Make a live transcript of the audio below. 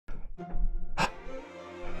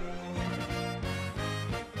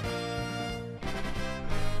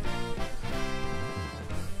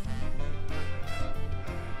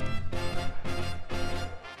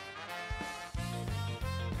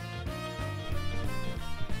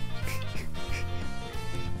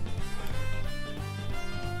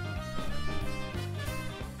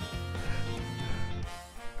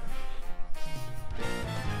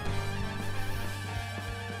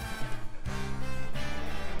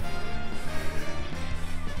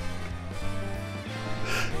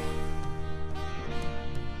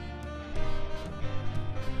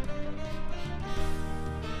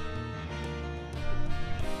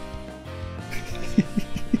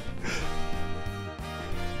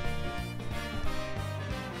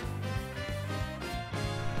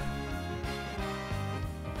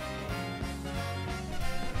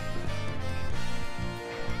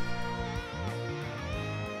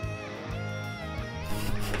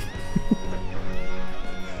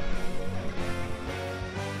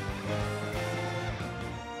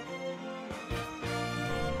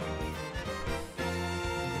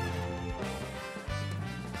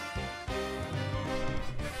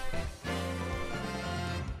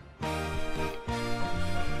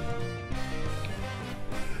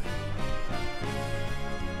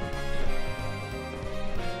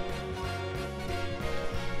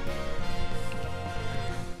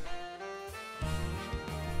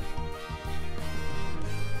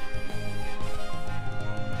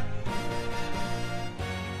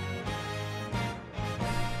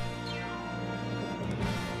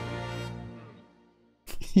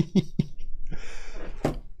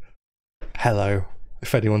Hello,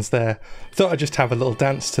 if anyone's there. Thought I'd just have a little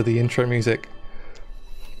dance to the intro music.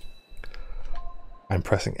 I'm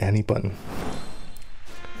pressing any button.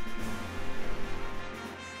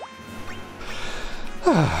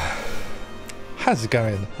 How's it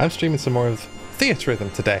going? I'm streaming some more of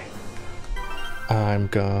Theatrhythm today. I'm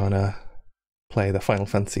gonna play the Final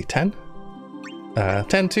Fantasy X,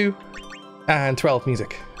 10-2, and 12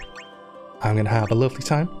 music. I'm gonna have a lovely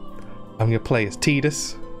time. I'm gonna play as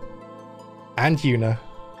Tidus and Yuna,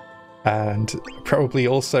 and probably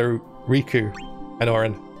also Riku and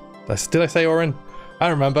Auron. Did I say Auron? I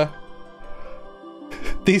don't remember.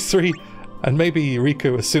 These three, and maybe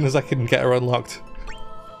Riku as soon as I can get her unlocked.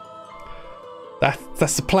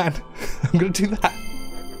 That's the plan. I'm gonna do that.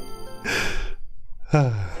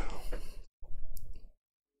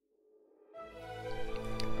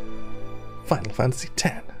 Final Fantasy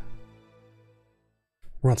X.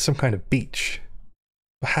 We're on some kind of beach.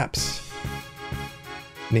 Perhaps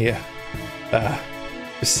near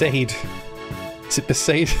Besaid. Is it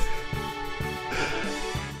Besaid?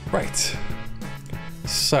 Right.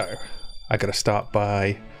 So I gotta start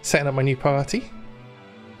by setting up my new party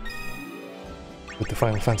with the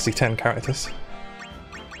Final Fantasy X characters.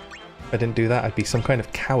 If I didn't do that, I'd be some kind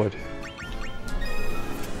of coward.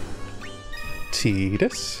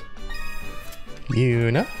 Tidus,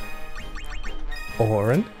 Yuna,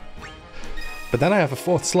 Auron, but then I have a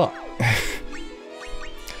fourth slot.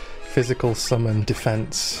 Physical, summon,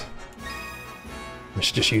 defense. I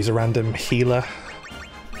should just use a random healer.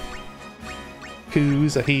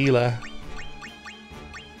 Who's a healer?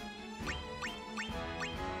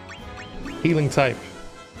 Healing type.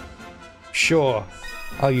 Sure,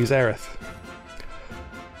 I'll use Aerith.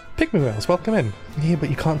 Pygmy Whales, welcome in. Yeah, but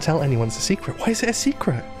you can't tell anyone it's a secret. Why is it a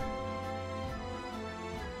secret?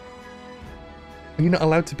 Are you not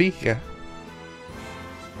allowed to be here?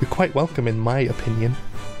 You're quite welcome in my opinion.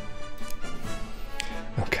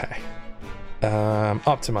 Okay.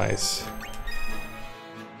 Optimize.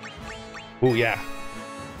 Oh yeah.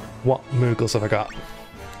 What Moogles have I got?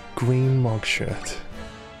 Green Mog shirt.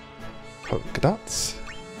 Polka dots.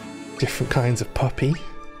 Different kinds of puppy.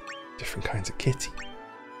 Different kinds of kitty.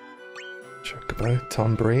 Chocobo,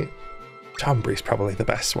 Tonberry. Tonberry's probably the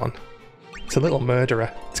best one. It's a little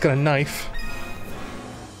murderer. It's got a knife.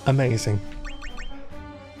 Amazing.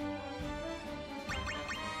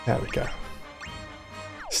 There we go.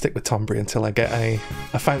 Stick with Tonberry until I get a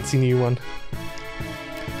fancy new one.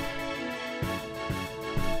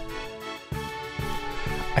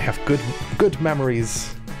 I have good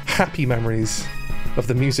memories, happy memories of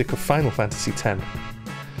the music of Final Fantasy X.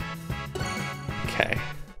 Okay,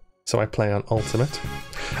 so I play on Ultimate.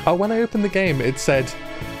 Oh, when I opened the game it said,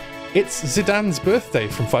 "It's Zidane's birthday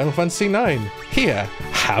from Final Fantasy IX. Here,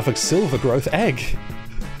 have a silver growth egg."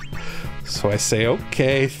 So I say,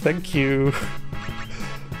 okay, thank you.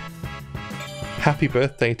 Happy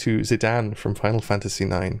birthday to Zidane from Final Fantasy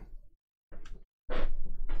IX.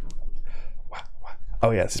 Oh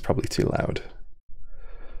yeah, this is probably too loud.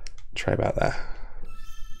 Try about that.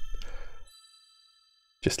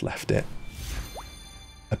 Just left it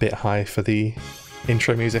a bit high for the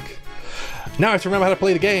intro music. Now I have to remember how to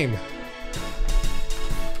play the game.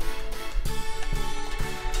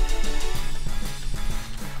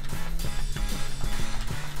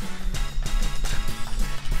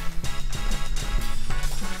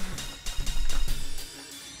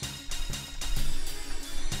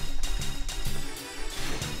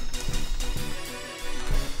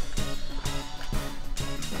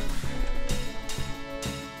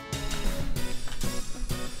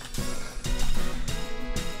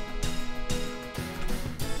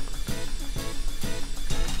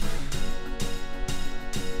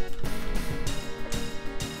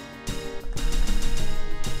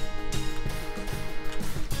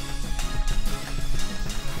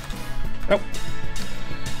 Nope.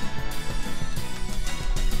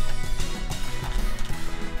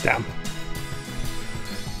 Damn.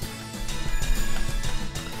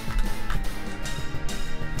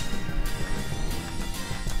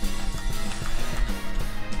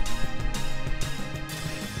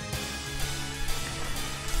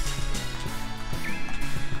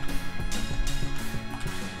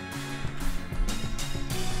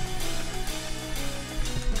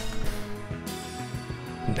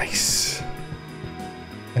 Nice.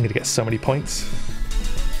 I'm gonna get so many points.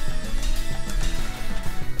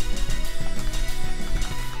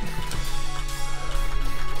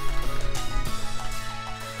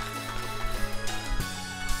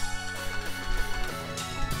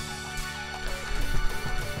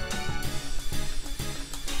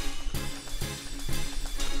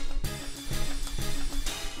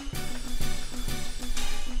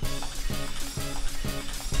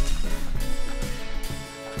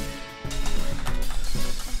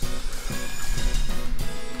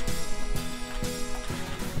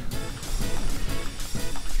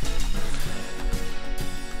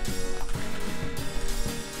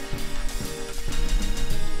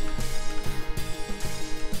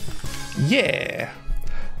 Yeah!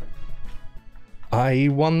 I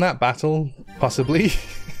won that battle, possibly.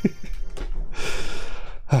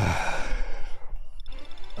 Are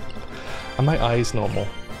my eyes normal?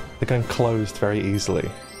 They're going closed very easily.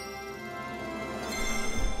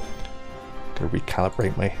 Gotta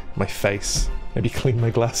recalibrate my face. Maybe clean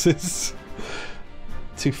my glasses.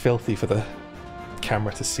 Too filthy for the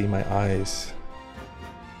camera to see my eyes.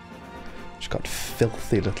 She's got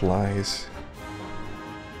filthy little eyes.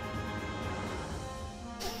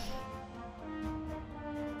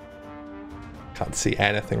 Can't see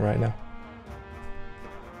anything right now.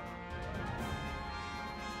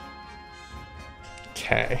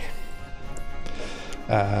 Okay.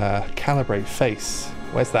 Calibrate face.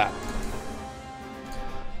 Where's that?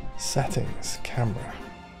 Settings, camera.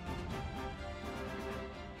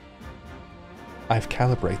 I've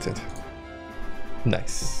calibrated.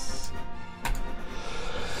 Nice.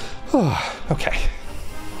 Oh, okay.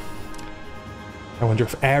 I wonder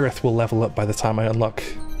if Aerith will level up by the time I unlock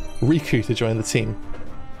Riku to join the team.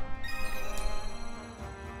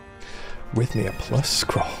 Rhythmia plus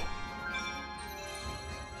scroll.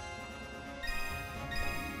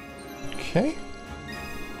 Okay.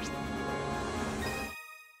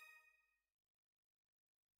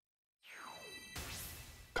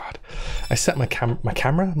 God, I set my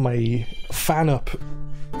fan up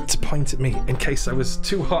to point at me in case I was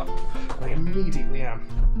too hot. I immediately am.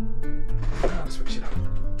 I'll switch it up.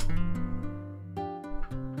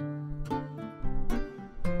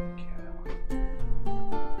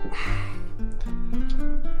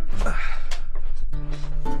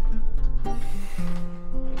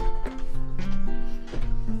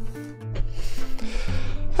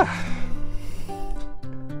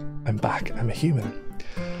 I'm back. I'm a human.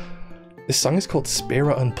 This song is called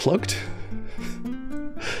Spira Unplugged.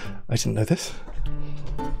 I didn't know this.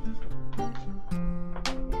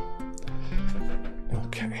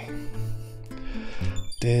 Okay.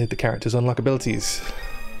 Did the characters unlock abilities?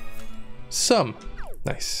 Some.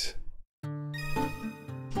 Nice.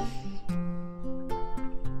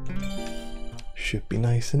 Should be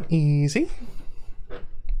nice and easy.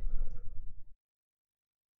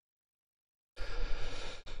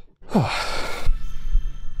 Oh.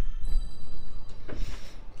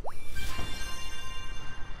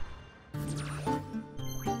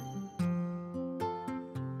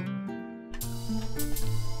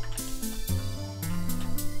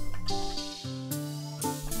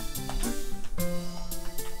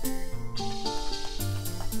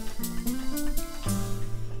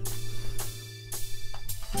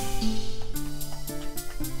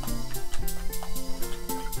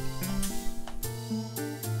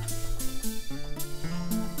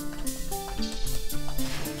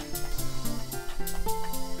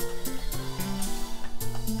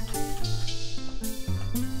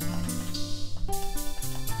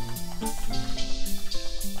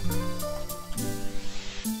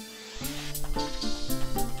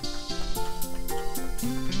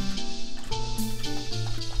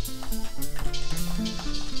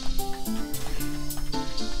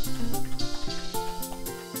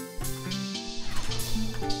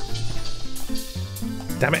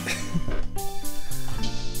 Damn it.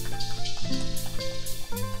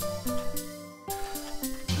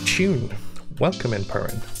 Tune. Welcome in,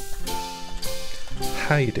 Perrin.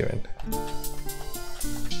 How you doing?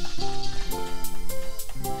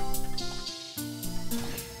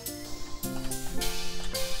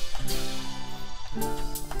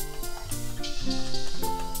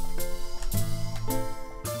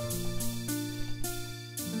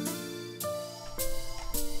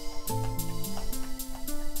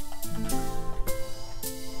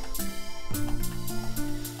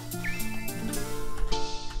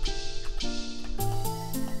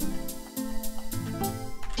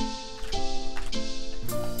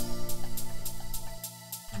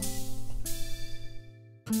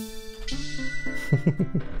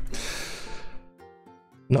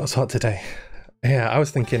 Not as hot today. Yeah, I was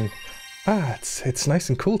thinking, it's nice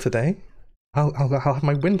and cool today. I'll have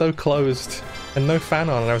my window closed and no fan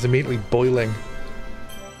on, and I was immediately boiling.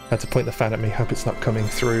 I had to point the fan at me. Hope it's not coming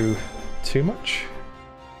through too much.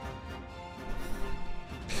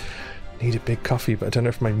 Need a big coffee, but I don't know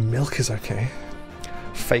if my milk is okay.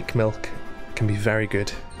 Fake milk can be very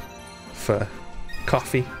good for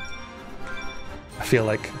coffee. I feel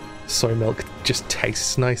like soy milk just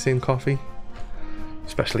tastes nice in coffee,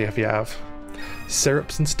 especially if you have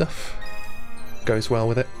syrups and stuff. Goes well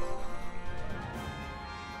with it.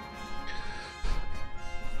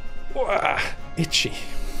 Wah, itchy.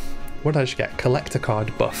 What did I just get? Collect a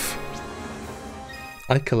card buff.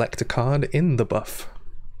 I collect a card in the buff.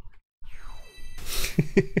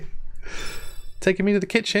 taking me to the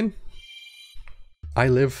kitchen. I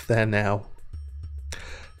live there now.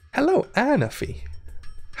 Hello, Anafi.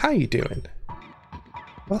 How you doing?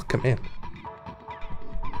 Welcome in.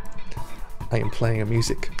 I am playing a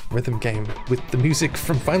music rhythm game with the music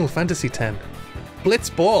from Final Fantasy X.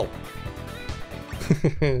 Blitzball!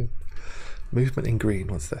 Movement in green,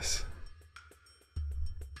 what's this?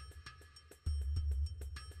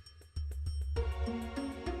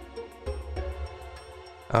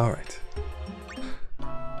 Alright.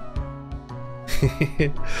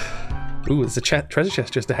 Ooh, there's a treasure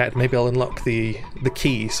chest just ahead. Maybe I'll unlock the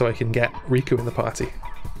key so I can get Riku in the party.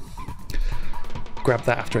 Grab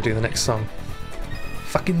that after I do the next song.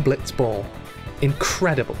 Fucking Blitzball.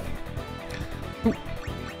 Incredible. Ooh,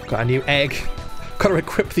 got a new egg. Gotta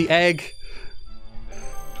equip the egg.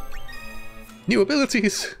 New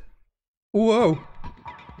abilities. Whoa.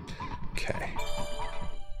 Okay.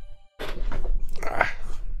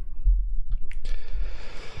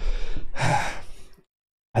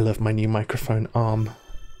 I love my new microphone arm.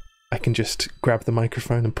 I can just grab the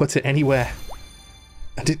microphone and put it anywhere.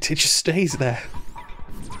 And it just stays there.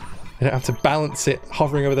 I don't have to balance it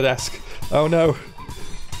hovering over the desk. Oh no.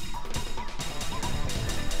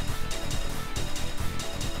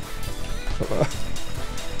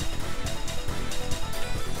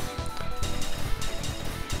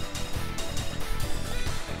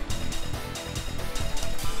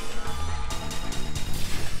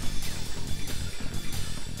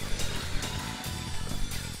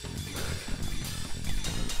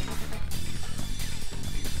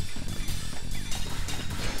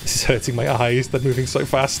 This is hurting my eyes, they're moving so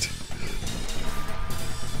fast.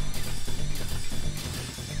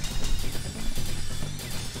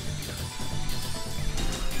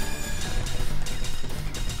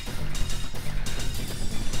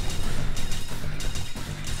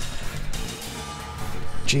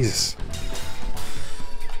 Jesus.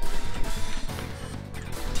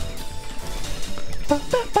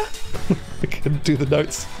 I couldn't do the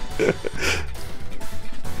notes.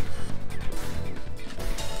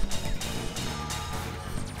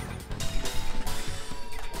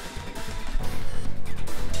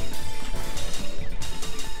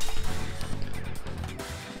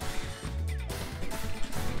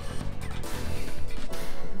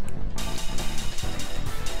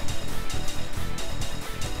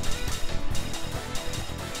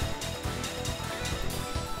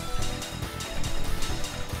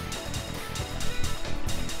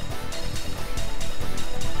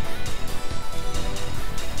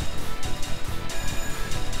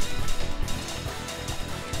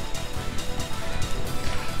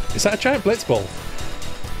 Is that a giant blitzball?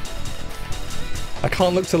 I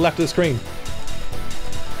can't look to the left of the screen.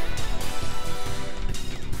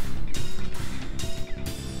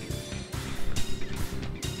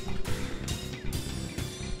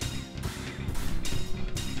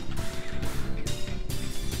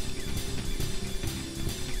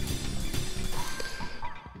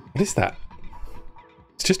 What is that?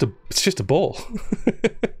 It's just a ball.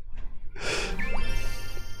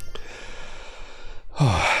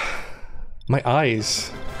 My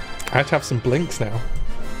eyes. I have to have some blinks now.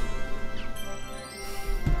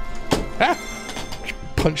 Ah!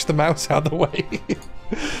 Punch the mouse out of the way.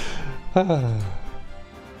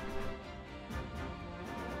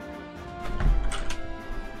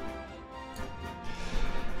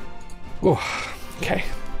 Oh, okay.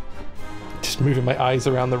 Just moving my eyes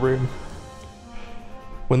around the room.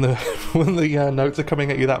 When the notes are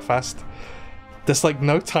coming at you that fast, there's like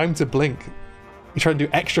no time to blink. You try to do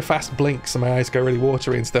extra fast blinks and my eyes go really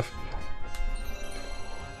watery and stuff.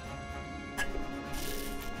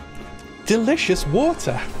 Delicious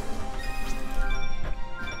water!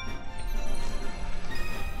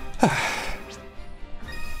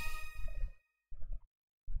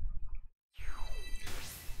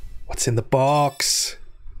 What's in the box?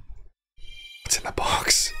 What's in the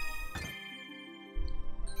box?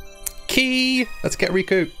 Key! Let's get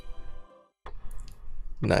Riku.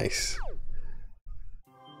 Nice.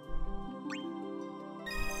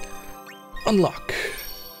 Unlock.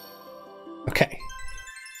 Okay.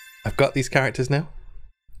 I've got these characters now.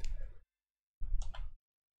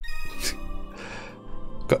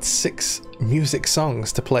 Got 6 music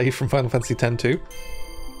songs to play from Final Fantasy X-2.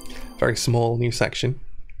 Very small new section.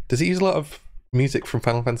 Does it use a lot of music from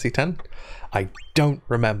Final Fantasy X? I don't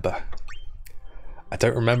remember. I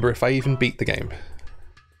don't remember if I even beat the game.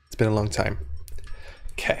 It's been a long time.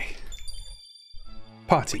 Okay.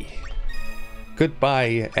 Party.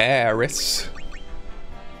 Goodbye, Aeris.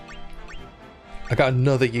 I got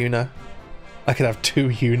another Yuna. I could have 2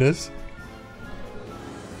 Yunas.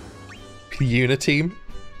 Yuna team.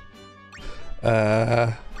 Do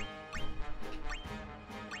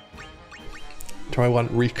I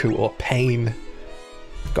want Riku or Pain?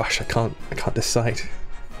 Gosh, I can't decide.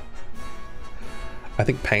 I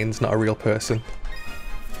think Pain's not a real person.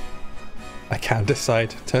 I can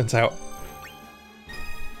decide, turns out.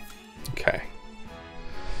 Okay.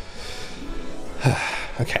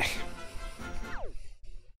 Okay.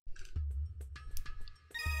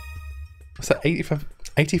 What's that?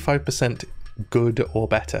 85% good or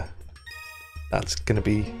better. That's gonna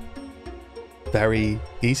be very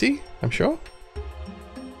easy, I'm sure.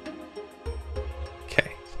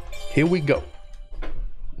 Okay, here we go.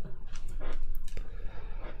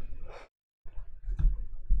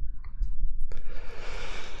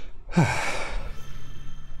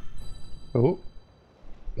 Oh,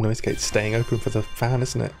 noise gate's staying open for the fan,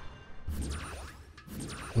 isn't it?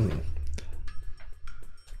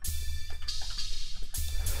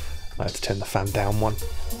 I have to turn the fan down one.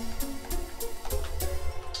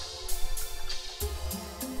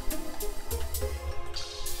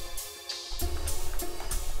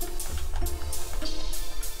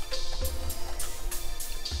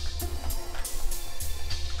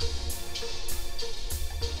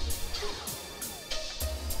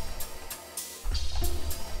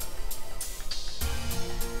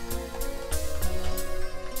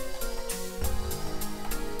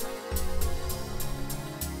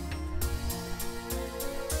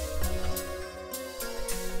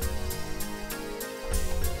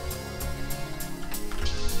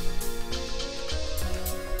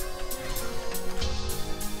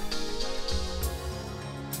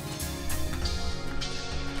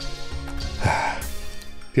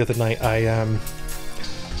 The other night I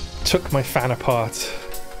took my fan apart,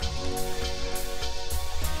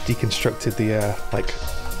 deconstructed the like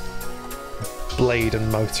blade and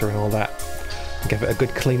motor and all that, and gave it a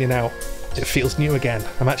good cleaning out. It feels new again.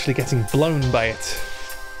 I'm actually getting blown by it.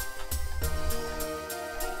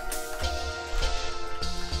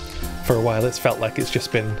 For a while it's felt like it's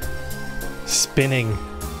just been spinning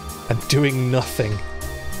and doing nothing.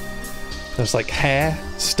 There's like hair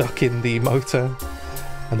stuck in the motor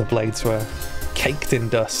and the blades were caked in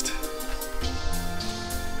dust.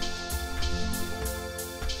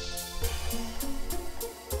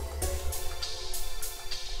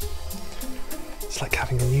 It's like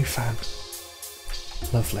having a new fan.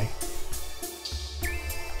 Lovely.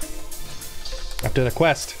 I've done a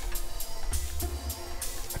quest.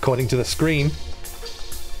 According to the screen.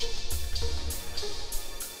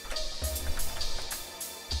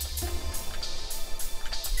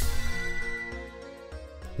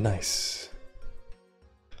 Nice.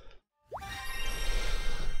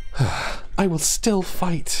 I will still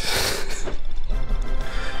fight.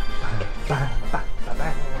 Turn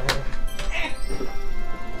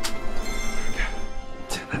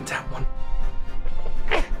that down one.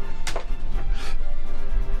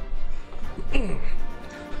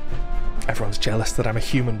 Everyone's jealous that I'm a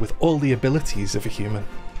human with all the abilities of a human.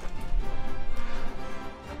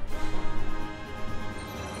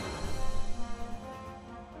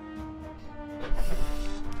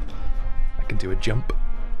 Do a jump.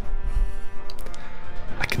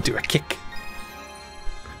 I can do a kick.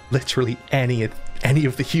 Literally any of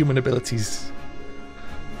the human abilities.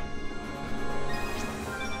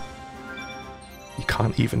 You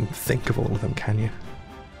can't even think of all of them, can you?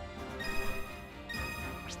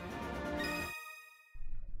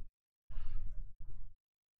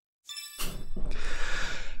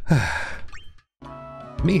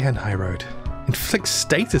 Mihen High Road. Inflicts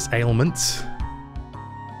status ailments.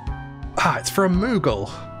 Ah, it's for a Moogle.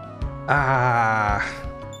 Ah.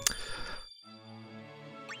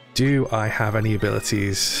 Do I have any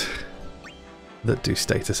abilities that do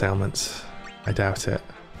status ailments? I doubt it.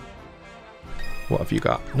 What have you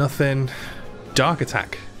got? Nothing. Dark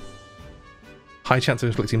attack. High chance of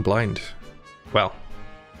inflicting blind. Well,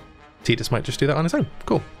 Tidus might just do that on his own.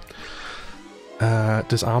 Cool.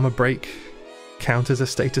 Does armor break count as a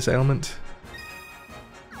status ailment?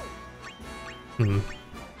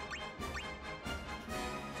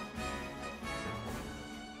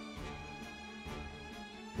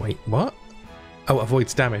 Wait, what? Oh,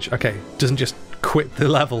 avoids damage. Okay, doesn't just quit the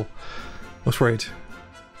level. I was worried.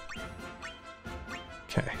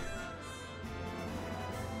 Okay.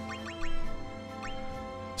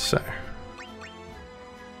 So.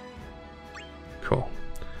 Cool.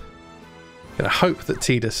 Gonna hope that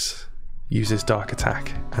Tidus uses Dark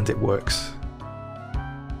Attack and it works.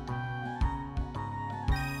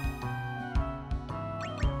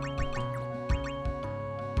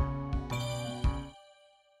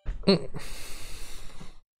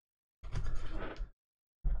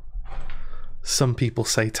 Some people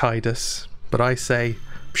say Tidus, but I say,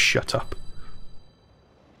 shut up.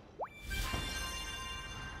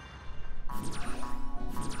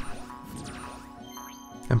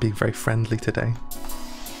 I'm being very friendly today.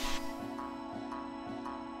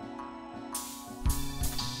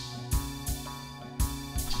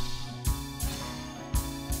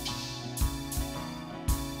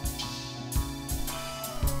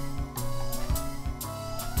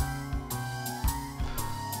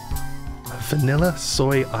 Vanilla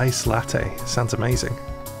soy ice latte. Sounds amazing.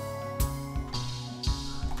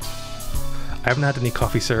 I haven't had any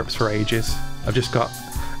coffee syrups for ages. I've just got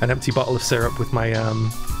an empty bottle of syrup with my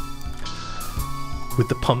with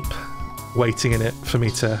the pump waiting in it for me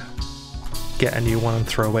to get a new one and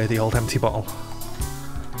throw away the old empty bottle.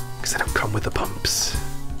 Because they don't come with the pumps.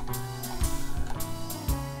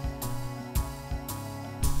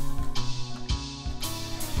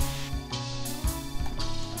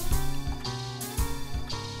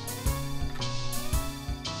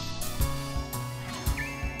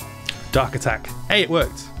 Dark attack. Hey, it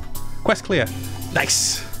worked. Quest clear.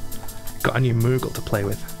 Nice. Got a new Moogle to play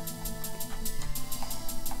with.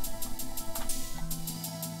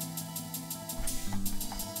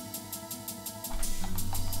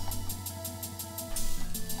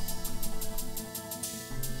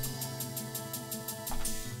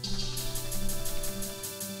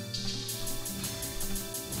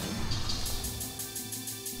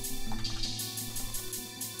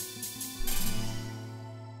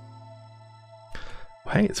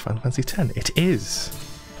 Hey, it's Final Fantasy X. It is.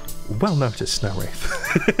 Well noticed, Snow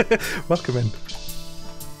Wraith. Welcome in.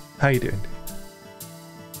 How you doing?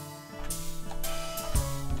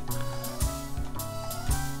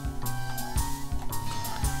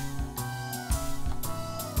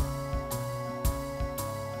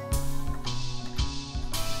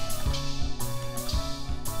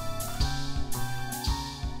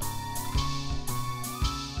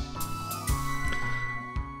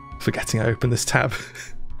 Forgetting I opened this tab.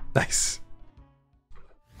 Nice.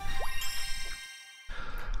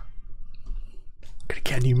 Gonna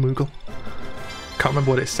get a new Moogle. Can't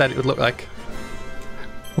remember what it said it would look like.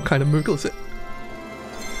 What kind of Moogle is it?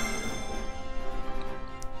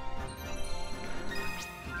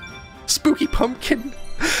 Spooky pumpkin!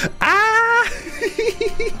 Ah!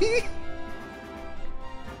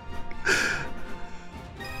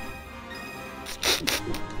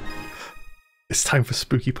 It's time for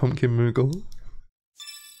Spooky Pumpkin Moogle.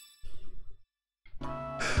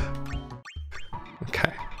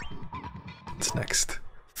 Okay. What's next?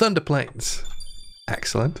 Thunder Plains.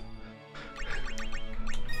 Excellent.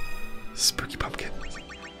 Spooky Pumpkin.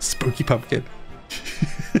 Spooky Pumpkin.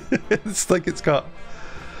 It's like it's got...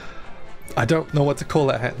 I don't know what to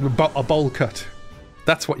call it. A bowl cut.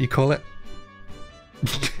 That's what you call it.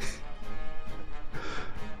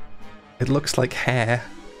 It looks like hair.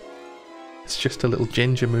 It's just a little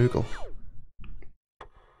ginger Moogle.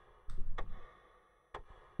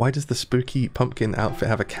 Why does the Spooky Pumpkin outfit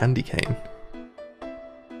have a candy cane?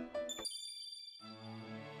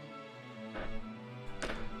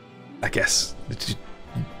 I guess,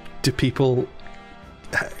 do people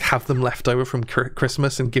have them left over from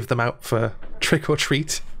Christmas and give them out for trick or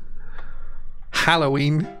treat?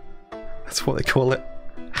 Halloween. That's what they call it.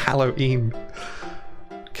 Halloween.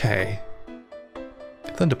 Okay.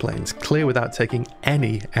 Thunderplains, clear without taking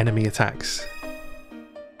any enemy attacks.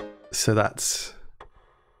 So that's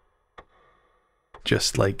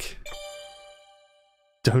just like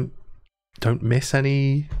don't miss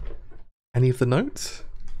any of the notes.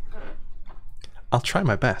 I'll try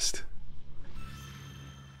my best.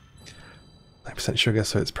 9% sugar,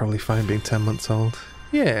 so it's probably fine being 10 months old.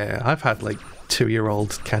 Yeah, I've had like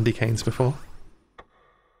 2-year-old candy canes before.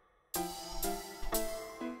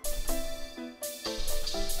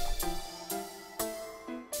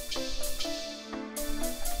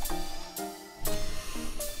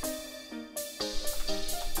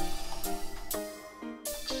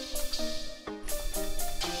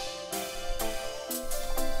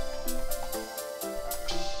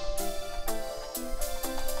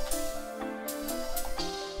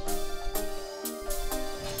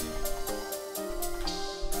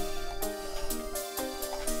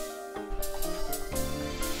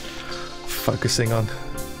 Focusing on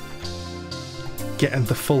getting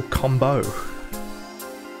the full combo.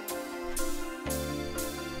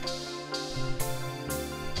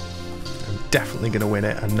 I'm definitely going to win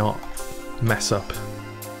it and not mess up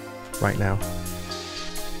right now.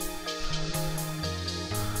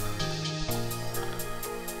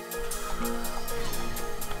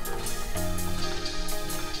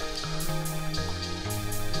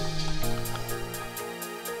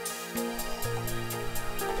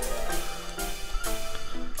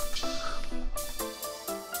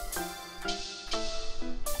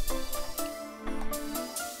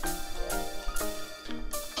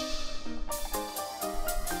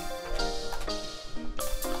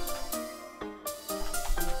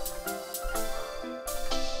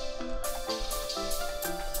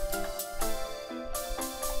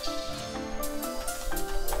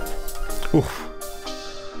 Oof.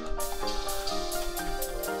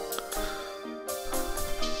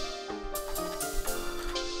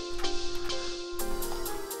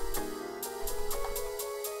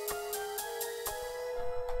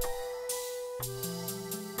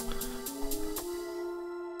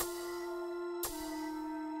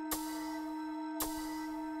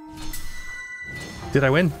 Did I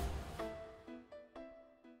win?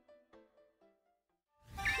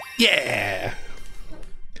 Yeah!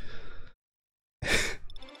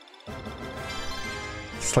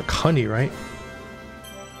 It's like honey, right?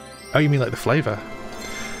 Oh, you mean like the flavour?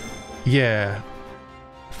 Yeah.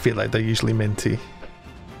 I feel like they're usually minty.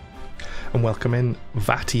 And welcome in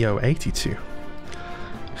Vatio82.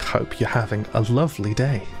 Hope you're having a lovely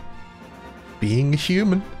day. Being a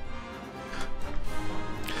human.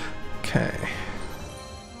 Okay.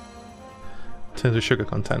 In terms of sugar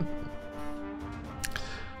content.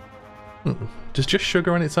 Does just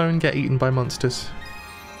sugar on its own get eaten by monsters?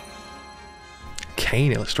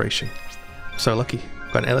 Cain illustration. So lucky.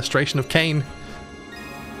 Got an illustration of Cain.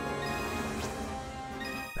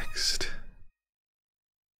 Next.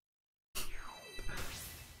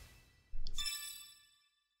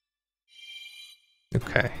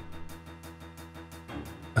 Okay.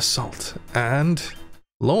 Assault and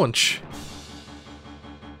launch.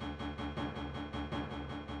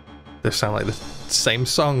 They sound like the same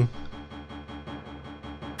song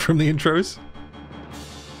from the intros.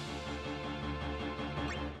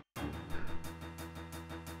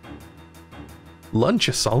 Lunch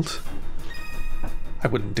assault? I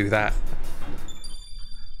wouldn't do that.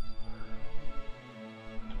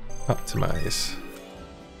 Optimize.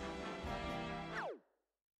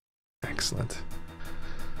 Excellent.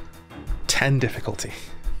 10 difficulty.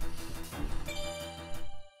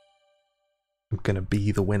 I'm gonna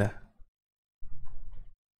be the winner.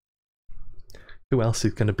 Who else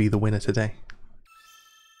is gonna be the winner today?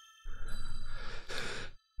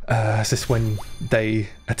 Is this when they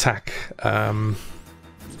attack I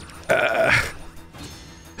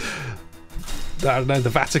don't know, the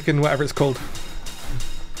Vatican, whatever it's called.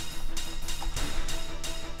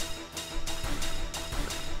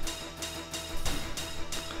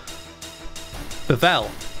 The Vel.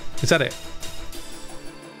 Is that it?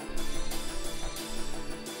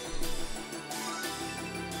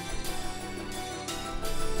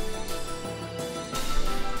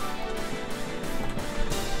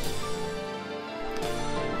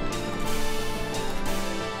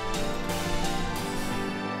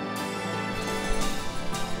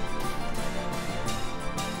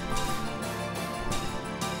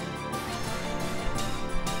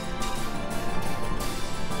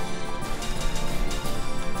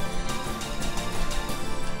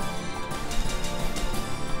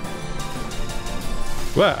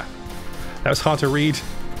 Whoa, that was hard to read.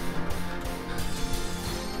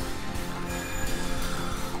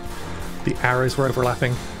 The arrows were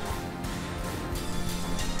overlapping.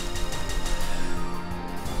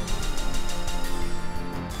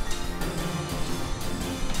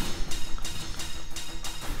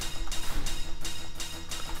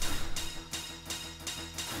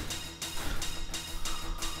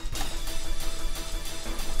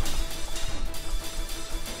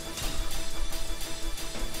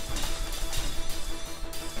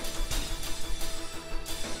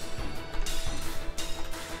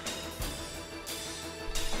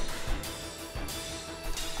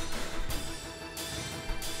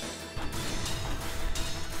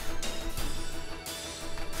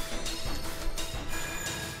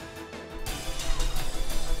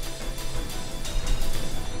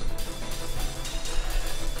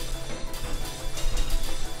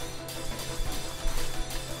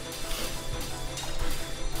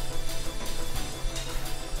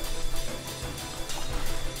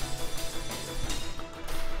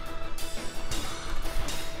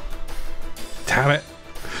 Damn it.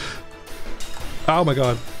 Oh my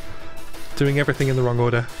god. Doing everything in the wrong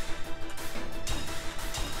order.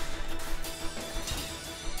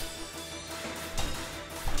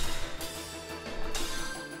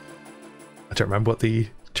 I don't remember what the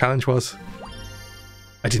challenge was.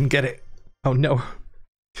 I didn't get it. Oh no.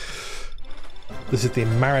 This is the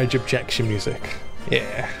marriage objection music.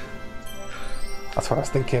 Yeah. That's what I was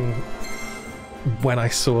thinking when I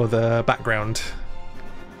saw the background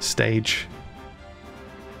stage.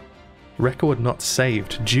 Record not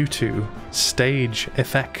saved due to stage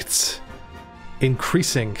effects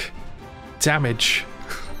increasing damage.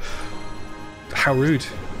 How rude.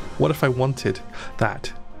 What if I wanted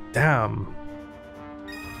that? Damn.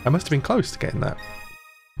 I must have been close to getting that.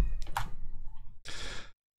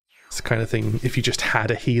 It's the kind of thing if you just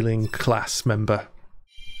had a healing class member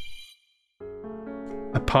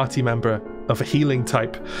a party member of a healing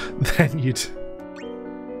type, then you'd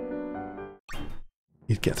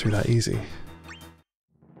get through that easy.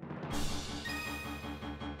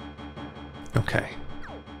 Okay.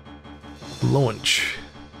 Launch.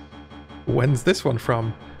 When's this one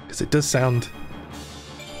from? Because it does sound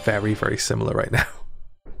very, very similar right now.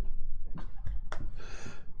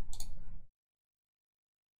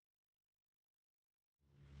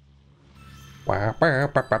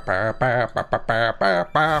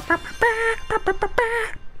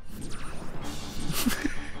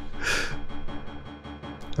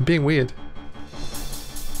 I'm being weird.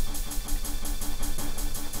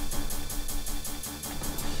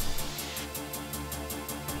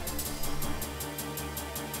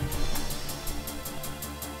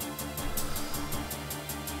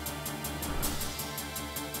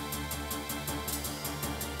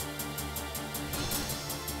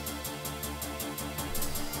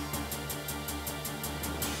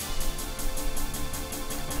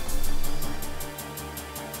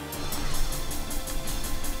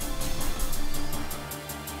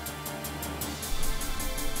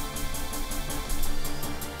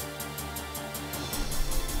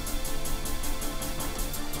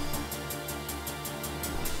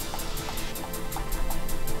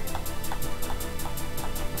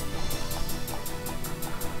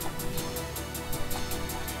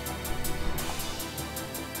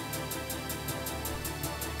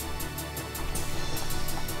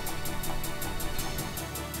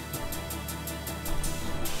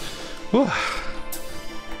 Whew.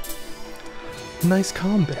 Nice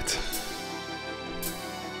calm bit.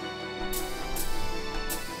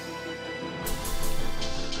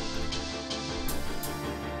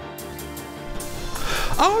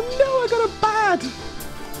 Oh no, I got a bad!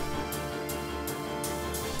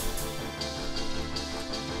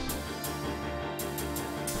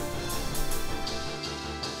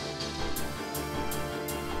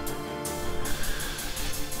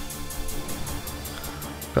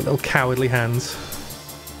 Got little cowardly hands.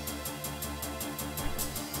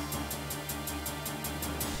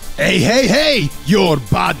 Hey, hey, hey! You're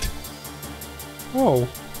bad! Oh.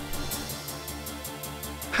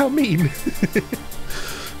 How mean.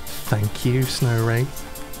 Thank you, Snow Wraith.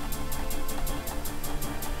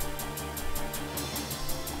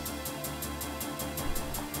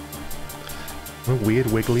 A weird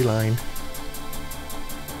wiggly line.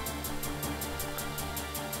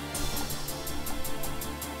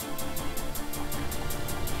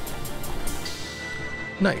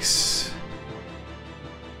 Nice.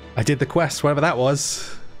 I did the quest, whatever that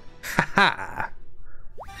was. Haha.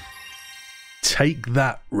 Take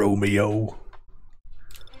that, Romeo.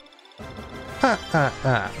 Ha ha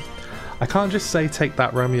ha. I can't just say take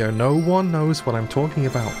that, Romeo. No one knows what I'm talking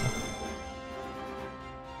about.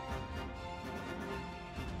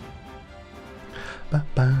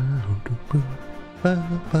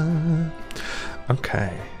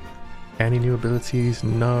 Okay. Any new abilities?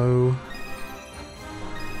 No.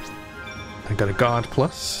 I got a guard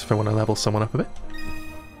plus if I want to level someone up a bit.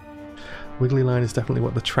 Wiggly line is definitely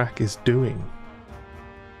what the track is doing.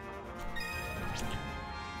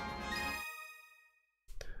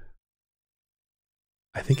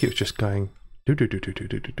 I think it was just going do do do do do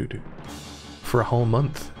do do do do for a whole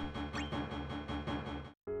month.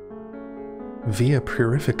 Via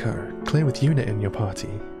Purifico, clear with unit in your party.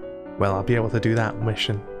 Well, I'll be able to do that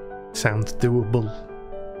mission. Sounds doable.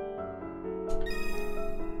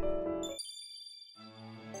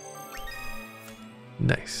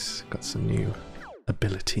 Nice, got some new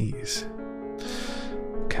abilities.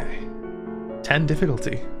 Okay, 10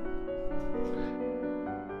 difficulty.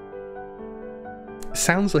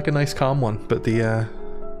 Sounds like a nice calm one, but the,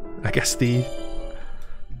 I guess the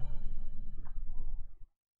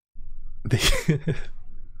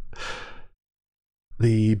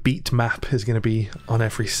the beat map is going to be on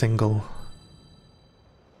every single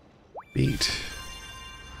beat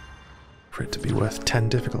for it to be worth 10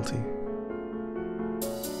 difficulty.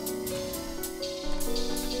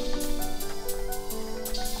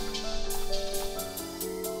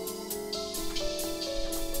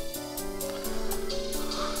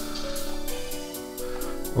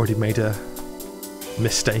 Already made a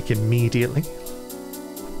mistake immediately.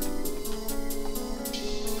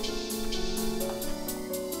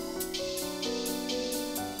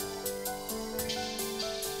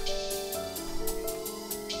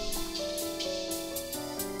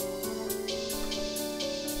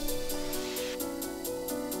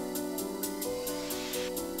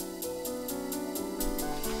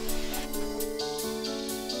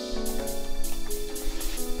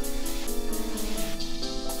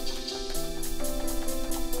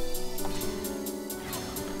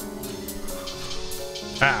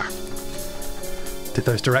 Ah! Did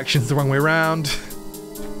those directions the wrong way around.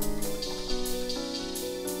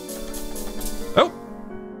 Oh!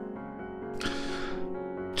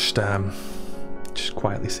 Just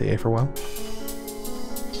quietly sit here for a while.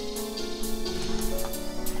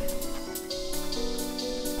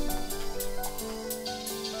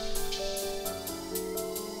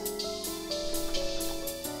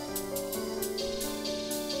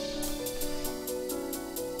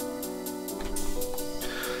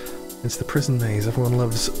 It's the prison maze. Everyone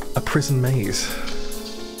loves a prison maze.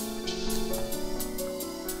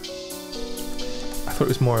 I thought it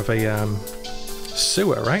was more of a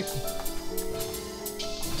sewer, right?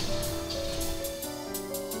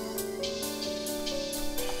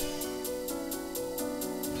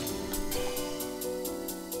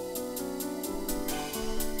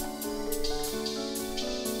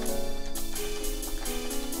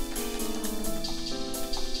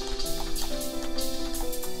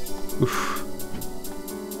 Oof.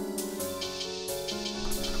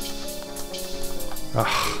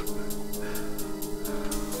 Ah.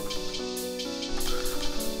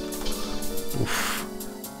 Oof.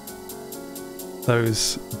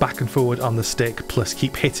 Those back and forward on the stick plus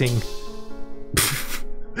keep hitting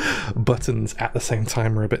buttons at the same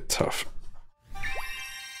time are a bit tough.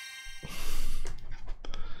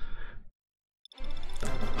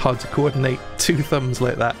 Hard to coordinate two thumbs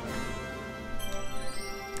like that.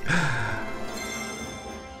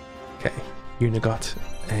 Okay, Yuna got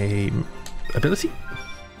a ability.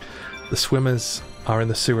 The swimmers are in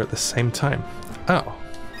the sewer at the same time. Oh.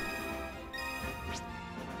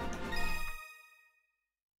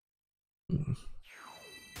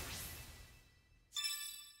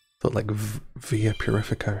 Thought like Via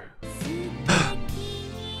Purifico.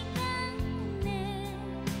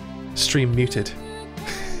 Stream muted.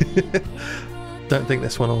 Don't think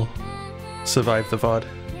this one will survive the VOD.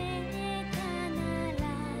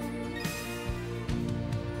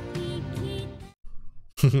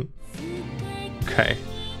 Okay.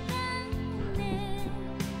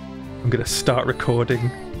 I'm gonna start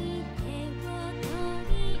recording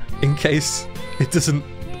in case it doesn't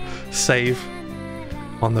save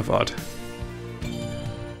on the VOD.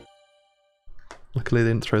 Luckily they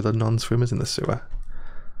didn't throw the non-swimmers in the sewer.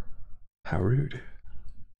 How rude.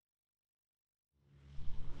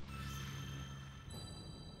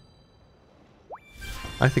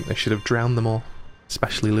 I think they should have drowned them all,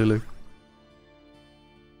 especially Lulu.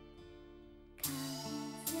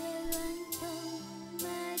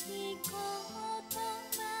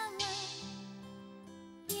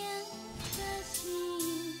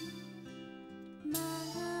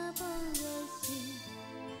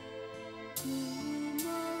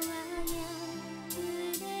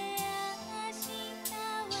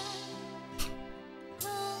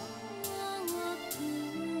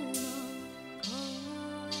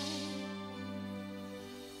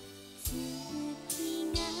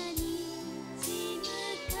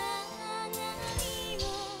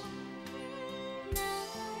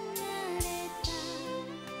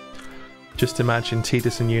 Just imagine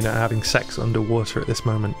Tidus and Yuna having sex underwater at this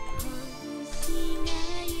moment.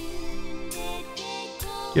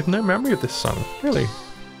 You have no memory of this song, really?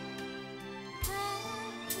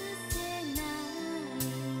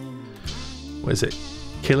 What is it?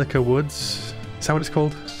 Kilika Woods? Is that what it's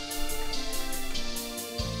called?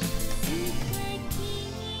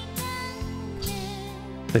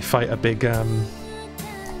 They fight a big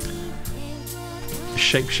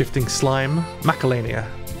shape-shifting slime. Macalania,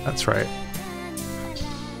 that's right.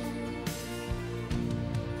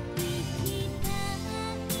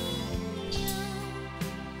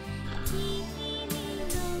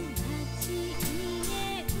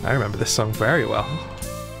 I remember this song very well.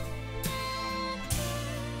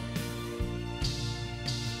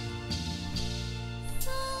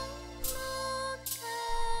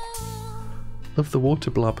 Love the water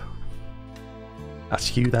blob.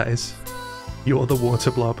 That's you, that is. You're the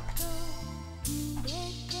water blob.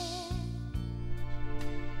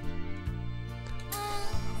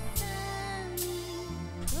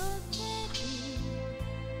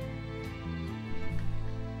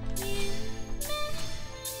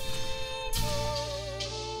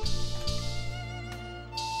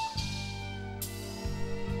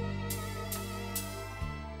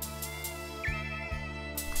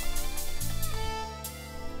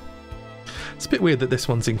 It's a bit weird that this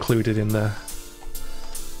one's included in the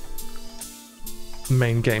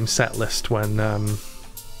main game set list when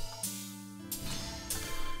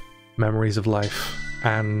Memories of Life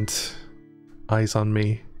and Eyes on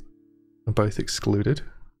Me are both excluded.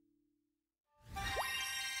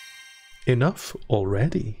 Enough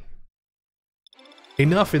already.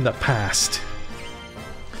 enough in the past.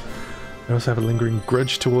 I also have a lingering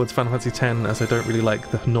grudge towards Final Fantasy X, as I don't really like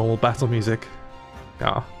the normal battle music.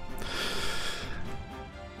 Ah.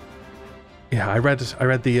 Yeah, I read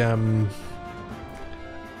the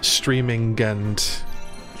streaming and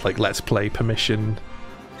like Let's Play permission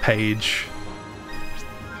page,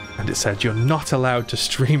 and it said you're not allowed to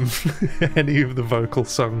stream any of the vocal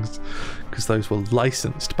songs because those were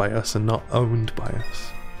licensed by us and not owned by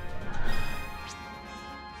us.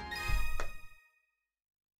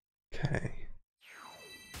 Okay.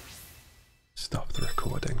 Stop the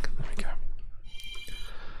recording. There we go.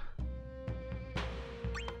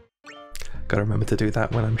 Gotta remember to do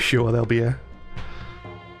that when I'm sure there'll be a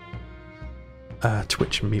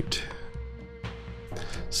Twitch mute.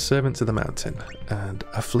 Servants of the Mountain and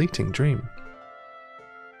A Fleeting Dream.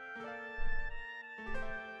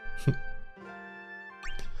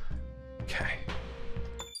 Okay.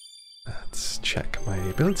 Let's check my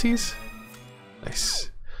abilities. Nice.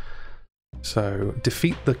 So,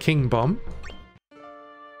 defeat the King Bomb.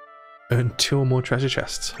 Earn 2 or more treasure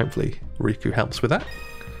chests. Hopefully Riku helps with that.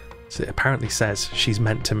 So it apparently says she's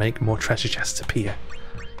meant to make more treasure chests appear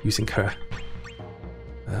using her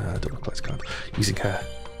double close card. Using her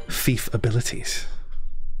thief abilities.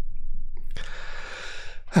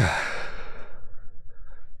 How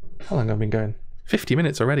long have I been going? 50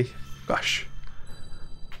 minutes already. Gosh.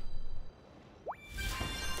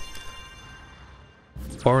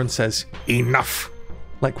 Oren says, enough!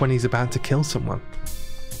 Like when he's about to kill someone.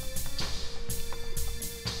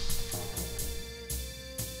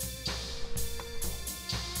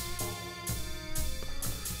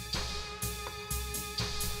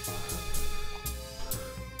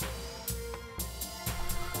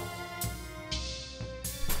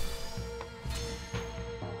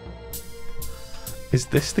 Is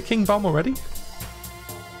this the King Bomb already?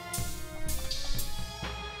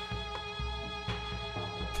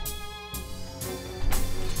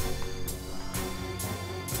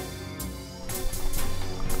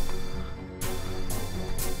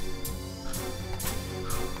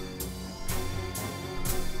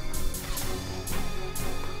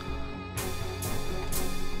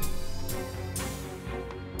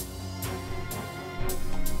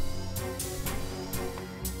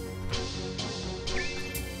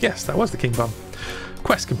 Yes, that was the King Bomb.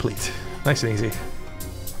 Quest complete. Nice and easy.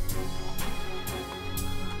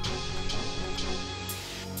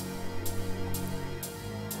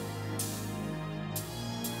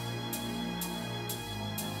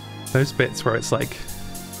 Those bits where it's like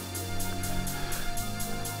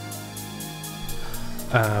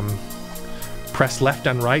press left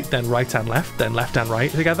and right, then right and left, then left and right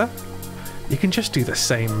together. You can just do the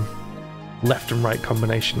same left and right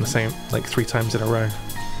combination the same like 3 times in a row.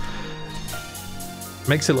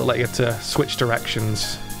 Makes it look like you have to switch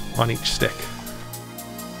directions on each stick.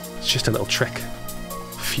 It's just a little trick.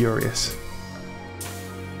 Furious.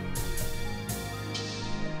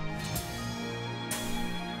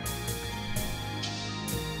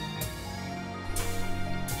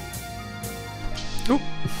 Oop.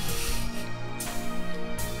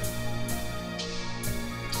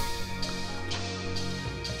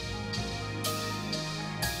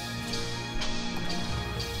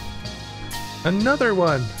 Another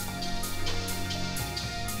one.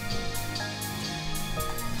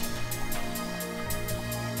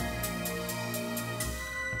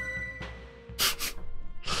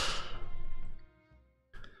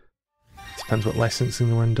 Depends what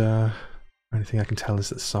licensing they're under. Only thing I can tell is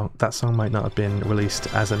that that song might not have been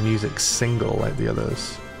released as a music single like the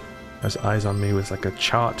others. As Eyes on Me was like a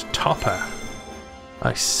chart topper.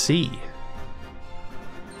 I see.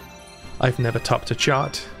 I've never topped a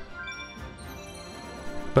chart.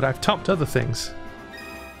 But I've topped other things.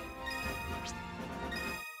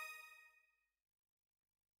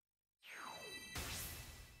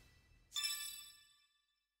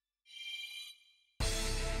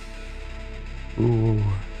 Ooh.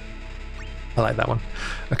 I like that one.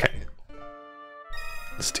 Okay.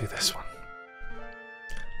 Let's do this one.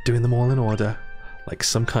 Doing them all in order, like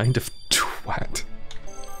some kind of twat.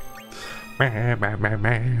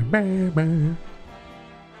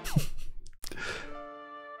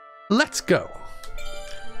 Let's go.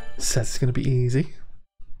 Says it's going to be easy.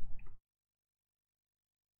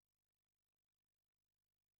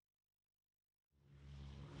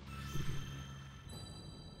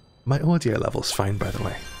 My audio level's fine, by the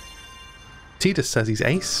way. Tidus says he's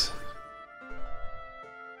ace.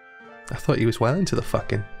 I thought he was well into the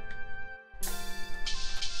fucking.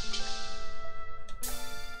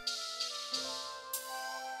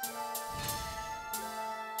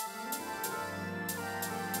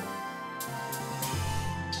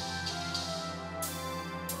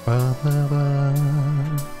 Ba, ba, ba.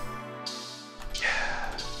 Yeah.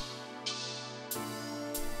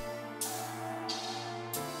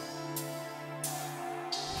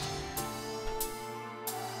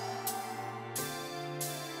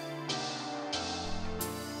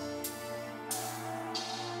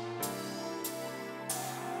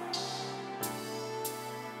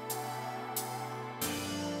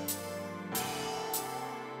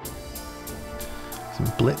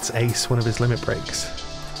 Blitz Ace, one of his limit breaks.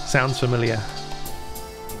 Sounds familiar.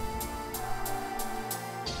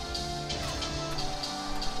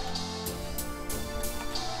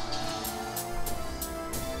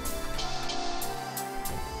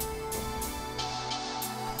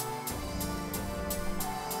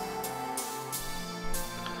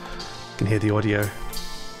 You can hear the audio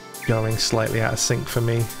going slightly out of sync for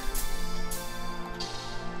me.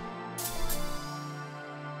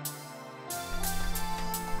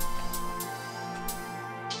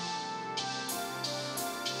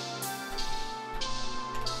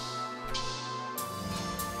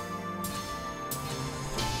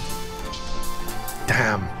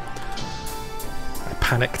 Damn. I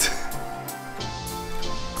panicked.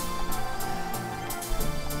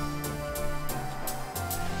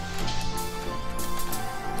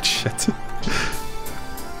 Shit.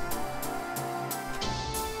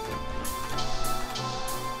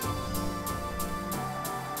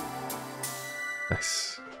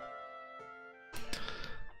 Nice.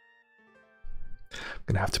 I'm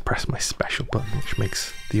gonna have to press my special button, which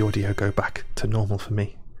makes the audio go back to normal for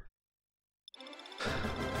me.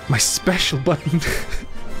 My special button.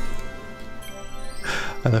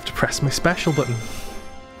 I'll have to press my special button.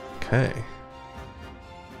 Okay.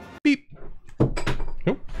 Beep.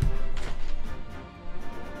 Nope.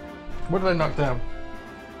 What did I knock down?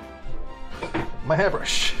 My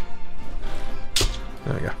hairbrush.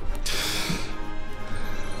 There we go.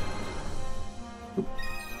 Oop.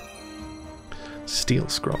 Steel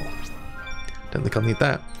scroll. Don't think I'll need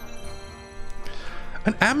that.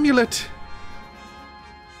 An amulet!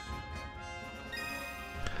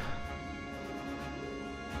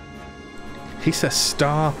 He's a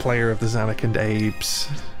star player of the Zanuck and Abes.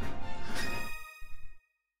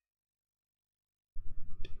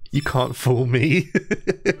 You can't fool me.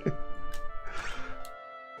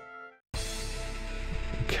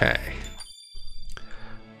 Okay.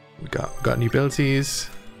 We got new abilities.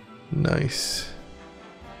 Nice.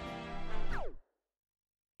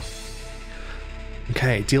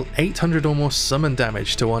 Okay, deal 800 or more summon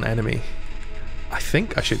damage to one enemy. I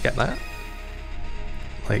think I should get that.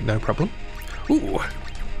 Like, no problem. Ooh,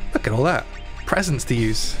 look at all that. Presents to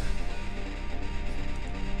use.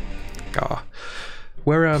 Gah.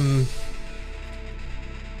 We're,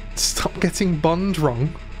 stop getting Bond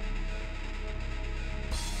wrong.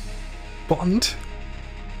 Bond?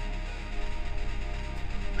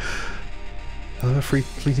 I love a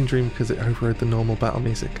fleeting dream because it overrode the normal battle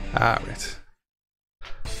music. Ah, right.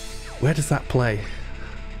 Where does that play?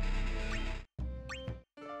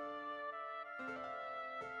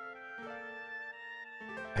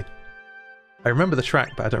 I remember the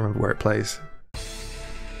track, but I don't remember where it plays.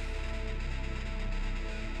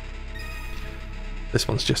 This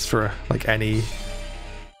one's just for, like, any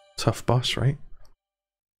tough boss, right?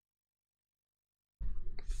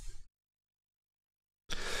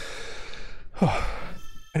 Oh,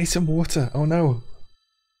 I need some water. Oh no.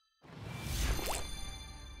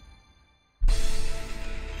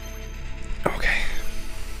 Okay.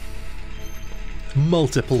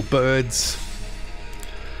 Multiple birds.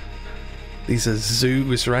 These are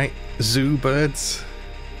zoos, right? Zoo birds.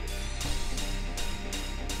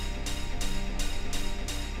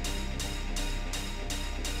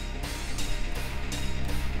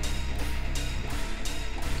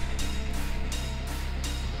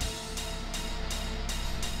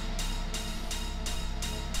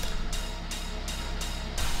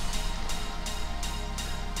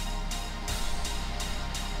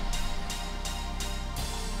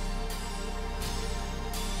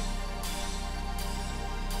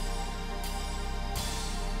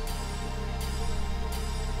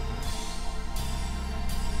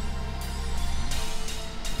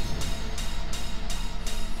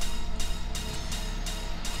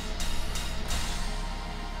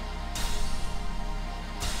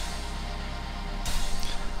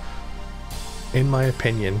 In my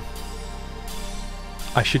opinion,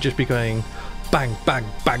 I should just be going bang, bang,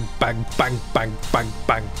 bang, bang, bang, bang, bang,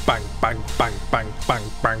 bang, bang, bang, bang, bang, bang,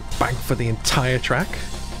 bang, bang for the entire track.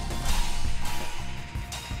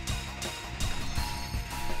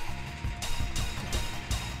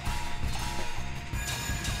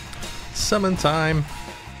 Summon time.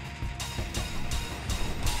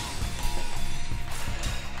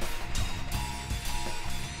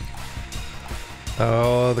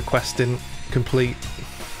 Oh, the quest didn't complete.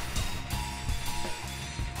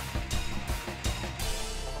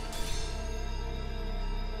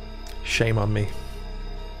 Shame on me.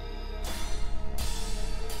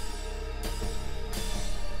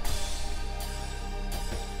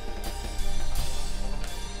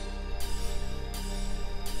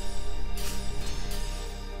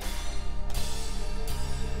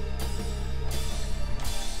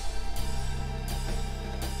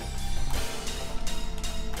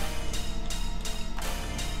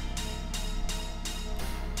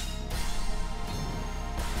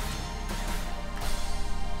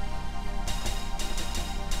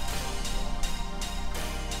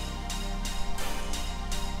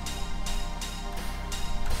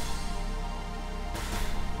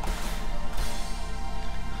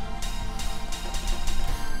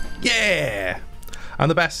 Yeah! I'm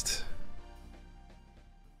the best.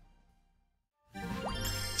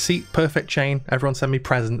 See, perfect chain. Everyone send me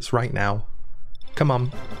presents right now. Come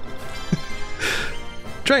on.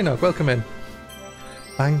 Draynog, welcome in.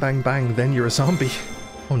 Bang, bang, bang, then you're a zombie.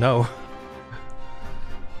 Oh no.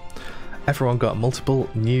 Everyone got multiple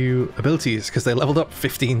new abilities because they leveled up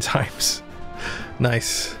 15 times.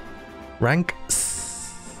 Nice. Rank?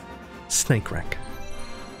 Snake rank.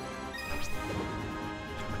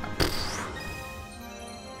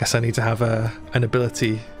 Guess I need to have an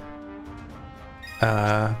ability,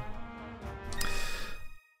 a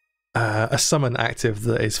summon active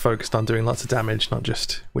that is focused on doing lots of damage, not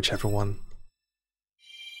just whichever one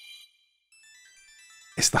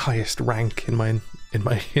is the highest rank in my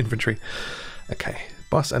inventory. Okay,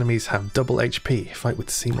 boss enemies have double HP. Fight with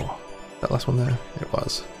Seymour. That last one there, it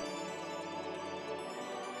was.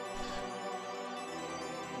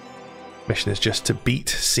 Mission is just to beat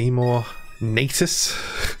Seymour Natus.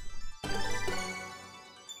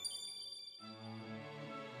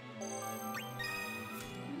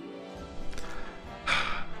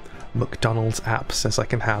 McDonald's app says I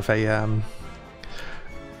can have a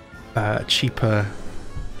cheaper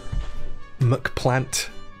McPlant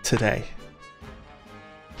today.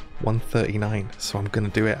 $1.39, so I'm gonna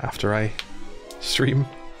do it after I stream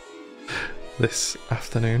this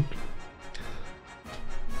afternoon.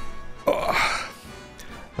 Oh,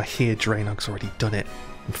 I hear Draynog's already done it.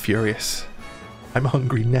 I'm furious. I'm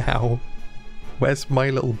hungry now. Where's my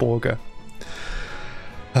little burger?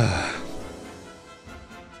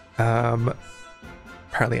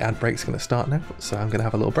 Apparently ad break's gonna start now, so I'm gonna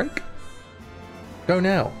have a little break. Go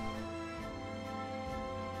now.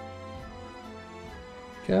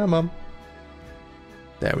 Come on.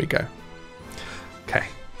 There we go. Okay.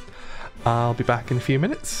 I'll be back in a few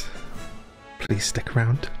minutes. Please stick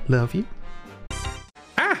around. Love you.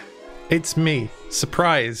 Ah! It's me.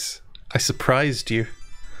 Surprise. I surprised you.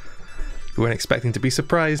 You weren't expecting to be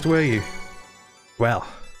surprised, were you? Well,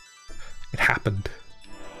 it happened.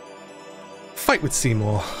 Fight with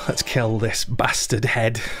Seymour. Let's kill this bastard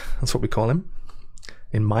head. That's what we call him.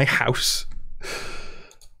 In my house.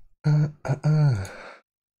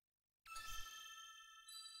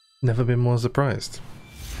 Never been more surprised.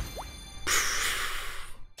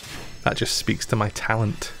 That just speaks to my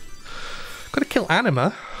talent. Gotta kill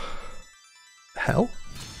Anima. Hell.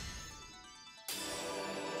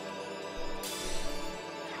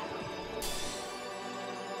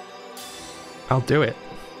 I'll do it.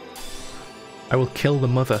 I will kill the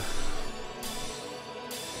mother.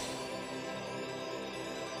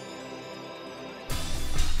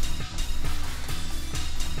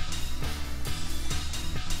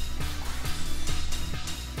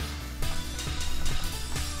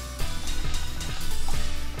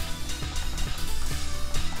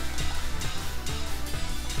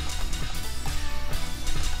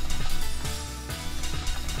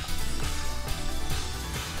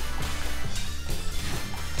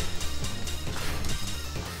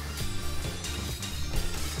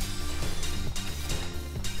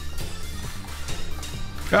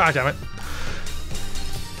 Ah, damn it.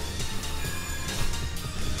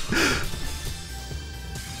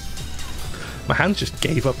 My hands just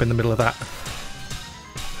gave up in the middle of that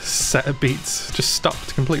set of beats. Just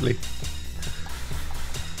stopped completely.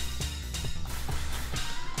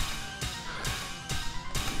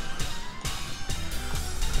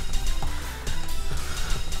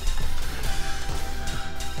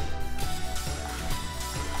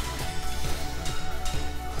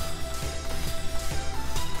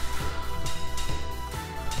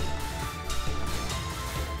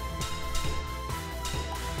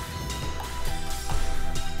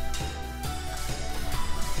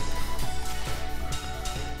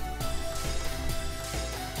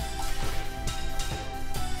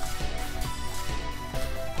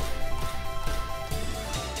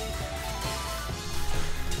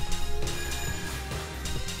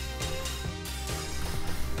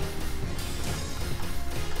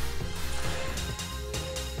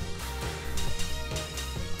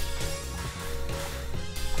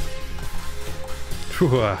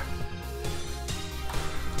 Phew.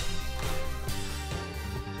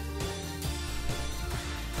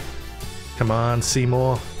 Come on,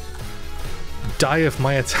 Seymour. Die of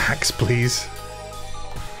my attacks, please.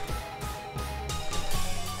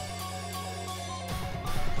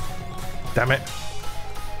 Damn it.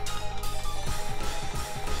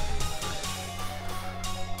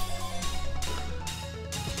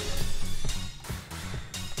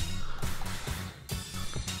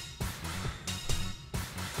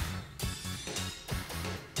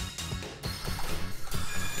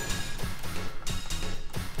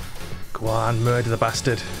 Go on, murder the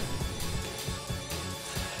bastard.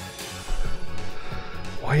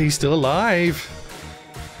 Why are you still alive?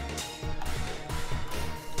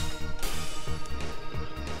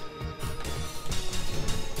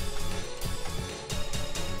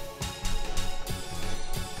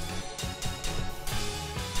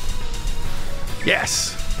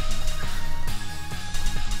 Yes!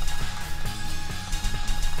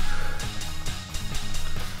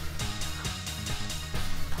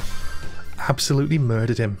 Absolutely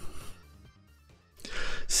murdered him.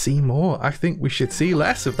 See more? I think we should see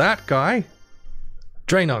less of that guy.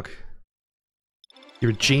 Drainog,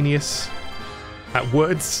 you're a genius at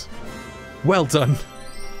words. Well done.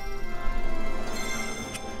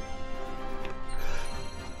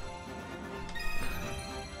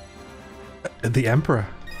 The Emperor.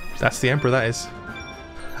 That's the Emperor, that is.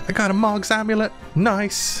 I got a Mog's amulet.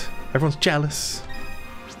 Nice. Everyone's jealous.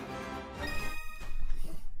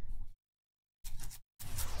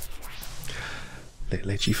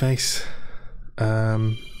 Little itchy face.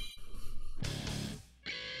 Oh,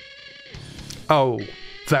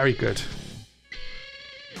 very good.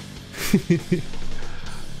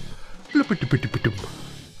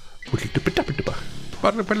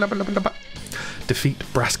 Defeat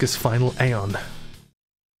Braska's final Aeon.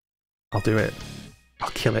 I'll do it. I'll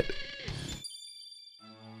kill it.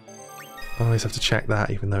 I always have to check that,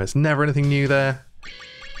 even though it's never anything new there.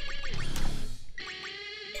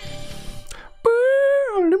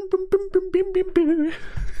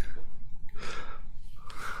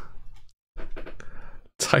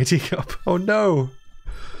 Tidying up. Oh no!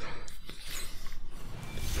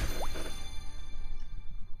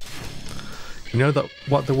 You know that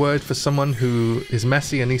what the word for someone who is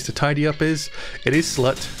messy and needs to tidy up is? It is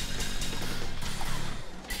slut.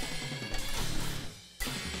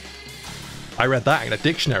 I read that in a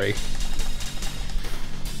dictionary.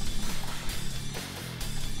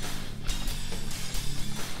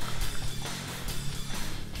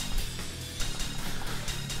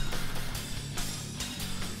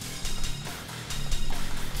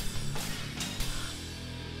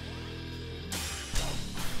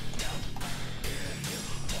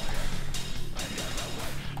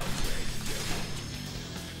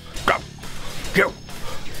 You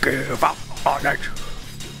give up on it,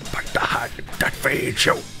 but the hand that feeds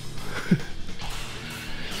you.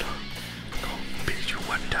 Bid you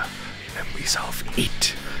wonder, memories of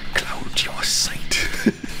it cloud your sight.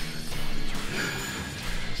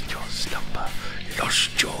 Your slumber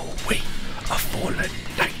lost your way, a fallen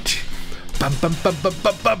night. Bum bum bum bum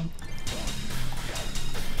bum bum.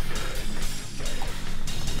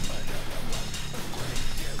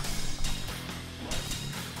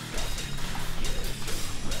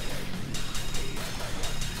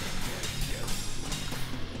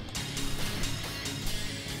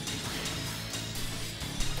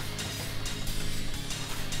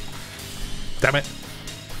 Damn it.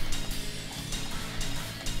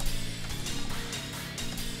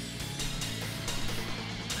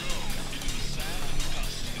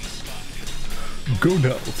 Go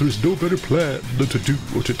now, there's no better plan than to do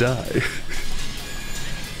or to die.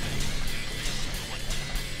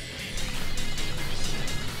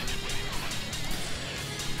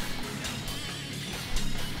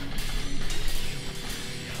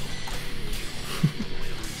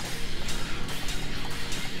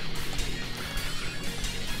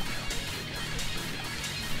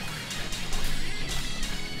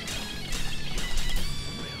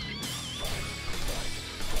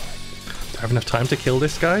 Have enough time to kill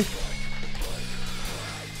this guy?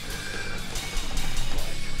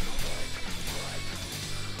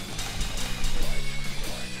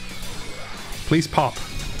 Please pop.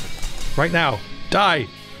 Right now. Die.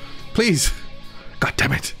 Please. God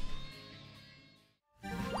damn it.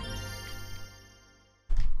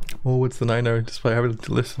 More words than I know, despite having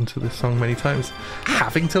to listen to this song many times.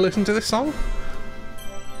 Having to listen to this song?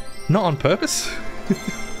 Not on purpose?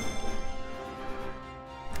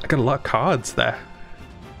 I got a lot of cards there.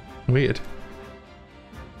 Weird.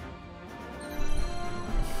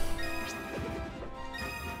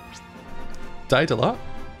 died a lot.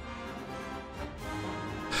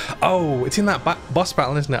 Oh, it's in that boss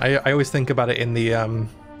battle, isn't it? I always think about it in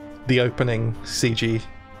the opening CG,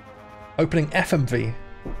 opening FMV.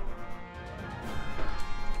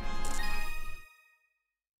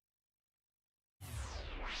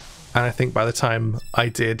 And I think by the time I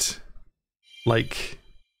did like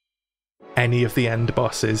any of the end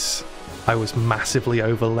bosses, I was massively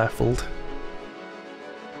over leveled.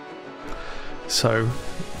 So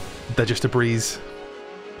they're just a breeze.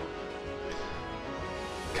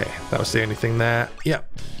 Okay, that was the only thing there. Yep.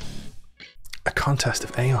 A contest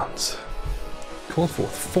of Aeons. Call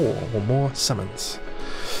forth 4 or more summons.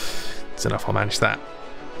 It's enough, I'll manage that.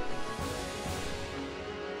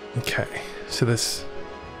 Okay, so there's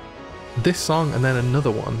this song and then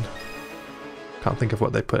another one. Can't think of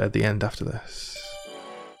what they put at the end after this.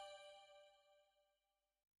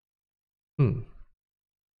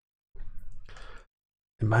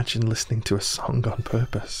 Imagine listening to a song on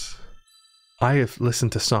purpose. I have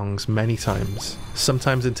listened to songs many times,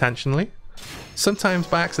 sometimes intentionally, sometimes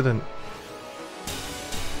by accident.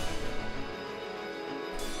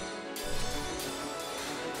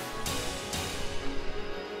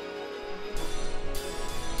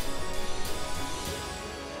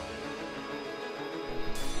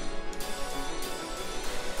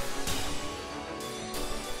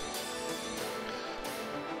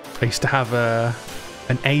 I used to have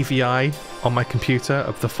an AVI on my computer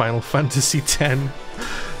of the Final Fantasy X,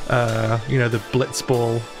 you know, the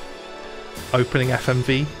Blitzball opening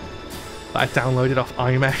FMV that I downloaded off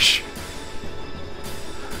iMesh.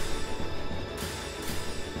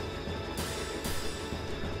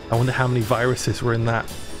 I wonder how many viruses were in that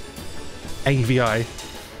AVI.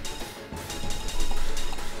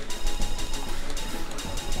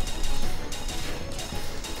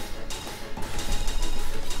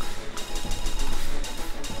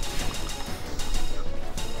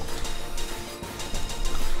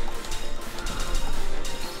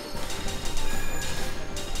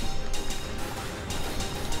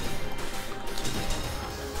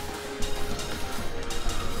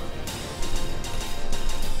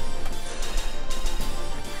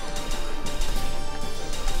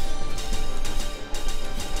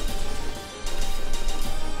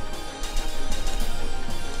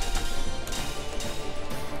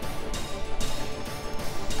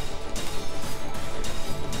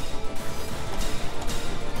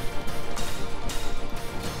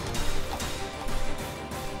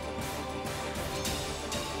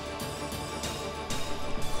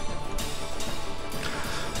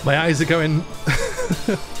 My eyes are going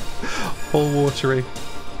all watery.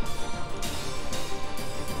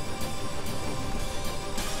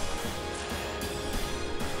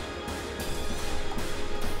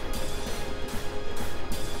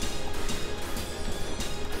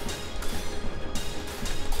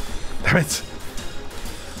 Damn it.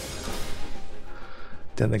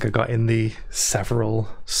 Don't think I got in the several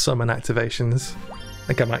summon activations. I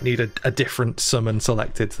think I might need a different summon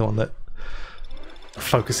selected, the one that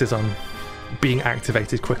focuses on being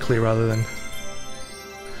activated quickly rather than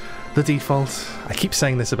the default. I keep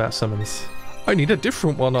saying this about summons. I need a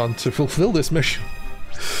different one on to fulfill this mission.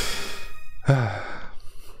 What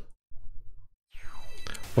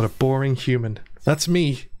a boring human. That's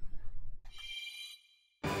me.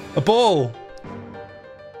 A ball!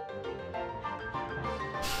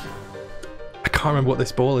 I can't remember what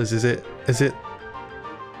this ball is. Is it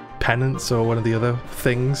penance or one of the other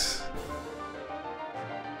things?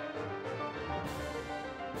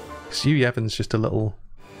 Hugh Yevon's just a little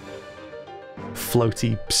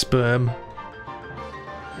floaty sperm.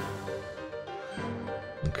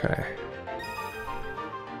 Okay.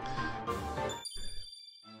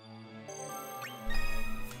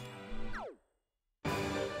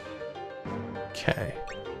 Okay.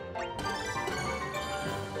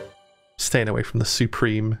 Staying away from the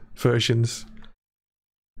supreme versions.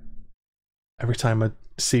 Every time I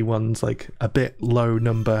see one's like a bit low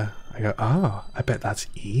number, I go, oh, I bet that's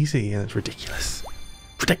easy, and it's ridiculous.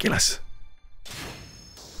 Ridiculous!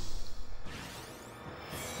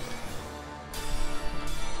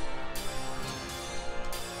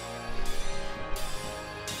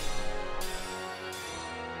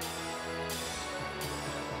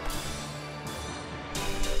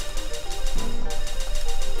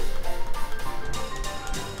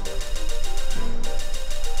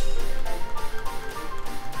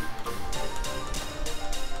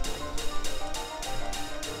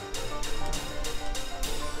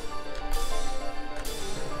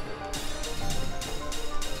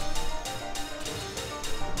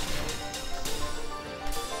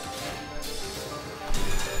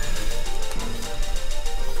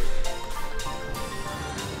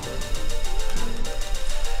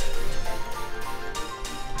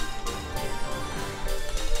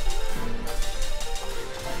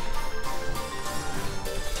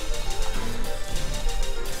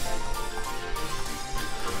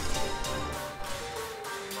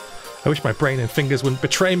 I wish my brain and fingers wouldn't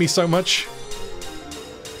betray me so much.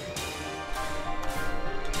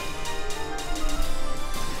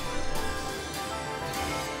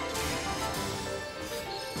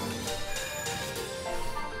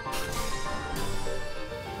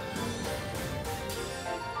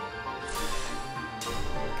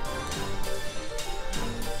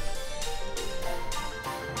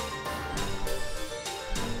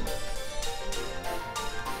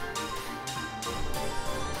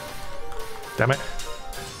 Damn it.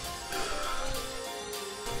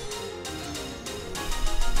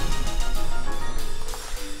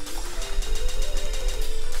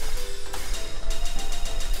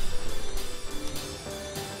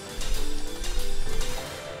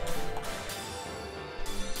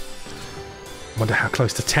 Wonder how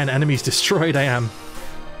close to 10 enemies destroyed I am.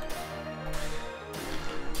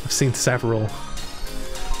 I've seen several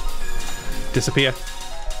disappear.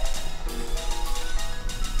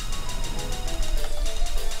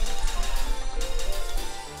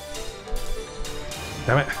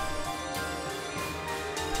 Damn it.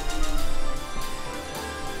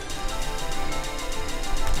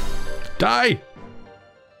 Die!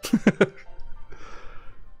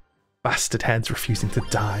 Bastard heads refusing to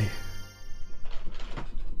die.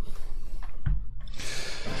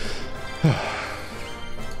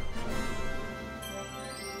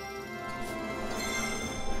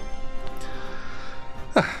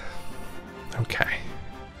 Okay.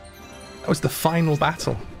 That was the final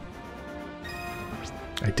battle.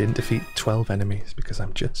 I didn't defeat 12 enemies because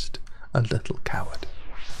I'm just a little coward.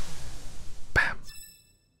 Bam.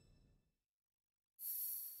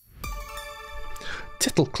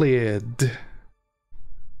 Tittle cleared.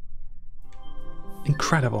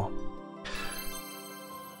 Incredible.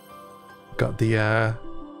 Got the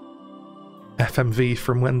FMV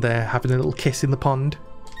from when they're having a little kiss in the pond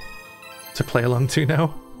to play along to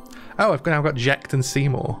now. Oh, I've now got Jecht and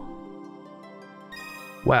Seymour.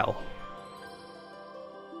 Well.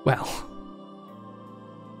 Well.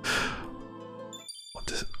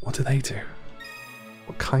 What do they do?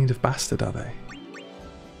 What kind of bastard are they?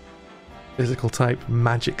 Physical type,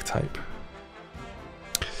 magic type.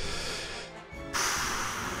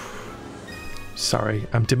 Sorry,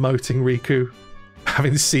 I'm demoting Riku.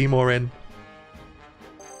 Having Seymour in.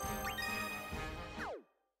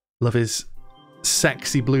 Love his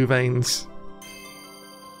sexy blue veins.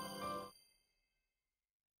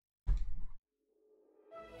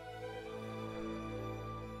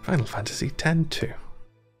 Final Fantasy X-2.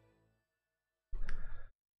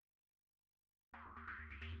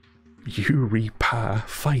 Eureka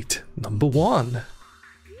fight number 1.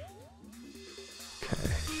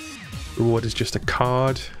 Okay. Reward is just a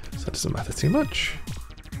card, so that doesn't matter too much.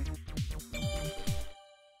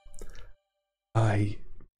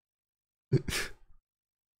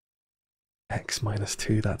 X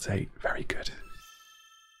 -2, that's 8. Very good.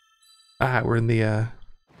 Ah, we're in the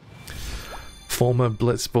former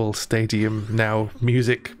Blitzball Stadium, now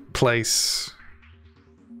music place.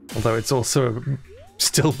 Although it's also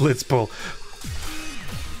still Blitzball.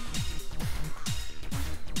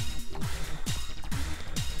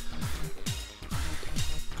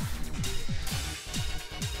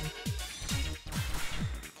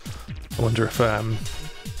 I wonder if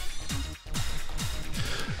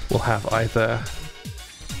we'll have either,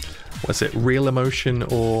 was it Real Emotion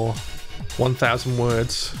or 1000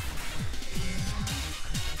 Words?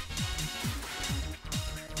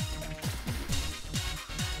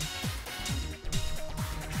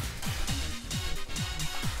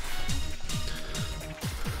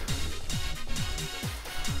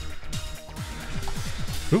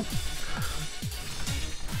 Ooh.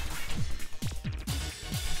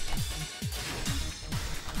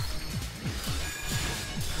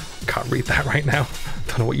 Can't read that right now.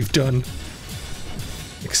 Don't know what you've done.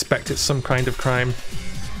 Expect it's some kind of crime.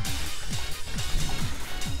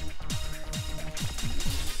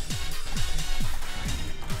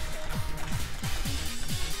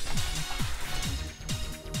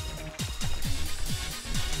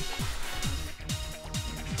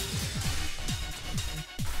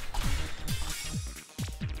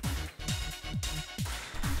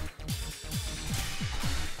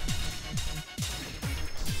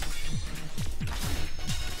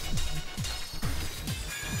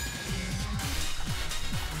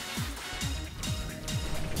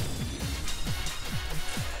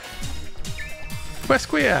 Quest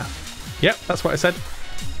queer. Yep, that's what I said.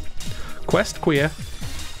 Quest queer.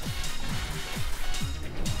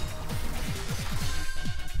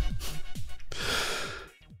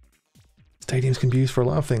 Stadiums can be used for a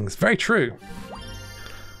lot of things. Very true.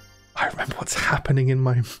 I remember what's happening in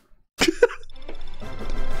my...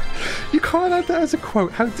 You can't add that as a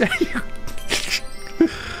quote. How dare you?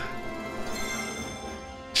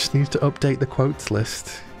 Just need to update the quotes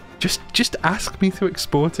list. Just ask me to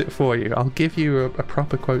export it for you. I'll give you a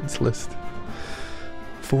proper quotes list.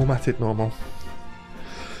 Formatted normal.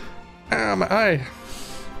 Ah, my eye.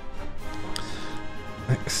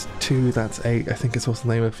 X2, that's 8. I think it's also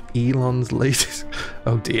the name of Elon's latest.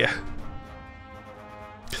 Oh dear.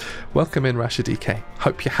 Welcome in, Rasha DK.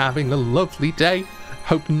 Hope you're having a lovely day.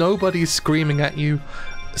 Hope nobody's screaming at you,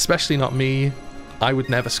 especially not me. I would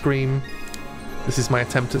never scream. This is my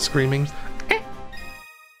attempt at screaming.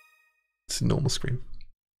 It's a normal scream.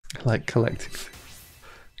 I like collecting.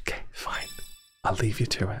 Okay, fine. I'll leave you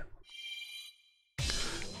to it.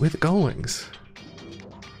 With goings.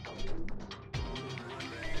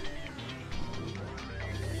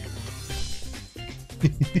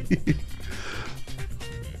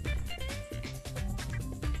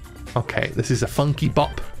 Okay, this is a funky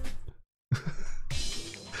bop.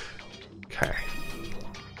 Okay.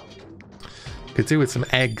 Could do with some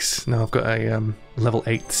eggs. Now I've got a level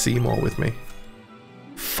 8 Seymour with me.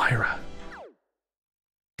 Fire.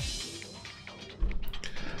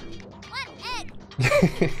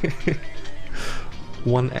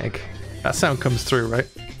 One egg. That sound comes through, right?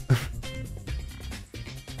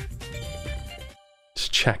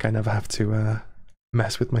 Just check I never have to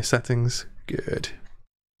mess with my settings. Good.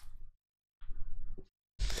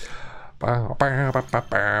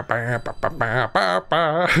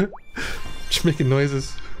 Just making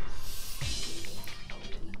noises.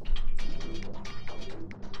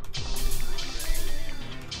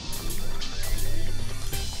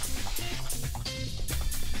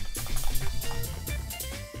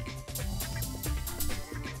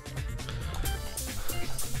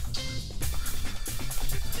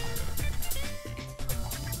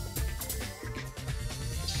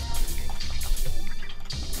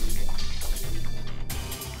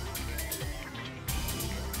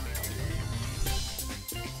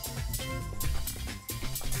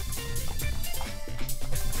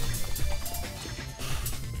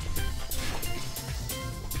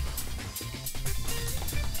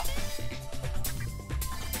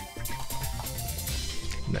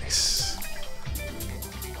 Nice.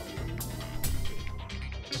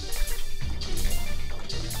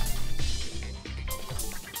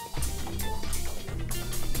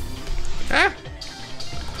 Ah!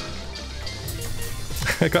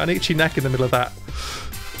 I got an itchy neck in the middle of that.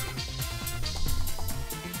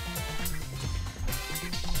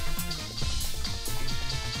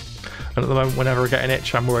 And at the moment, whenever I get an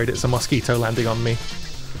itch, I'm worried it's a mosquito landing on me.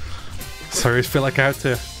 So I feel like I have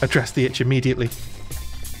to address the itch immediately.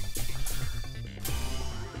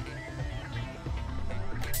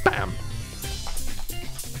 Bam!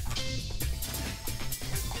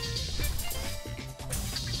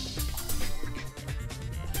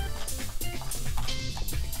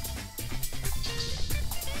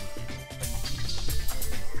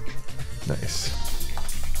 Nice.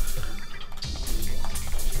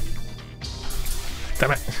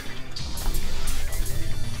 Damn it.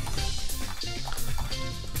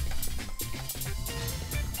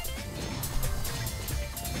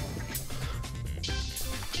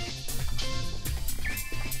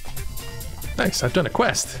 Nice, I've done a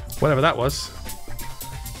quest, whatever that was.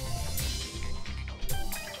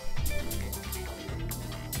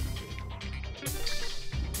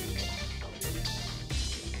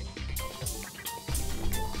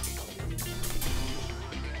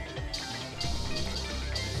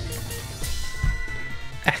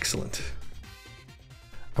 Excellent.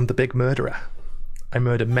 I'm the big murderer. I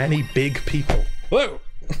murder many big people. Whoa!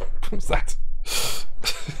 What was that?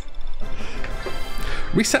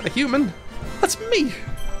 Reset the human. That's me.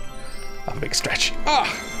 I'm a big stretch.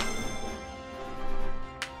 Ah!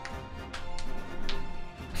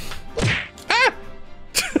 Ah!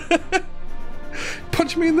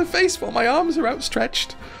 Punch me in the face while my arms are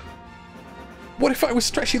outstretched. What if I was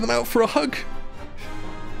stretching them out for a hug?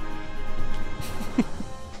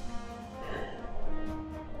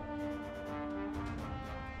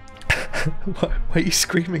 Why are you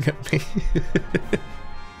screaming at me?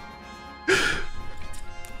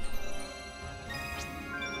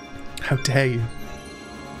 How dare you?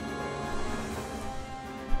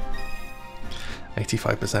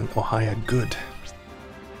 85% or higher, good.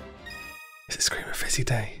 Is it Screamer Fizzy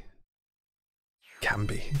Day? Can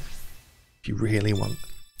be. If you really want.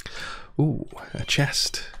 Ooh, a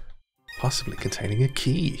chest. Possibly containing a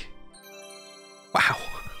key. Wow.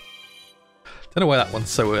 Don't know why that one's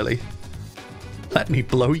so early. Let me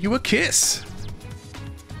blow you a kiss.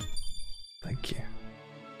 Thank you.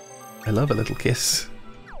 I love a little kiss.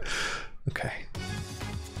 Okay.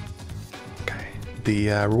 the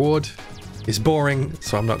reward is boring,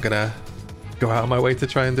 so I'm not gonna go out of my way to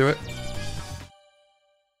try and do it.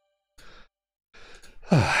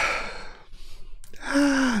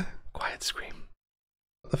 Quiet scream.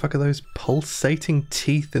 What the fuck are those pulsating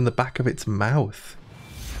teeth in the back of its mouth?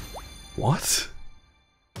 What?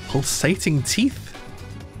 Pulsating teeth?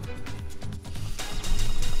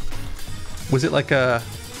 Was it like a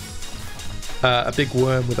big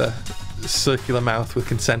worm with a circular mouth with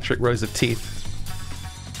concentric rows of teeth?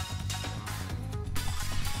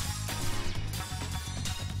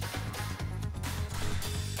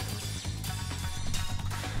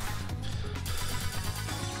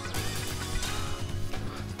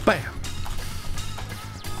 Bam!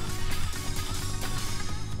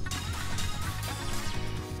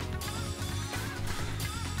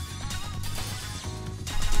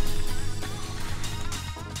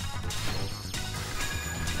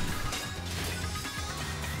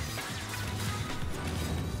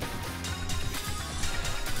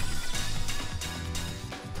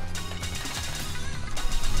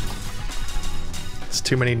 It's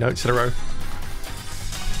too many notes in a row.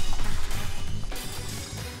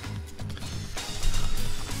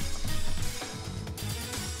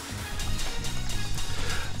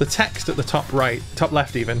 The text at the top right, top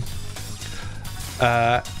left even,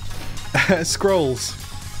 scrolls,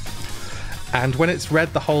 and when it's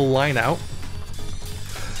read the whole line out,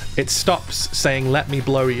 it stops saying "let me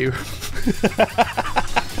blow you."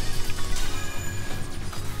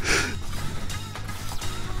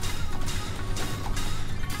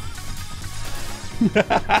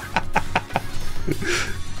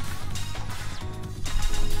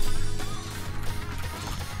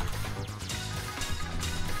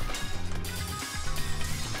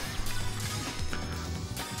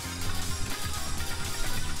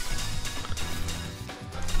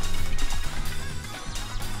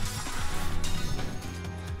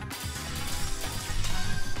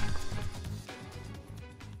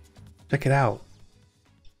 Check it out.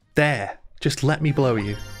 There. Just let me blow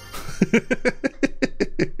you.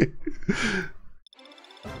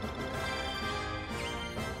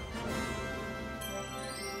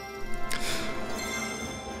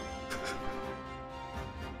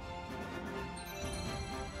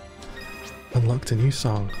 Unlocked a new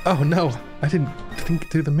song. Oh no, I didn't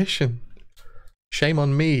think through the mission. Shame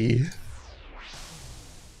on me.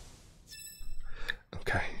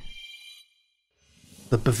 Okay.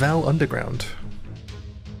 The Bevel Underground.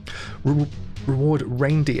 Reward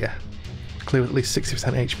reindeer. Clear with at least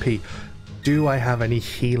 60% HP. Do I have any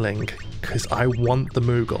healing? Because I want the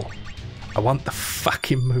Moogle. I want the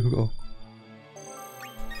fucking Moogle.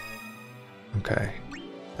 Okay.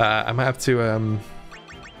 I might have to,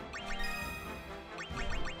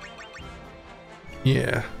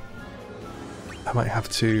 yeah. I might have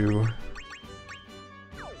to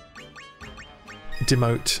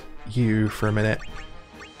demote you for a minute.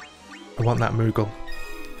 I want that Moogle.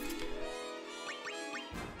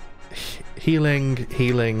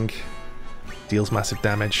 Healing deals massive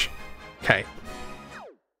damage. Okay.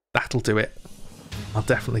 That'll do it. I'll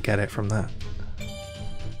definitely get it from that.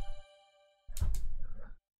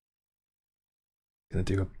 Gonna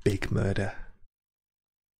do a big murder.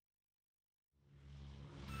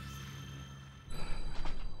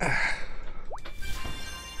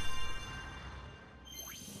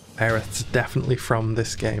 Aerith's definitely from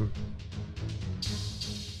this game.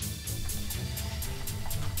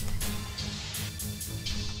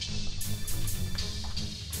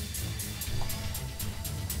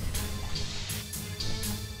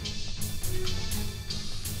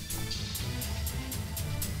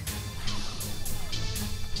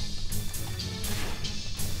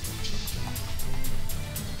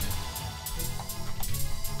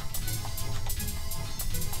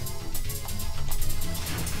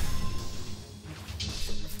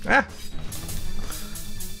 Ah!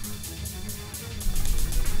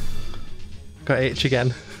 Got itch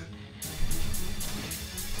again.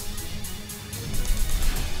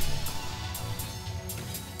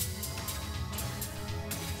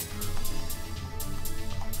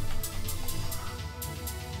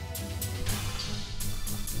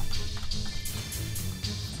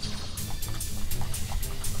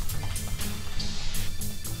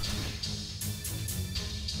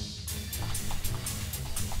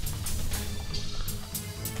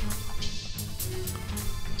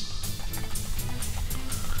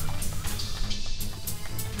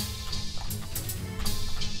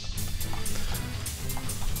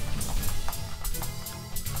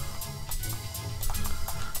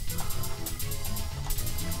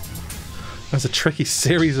 That's a tricky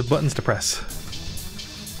series of buttons to press.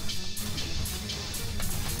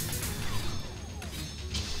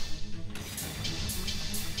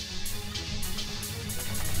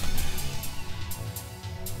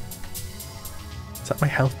 that my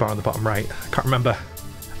health bar on the bottom right? I can't remember.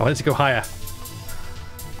 I want it to go higher.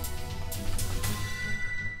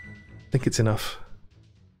 I think it's enough.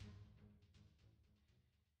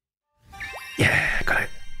 Yeah, got it.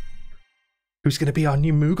 Who's going to be our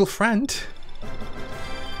new Moogle friend?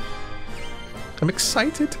 I'm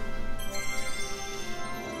excited.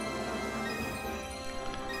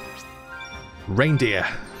 Reindeer.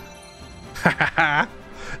 Ha ha ha.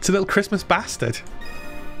 It's a little Christmas bastard.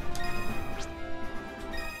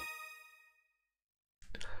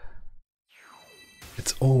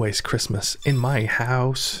 It's always Christmas in my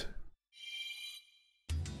house.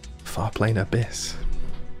 Farplane Abyss.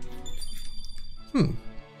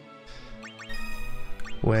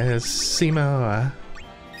 Where's Seymour?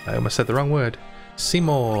 I almost said the wrong word.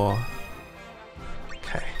 Seymour.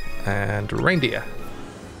 Okay, and reindeer.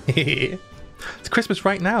 It's Christmas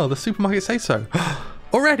right now. The supermarket says so.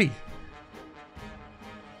 Already!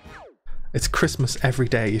 It's Christmas every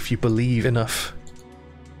day if you believe enough.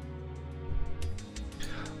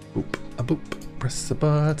 Boop, a boop. Press the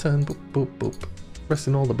button. Boop, boop, boop.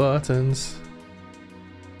 Pressing all the buttons.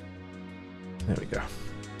 There we go.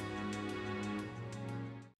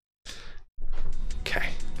 Okay.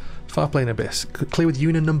 Farplane Abyss. Clear with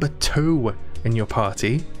unit number 2 in your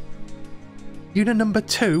party. Unit number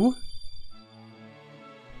 2?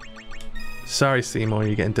 Sorry, Seymour,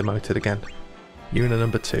 you're getting demoted again. Unit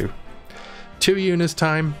number 2. 2 units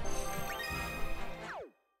time.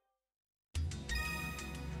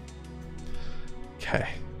 Okay.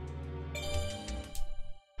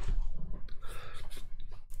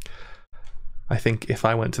 I think if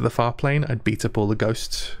I went to the far plane, I'd beat up all the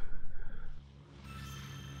ghosts.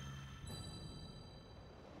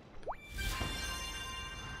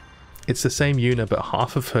 It's the same Yuna, but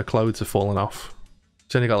half of her clothes have fallen off.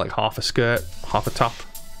 She's only got like half a skirt, half a top.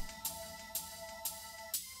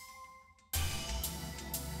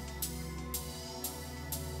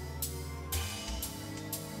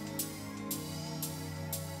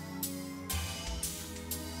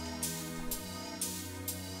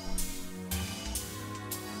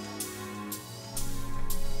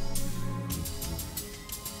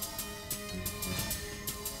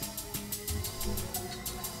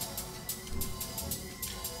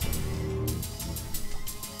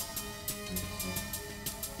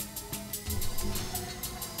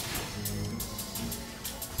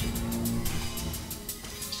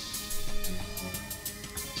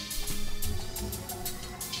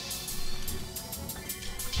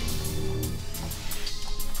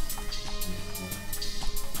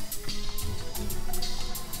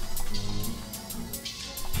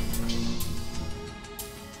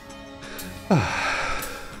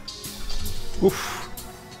 Oof.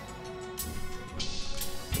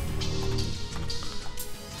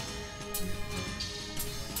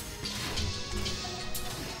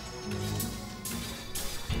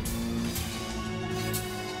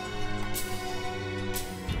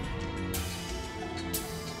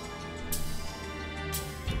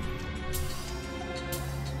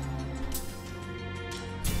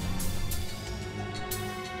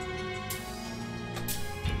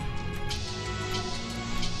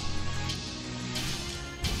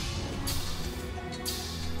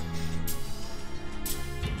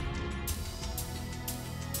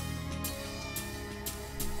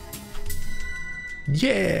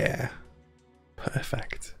 Yeah!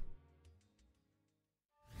 Perfect.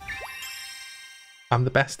 I'm the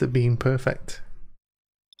best at being perfect.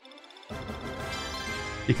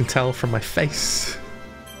 You can tell from my face.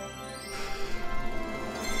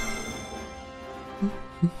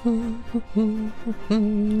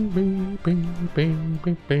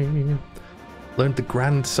 Learned the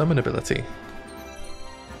Grand Summon ability.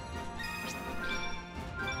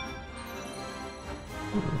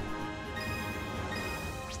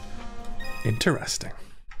 Interesting.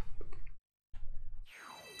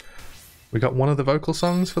 We got one of the vocal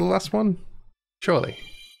songs for the last one? Surely.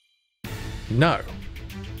 No.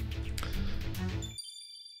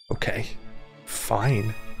 Okay.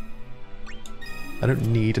 Fine. I don't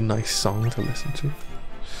need a nice song to listen to.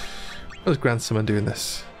 What does Grand Summon do in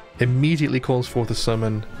this? Immediately calls forth a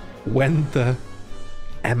summon when the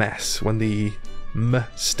MS, when the M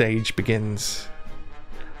stage begins.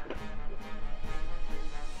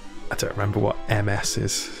 I don't remember what MS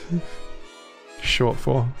is short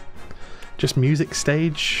for. Just music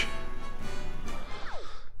stage.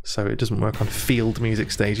 So it doesn't work on field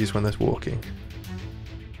music stages when there's walking.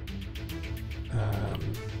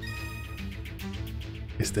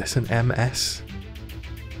 Is this an MS?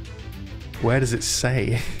 Where does it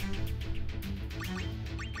say?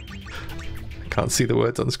 I can't see the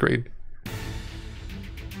words on screen.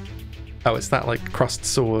 Oh, it's that like crossed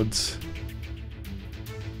swords.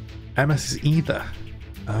 MS is either.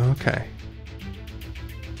 Okay.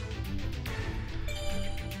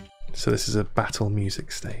 So this is a battle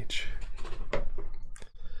music stage.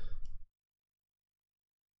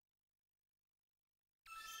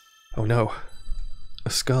 Oh no. A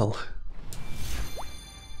skull.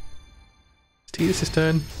 It's Tidus'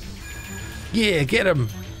 turn. Yeah, get him!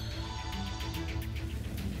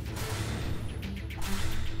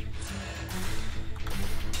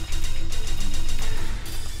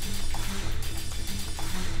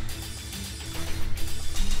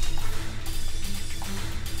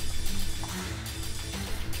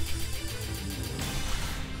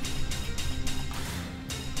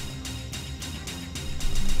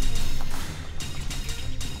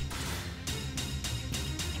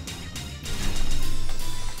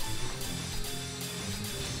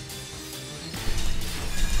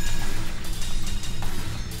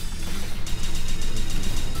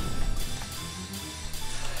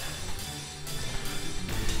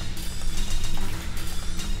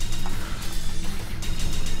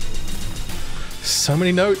 So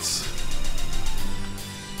many notes.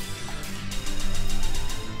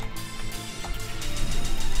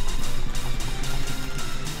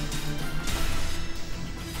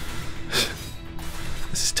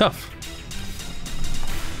 This is tough.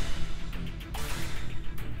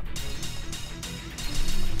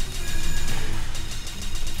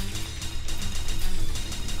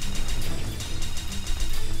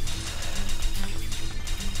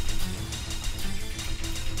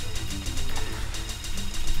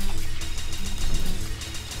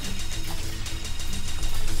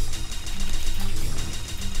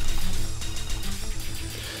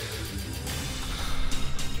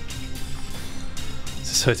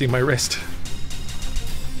 It's hurting my wrist.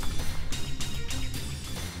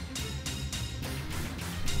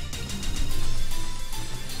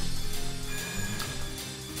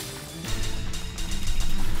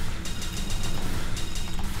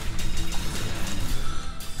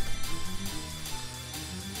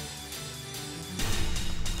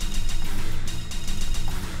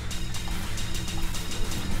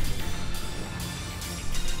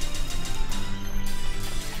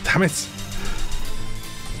 Damn it!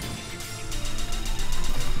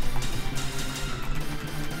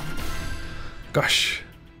 Gosh,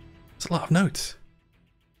 it's a lot of notes.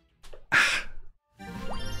 Ah.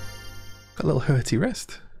 Got a little hurty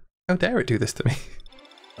wrist. How dare it do this to me?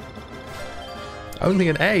 Only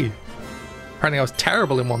an A. Apparently I was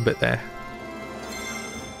terrible in one bit there.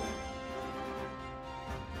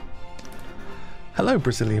 Hello,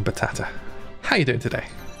 Brazilian Batata. How you doing today?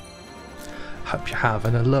 Hope you're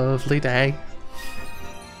having a lovely day.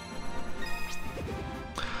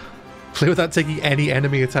 Play without taking any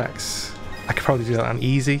enemy attacks. I could probably do that on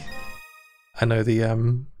easy. I know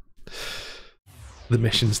the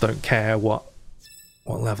missions don't care what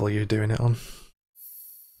level you're doing it on,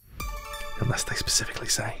 unless they specifically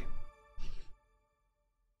say.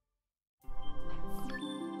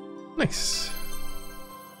 Nice.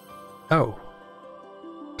 Oh,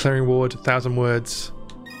 clearing ward, 1,000 words.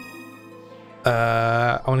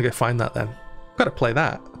 I want to go find that then. I've got to play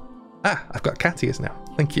that. Ah, I've got cat ears now.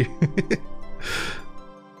 Thank you.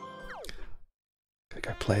 Gotta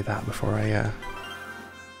go play that before I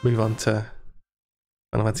move on to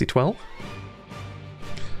Final Fantasy XII.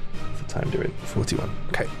 What's the time doing? 41.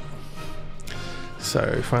 Okay.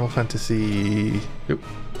 So Final Fantasy. Oop.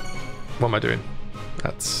 What am I doing?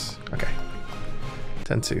 That's okay.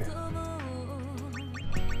 10-2.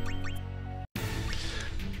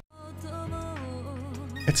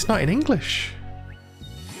 It's not in English.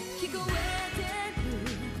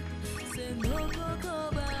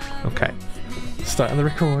 Okay, starting the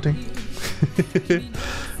recording.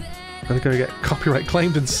 Gotta go get copyright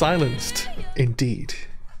claimed and silenced. Indeed.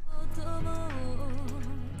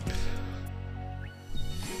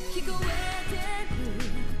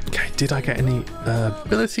 Okay, did I get any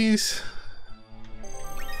abilities?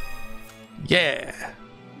 Yeah.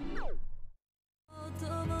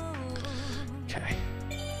 Okay.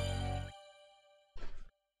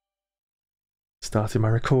 Started my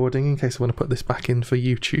recording in case I want to put this back in for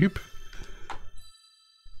YouTube.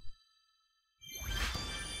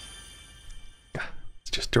 Yeah,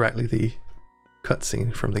 it's just directly the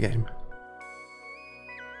cutscene from the game.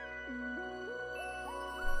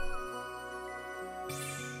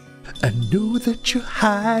 I know that you're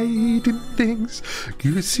hiding things,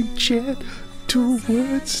 using gentle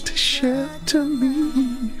words to shelter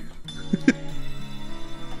me.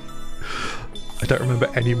 I don't remember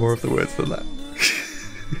any more of the words than that.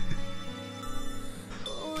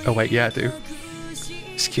 Oh wait, yeah I do.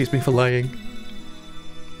 Excuse me for lying.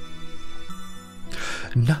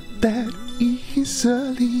 Not that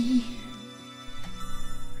easily.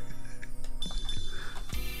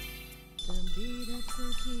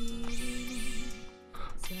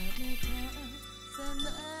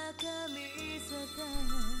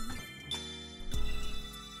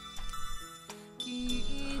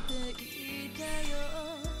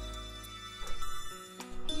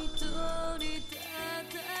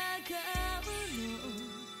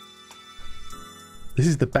 This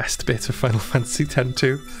is the best bit of Final Fantasy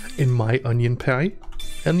X-2 in my onion pie.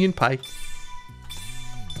 Onion pie.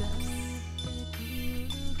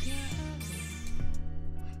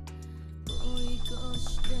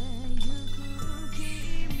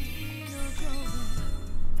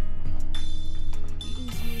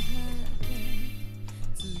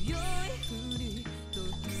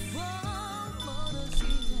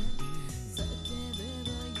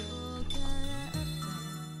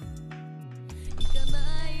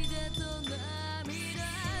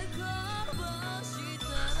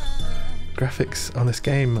 Graphics on this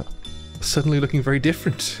game are suddenly looking very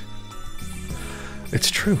different. It's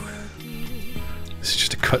true. This is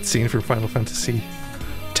just a cutscene from Final Fantasy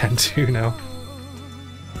X-2 now.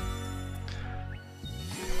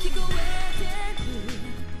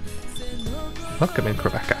 Welcome in,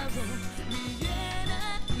 Rebecca.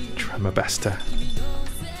 Try my best to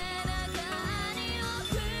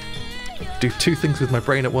do two things with my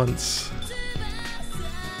brain at once.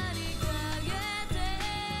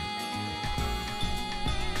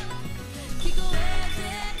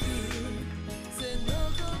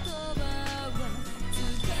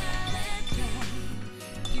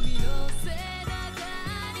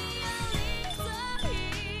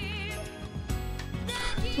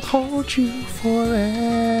 Hold you forever.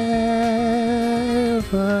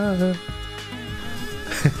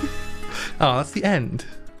 Oh, that's the end.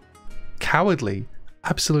 Cowardly.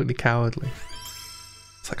 Absolutely cowardly.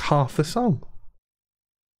 It's like half the song.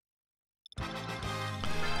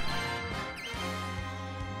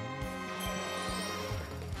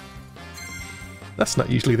 That's not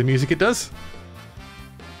usually the music it does.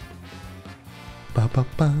 Ba ba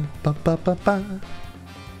ba ba ba ba ba.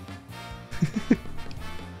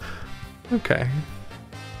 Okay.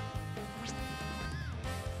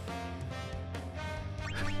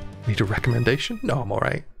 Need a recommendation? No, I'm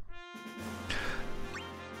alright.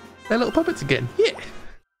 They're little puppets again. Yeah.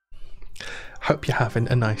 Hope you're having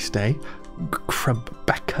a nice day.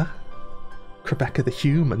 Rebecca the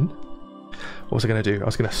human. What was I going to do? I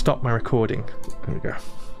was going to stop my recording. There we go.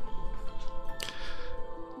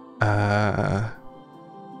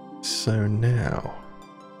 So now.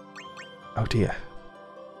 Oh dear.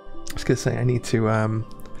 I was going to say I need to, I'm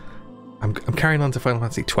carrying on to Final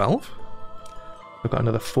Fantasy XII. I've got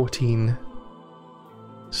another 14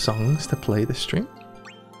 songs to play this stream.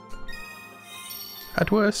 Had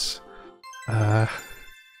worse. I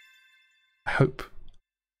hope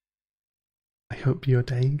your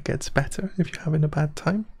day gets better if you're having a bad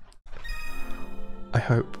time. I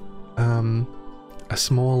hope a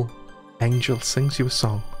small angel sings you a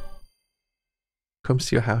song, comes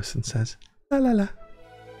to your house and says, la la la.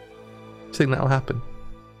 Do you think that'll happen?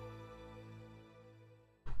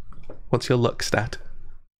 What's your luck stat?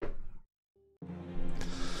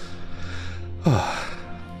 Oh.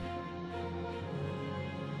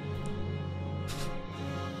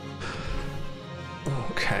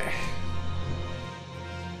 Okay.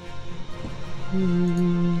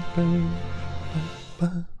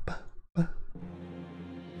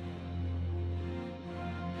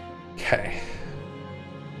 Okay.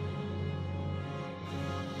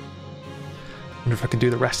 I wonder if I can do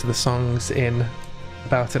the rest of the songs in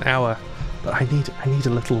about an hour, but I need a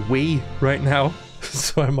little wee right now,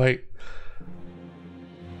 so I might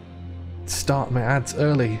start my ads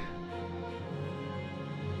early.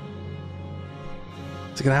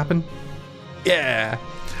 Is it gonna happen? Yeah.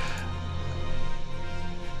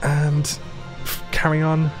 And carry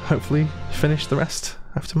on, hopefully finish the rest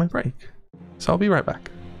after my break. So I'll be right back.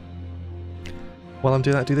 While I'm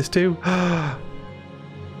doing that, do this too.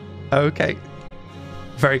 Okay.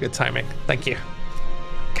 Very good timing. Thank you.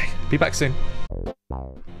 Okay, be back soon.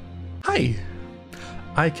 Hi.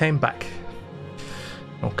 I came back.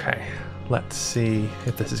 Okay, let's see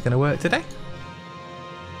if this is going to work today.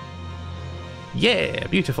 Yeah,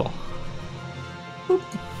 beautiful. Boop.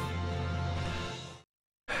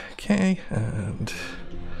 Okay, and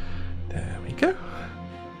there we go.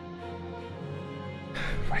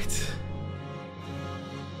 Right.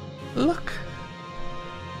 Look.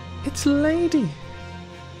 It's Lady.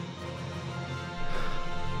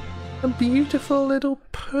 A beautiful little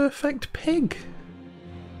perfect pig.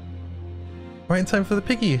 Right in time for the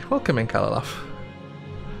piggy. Welcome in, Kalaloff.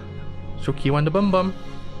 Shook you on the bum bum.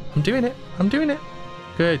 I'm doing it. I'm doing it.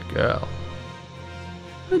 Good girl.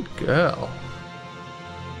 Good girl.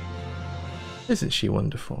 Isn't she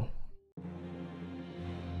wonderful?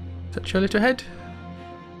 Touch your little head.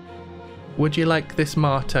 Would you like this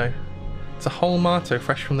marto? It's a whole marto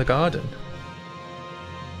fresh from the garden.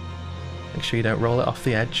 Make sure you don't roll it off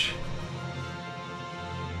the edge.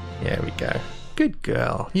 There we go. Good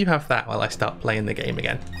girl. You have that while I start playing the game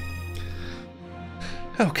again.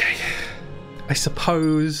 Okay. I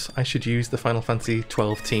suppose I should use the Final Fantasy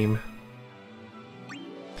XII team.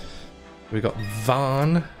 We got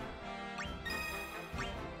Vaan,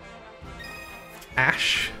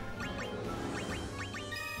 Ash,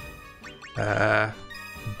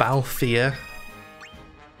 Balthier,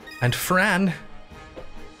 and Fran.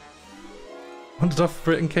 Wandered off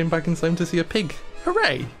for it and came back in time to see a pig.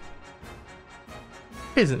 Hooray!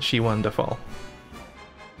 Isn't she wonderful?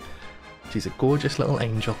 She's a gorgeous little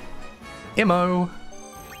angel. Imo!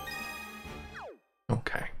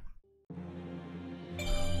 Okay.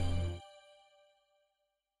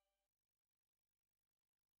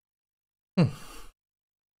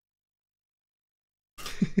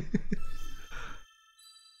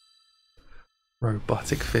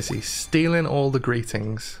 Robotic Phizzy, stealing all the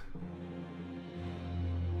greetings.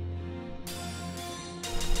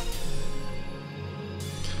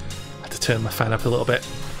 I had to turn my fan up a little bit.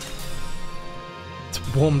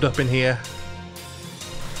 It's warmed up in here.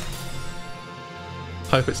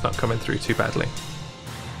 Hope it's not coming through too badly.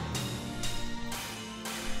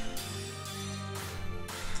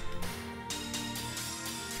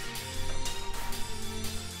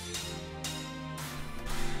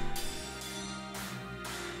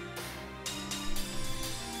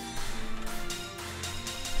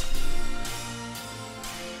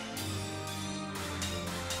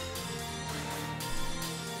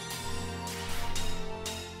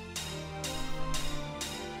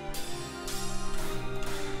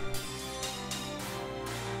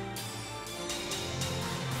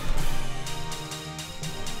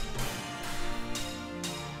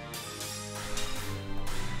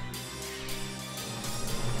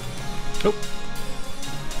 Oh,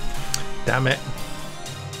 damn it.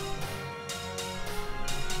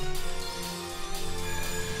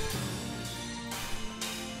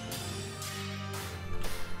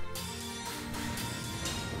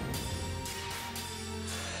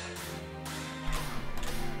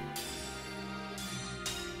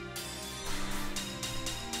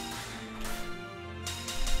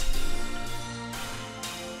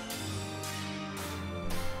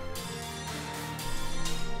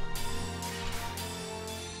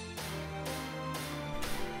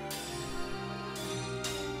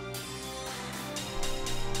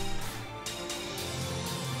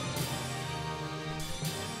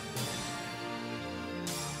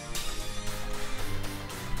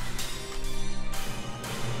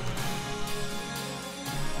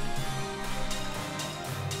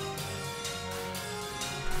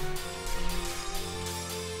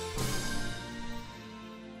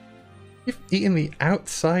 You've eaten the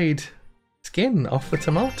outside skin off the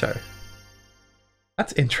tomato.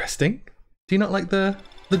 That's interesting. Do you not like the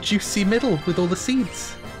juicy middle with all the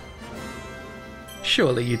seeds?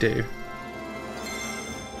 Surely you do.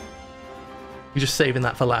 You're just saving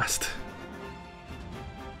that for last.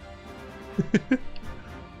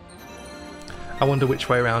 I wonder which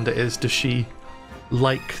way around it is. Does she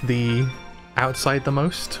like the outside the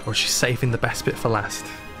most, or is she saving the best bit for last?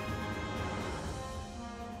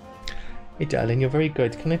 Hey darling, you're very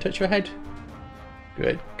good. Can I touch your head?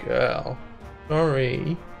 Good girl.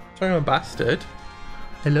 Sorry. Sorry I'm a bastard.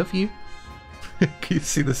 I love you. Can you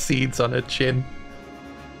see the seeds on her chin?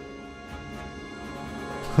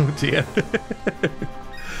 Oh dear.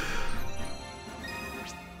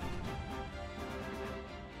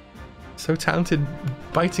 So talented,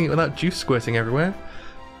 biting it without juice squirting everywhere.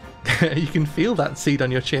 You can feel that seed on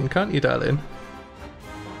your chin, can't you, darling?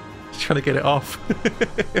 Just trying to get it off.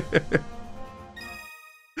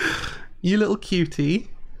 You little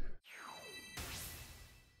cutie.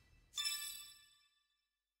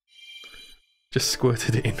 Just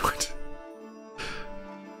squirted it inward.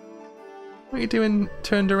 What are you doing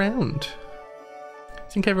turned around? I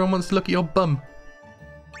think everyone wants to look at your bum.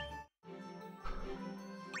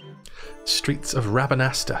 Streets of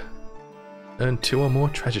Rabanasta. Earn 2 or more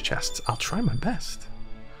treasure chests. I'll try my best.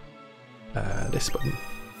 This button.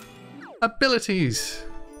 Abilities.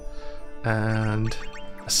 And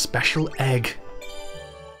a special egg.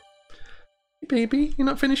 Hey baby, you're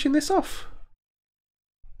not finishing this off.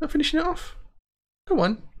 Not finishing it off. Come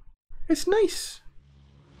on. It's nice.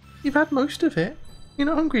 You've had most of it. You're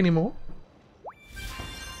not hungry anymore.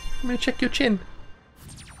 I'm gonna check your chin.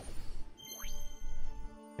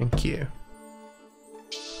 Thank you.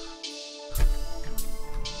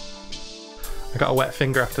 I got a wet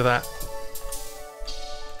finger after that.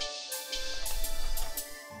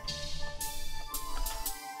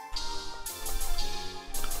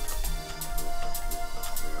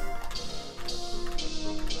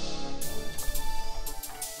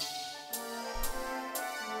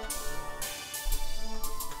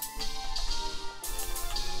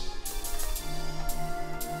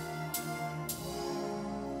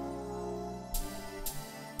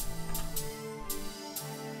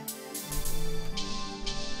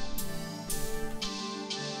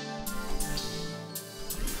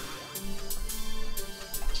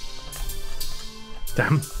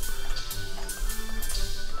 Damn.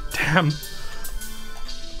 Damn.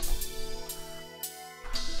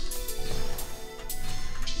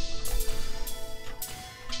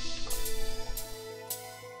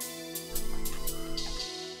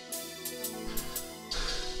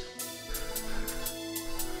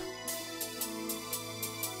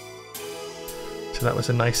 So that was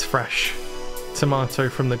a nice fresh tomato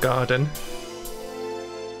from the garden.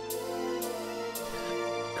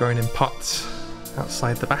 Growing in pots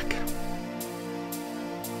outside the back.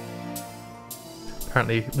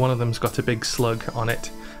 Apparently one of them's got a big slug on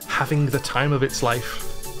it, having the time of its life.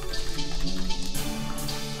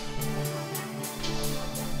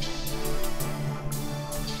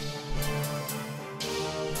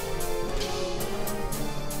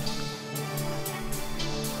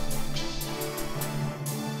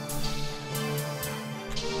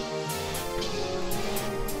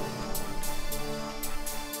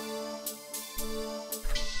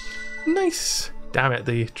 Nice! Damn it,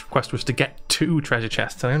 the quest was to get 2 treasure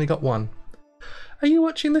chests and I only got 1. Are you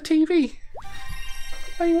watching the TV?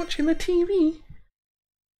 Are you watching the TV?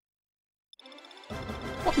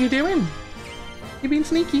 What are you doing? You being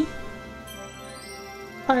sneaky?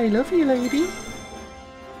 I love you, lady.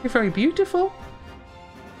 You're very beautiful.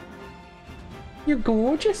 You're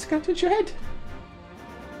gorgeous. Can I touch your head?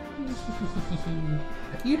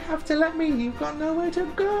 You have to let me. You've got nowhere to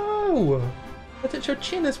go. I'll touch your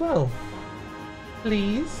chin as well.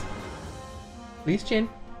 Please. Please, chin.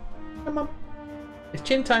 Come on. It's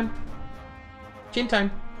chin time. Chin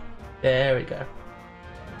time. There we go.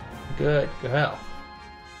 Good girl.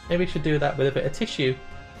 Maybe we should do that with a bit of tissue.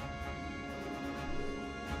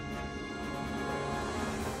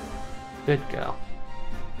 Good girl.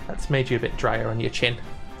 That's made you a bit drier on your chin.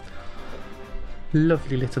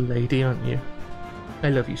 Lovely little lady, aren't you? I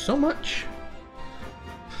love you so much.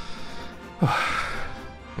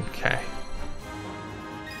 Okay.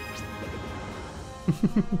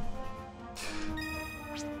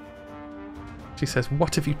 She says,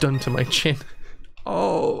 "What have you done to my chin?"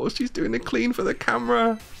 Oh, she's doing it clean for the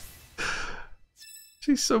camera.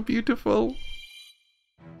 She's so beautiful.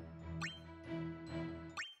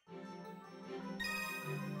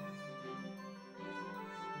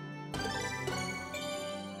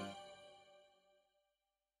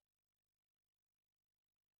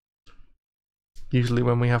 Usually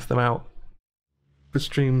when we have them out for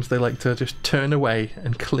streams, they like to just turn away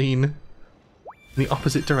and clean in the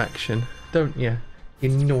opposite direction, don't you? You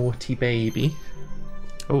naughty baby.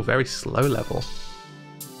 Oh, very slow level.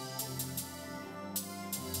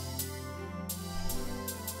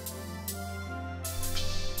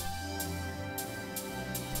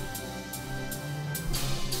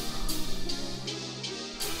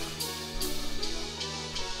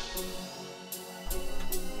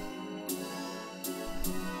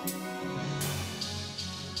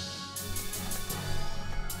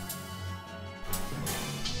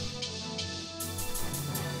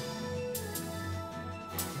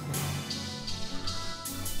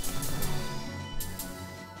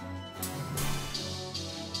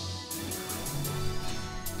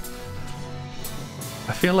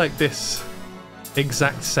 I feel like this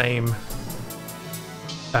exact same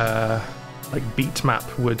like beat map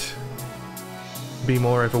would be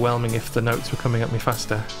more overwhelming if the notes were coming at me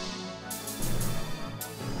faster.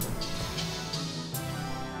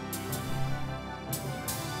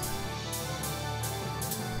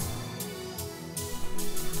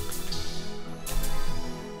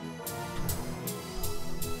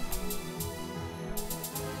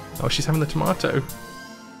 Oh, she's having the tomato.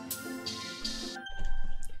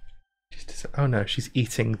 Oh no, she's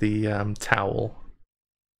eating the towel.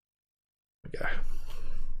 There we go.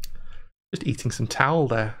 Just eating some towel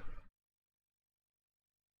there.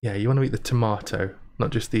 Yeah, you want to eat the tomato,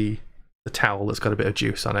 not just the towel that's got a bit of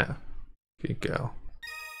juice on it. Good girl.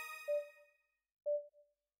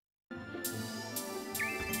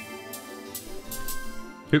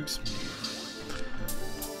 Oops.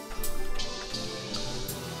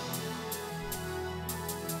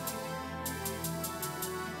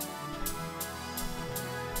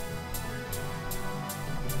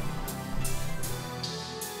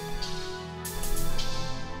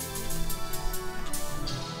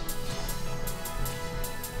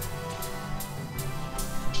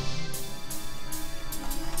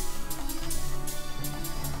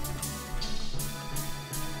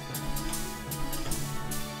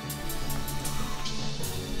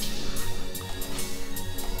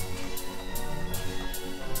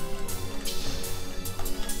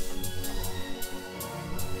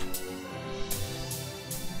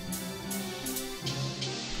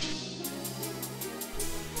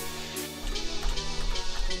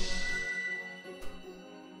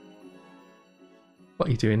 What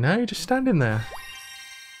are you doing now? You're just standing there.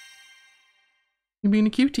 You're being a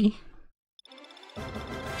cutie.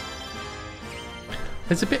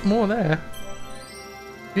 There's a bit more there.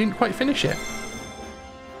 You didn't quite finish it.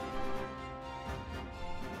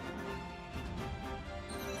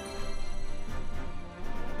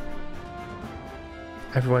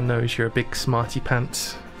 Everyone knows you're a big smarty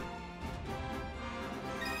pants.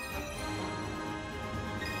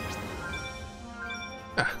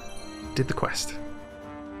 Ah, did the quest.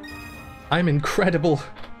 I'm incredible.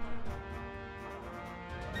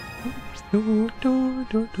 I'm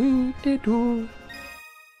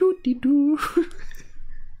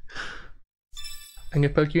gonna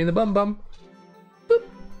poke you in the bum bum. Boop.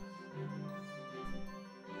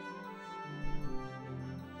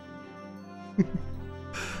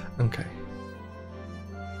 Okay.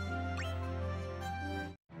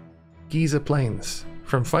 Giza Plains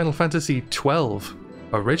from Final Fantasy XII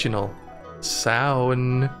original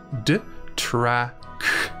soundtrack.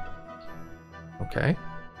 Okay.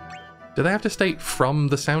 Do they have to state from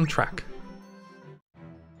the soundtrack?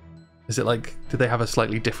 Is it like, do they have a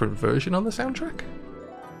slightly different version on the soundtrack?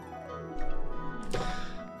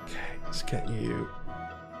 Okay, let's get you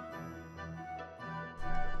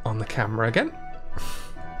on the camera again.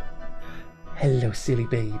 Hello, silly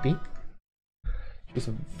baby. She's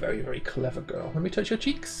a very, very clever girl. Let me touch your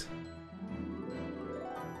cheeks.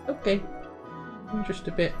 Okay. I'm just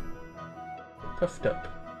a bit puffed up.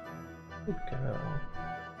 Good girl.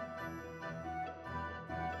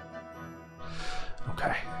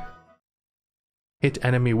 Okay. Hit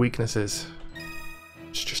enemy weaknesses.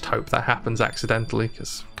 Let's just hope that happens accidentally,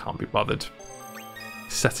 because can't be bothered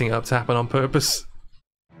setting it up to happen on purpose.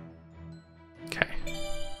 Okay.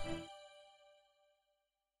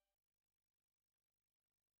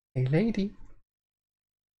 Hey lady.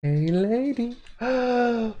 Hey lady.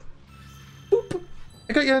 Boop.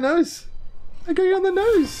 I got you on the nose. I got you on the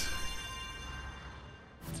nose.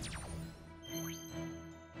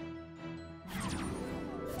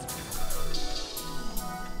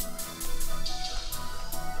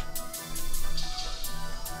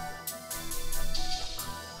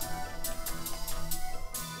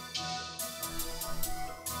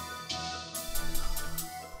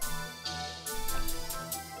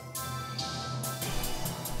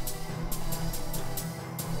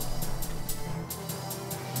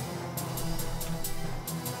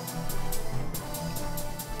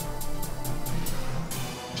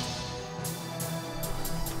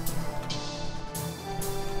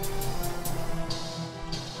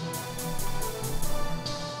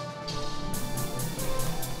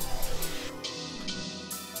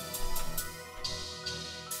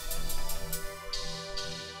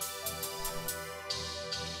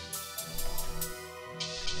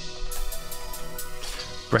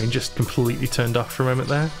 Brain just completely turned off for a moment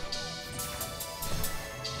there.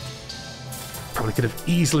 Probably could have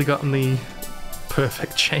easily gotten the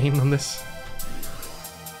perfect chain on this.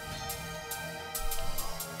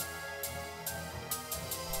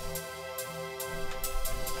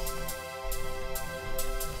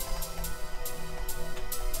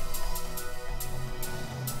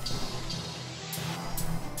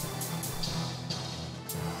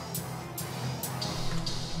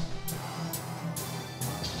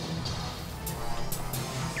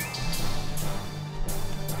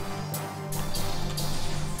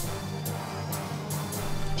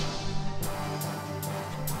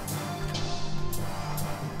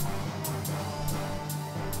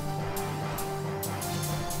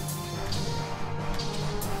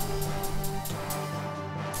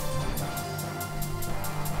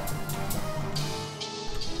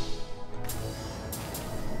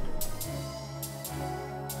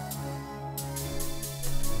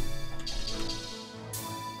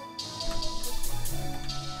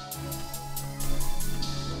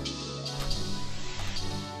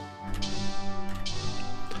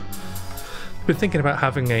 Been thinking about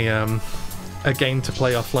having a game to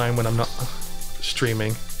play offline when I'm not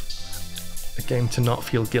streaming. A game to not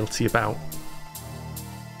feel guilty about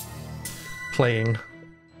playing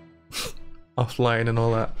offline and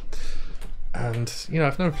all that. And, you know,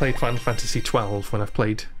 I've never played Final Fantasy XII when I've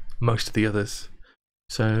played most of the others.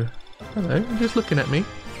 So, hello, you're just looking at me.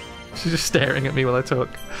 She's just staring at me while I talk.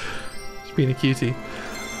 She's being a cutie.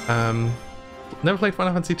 Never played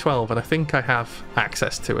Final Fantasy XII, and I think I have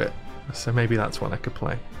access to it. So maybe that's one I could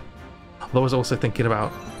play. Although I was also thinking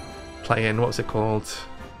about playing, what was it called?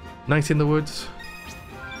 Night in the Woods?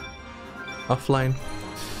 Offline.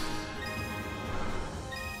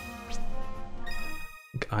 I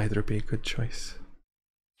think either would be a good choice.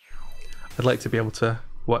 I'd like to be able to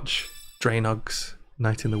watch Draenog's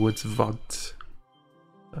Night in the Woods VODs.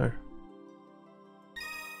 So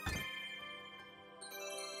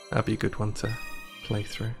that'd be a good one to play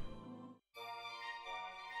through.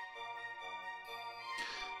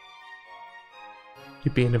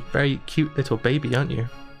 You're being a very cute little baby, aren't you?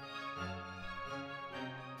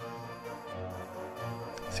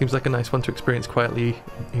 Seems like a nice one to experience quietly,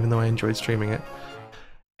 even though I enjoyed streaming it.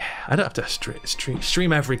 I don't have to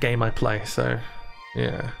stream every game I play, so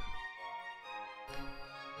yeah.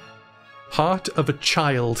 Heart of a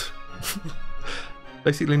Child.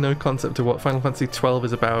 Basically no concept of what Final Fantasy XII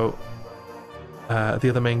is about. The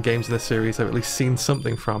other main games in the series I've at least seen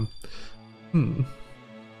something from.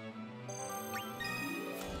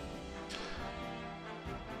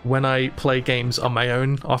 When I play games on my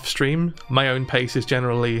own off stream, my own pace is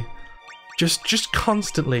generally just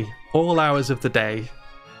constantly all hours of the day.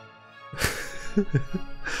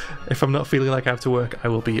 If I'm not feeling like I have to work, I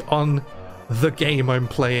will be on the game I'm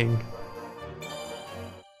playing.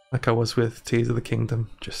 Like I was with Tears of the Kingdom,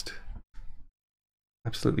 just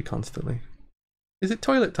absolutely constantly. Is it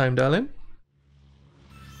toilet time, darling?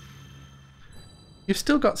 You've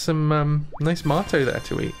still got some nice Marto there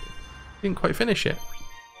to eat. Didn't quite finish it.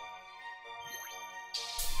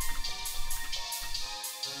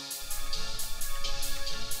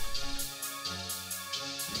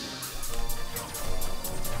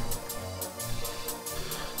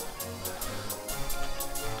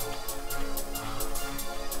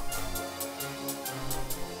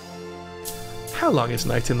 How long is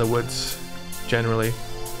Night in the Woods, generally?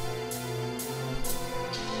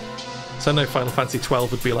 So I know Final Fantasy XII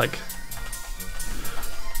would be like...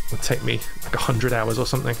 would take me like 100 hours or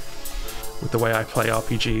something. With the way I play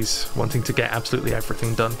RPGs, wanting to get absolutely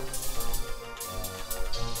everything done.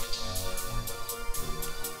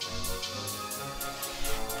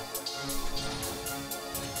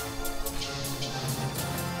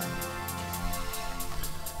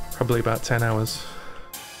 Probably about 10 hours.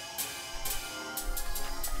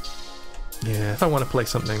 Yeah, if I want to play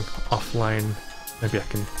something offline, maybe I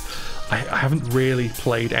can... I haven't really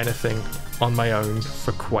played anything on my own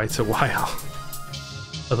for quite a while.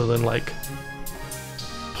 Other than, like,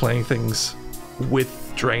 playing things with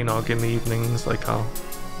Draenog in the evenings, like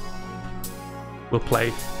we'll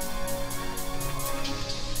play...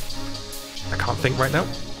 I can't think right now.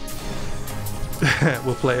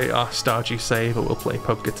 We'll play our Stardew save, or we'll play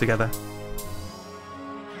PUBG together.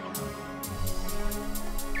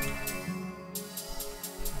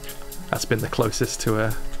 That's been the closest to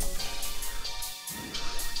a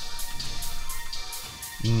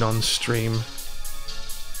non-stream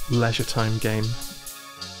leisure time game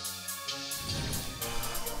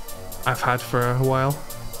I've had for a while.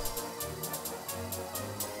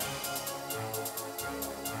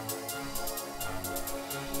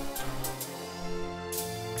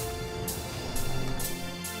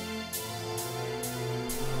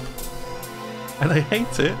 And I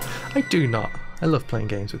hate it. I do not. I love playing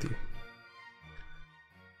games with you.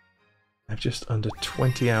 I have just under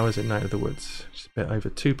 20 hours in Night of the Woods, just a bit over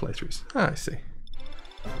 2 playthroughs. Ah, I see.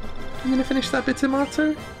 You gonna finish that bit,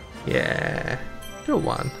 tomato? Yeah, go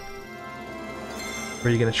on. Or are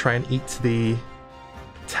you gonna try and eat the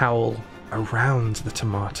towel around the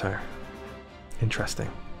tomato? Interesting.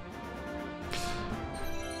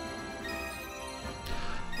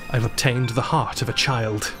 I've obtained the heart of a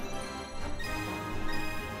child.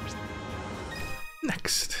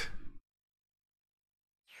 Next.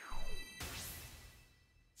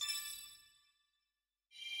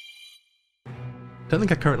 Don't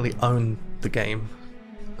think I currently own the game,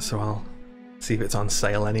 so I'll see if it's on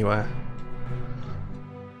sale anywhere.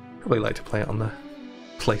 Probably like to play it on the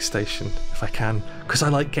PlayStation if I can, because I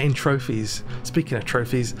like getting trophies. Speaking of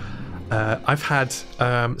trophies, I've had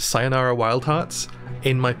Sayonara Wild Hearts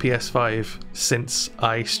in my PS5 since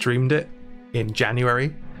I streamed it in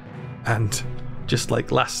January, and just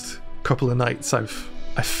like last couple of nights I've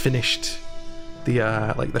finished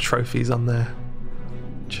like the trophies on there.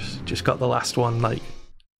 Just got the last one like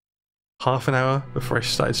half an hour before I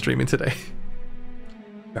started streaming today.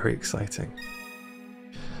 Very exciting.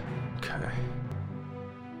 Okay.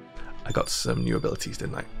 I got some new abilities,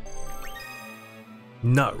 didn't I?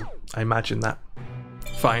 No, I imagine that.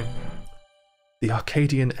 Fine. The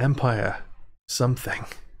Arcadian Empire. Something.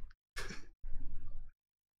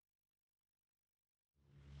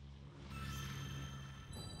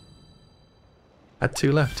 Had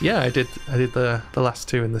 2 left. Yeah, I did the last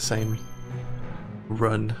 2 in the same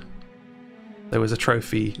run. There was a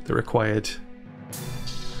trophy that required...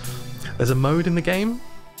 There's a mode in the game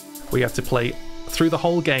where you have to play through the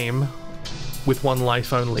whole game with 1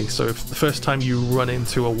 life only. So if the first time you run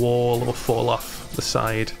into a wall or fall off the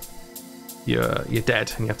side, you're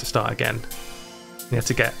dead and you have to start again. You have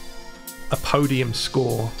to get a podium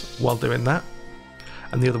score while doing that.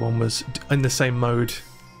 And the other one was in the same mode,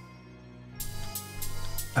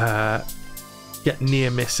 get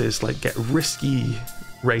near misses, like get risky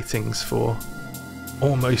ratings for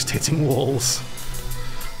almost hitting walls.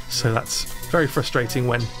 So that's very frustrating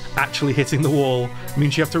when actually hitting the wall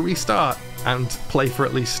means you have to restart and play for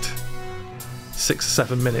at least 6 or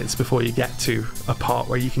 7 minutes before you get to a part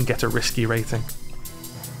where you can get a risky rating.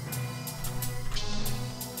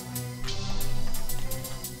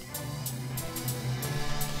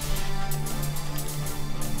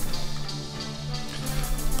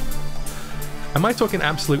 Am I talking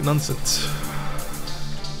absolute nonsense?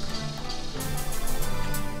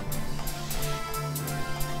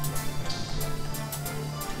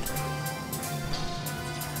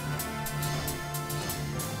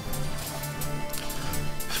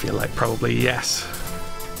 I feel like probably yes.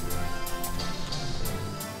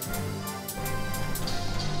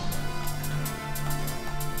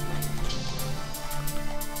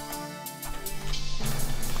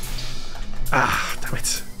 Ah, damn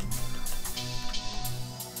it.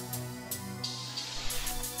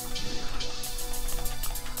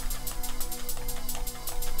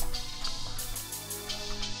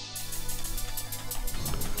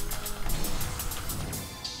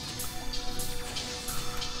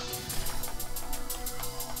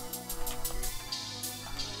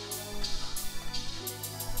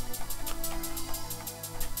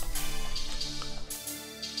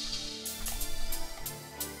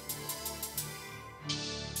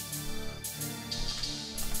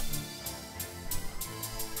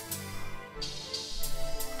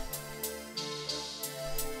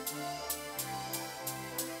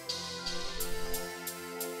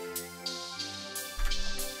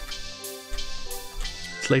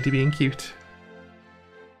 Lady being cute.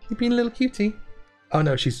 You being a little cutie? Oh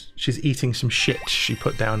no, she's eating some shit she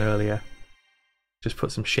put down earlier. Just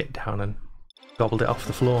put some shit down and gobbled it off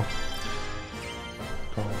the floor.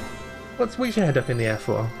 Oh. What's your head up in the air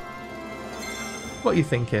for? What are you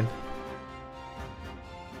thinking?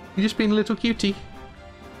 You just being a little cutie?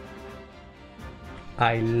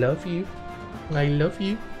 I love you. I love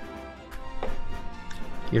you.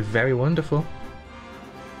 You're very wonderful.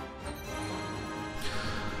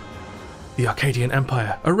 The Arcadian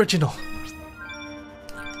Empire original.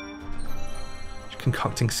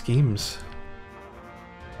 Concocting schemes.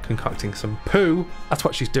 Concocting some poo. That's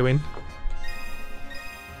what she's doing.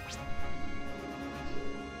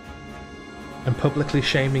 And publicly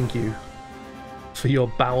shaming you for your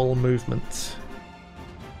bowel movements.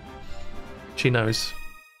 She knows.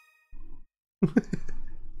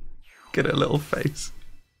 Get her little face.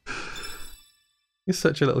 You're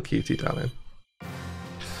such a little cutie, darling.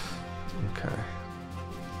 Okay.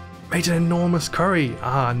 Made an enormous curry.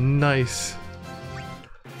 Ah, nice.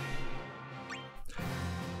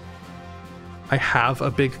 I have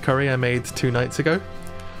a big curry I made 2 nights ago,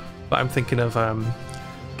 but I'm thinking of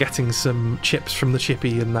getting some chips from the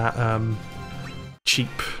chippy in that cheap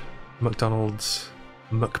McDonald's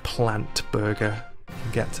McPlant burger you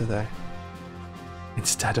can get today,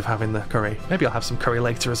 instead of having the curry. Maybe I'll have some curry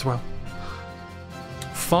later as well.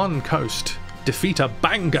 Fawn Coast. Defeat a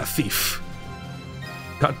banger thief.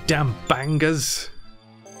 Goddamn bangers.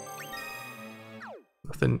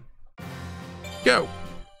 Nothing. Go.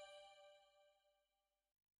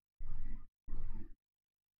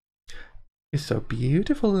 You're so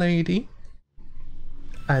beautiful, lady.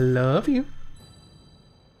 I love you.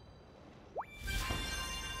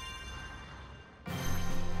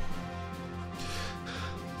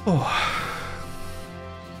 Oh.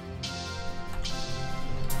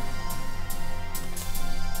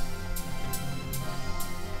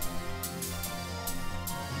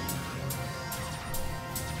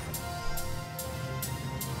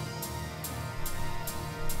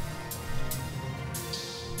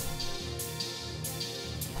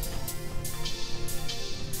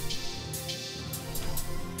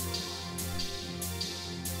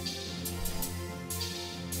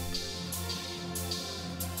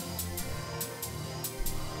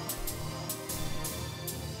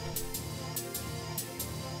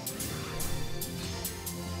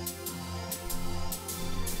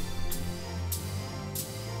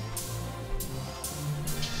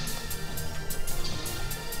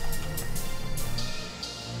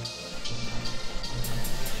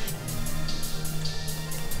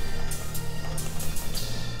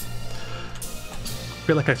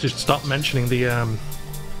 feel like I should stop mentioning the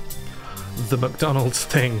McDonald's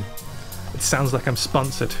thing. It sounds like I'm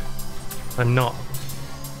sponsored. I'm not.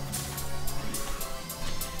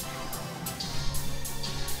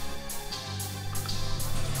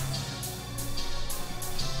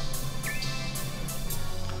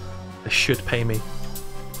 They should pay me.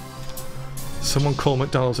 Someone call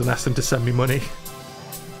McDonald's and ask them to send me money.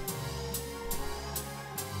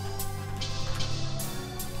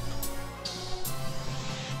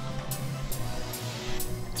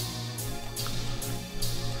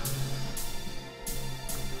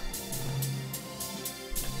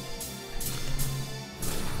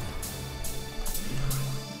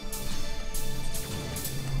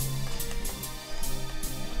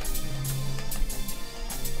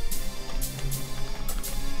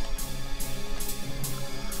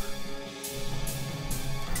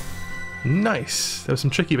 Nice. There were some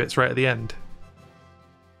tricky bits right at the end.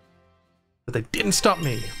 But they didn't stop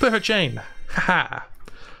me. Perfect chain. Haha.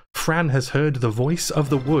 Fran has heard the voice of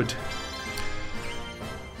the wood.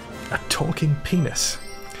 A talking penis.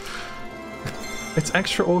 It's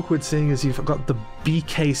extra awkward seeing as you've got the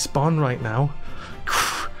BK spawn right now.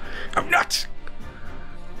 I'm not!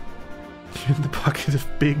 In the pocket of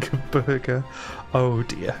Big Burger. Oh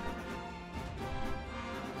dear.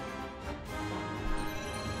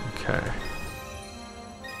 Okay.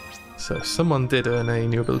 So someone did earn a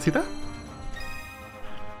new ability there.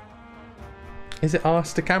 Is it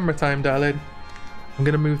arse to camera time, darling? I'm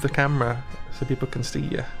gonna move the camera so people can see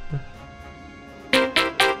you.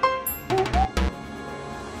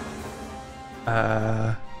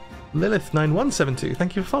 Lilith9172,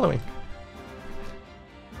 thank you for following.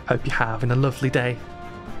 Hope you're having a lovely day.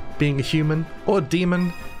 Being a human or a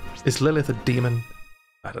demon? Is Lilith a demon?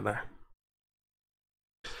 I don't know.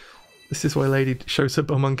 This is why Lady shows her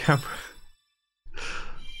bum on camera.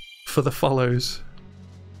 For the follows.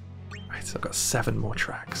 Right, so I've got 7 more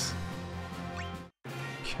tracks.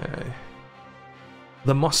 Okay.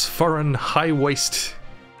 The Mosforan High Waist.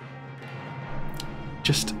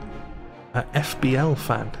 Just a FBL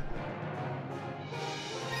fan.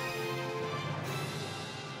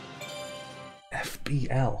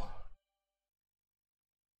 FBL.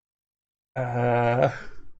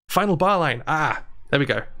 Final bar line. Ah, there we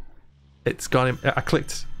go. It's gone in. I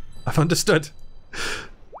clicked. I've understood.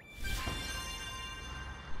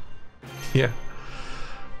 Yeah.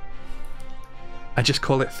 I just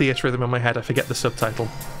call it Theatrhythm in my head. I forget the subtitle.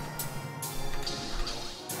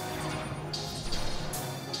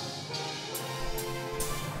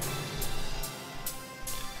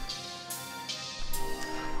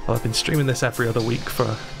 Well, I've been streaming this every other week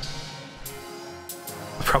for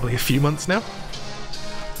probably a few months now.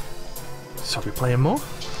 So I'll be playing more.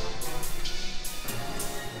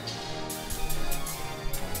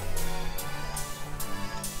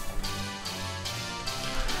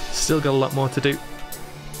 Still got a lot more to do.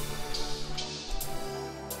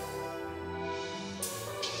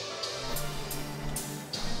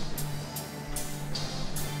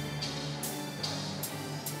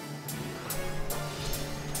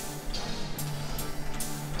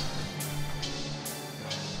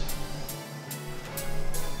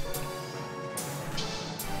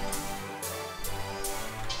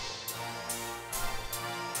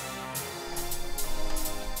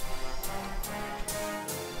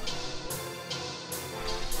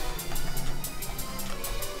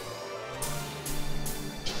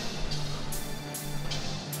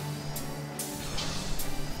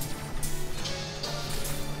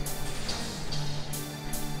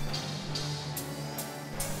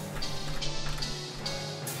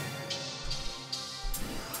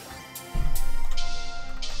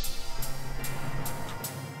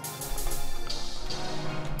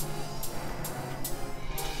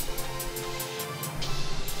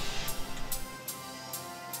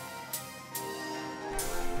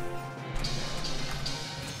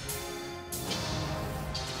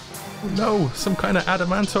 No, some kind of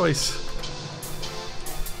adamantoise.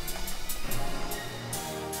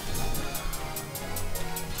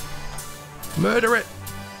 Murder it.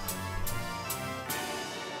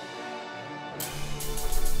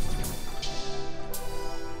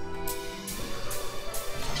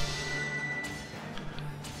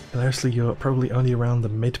 Hilariously, you're probably only around the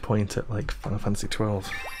midpoint at like Final Fantasy XII.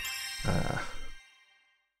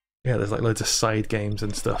 Yeah, there's like loads of side games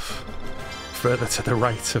and stuff further to the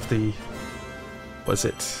right of the, was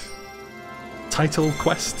it title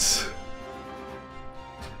quests?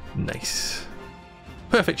 Nice.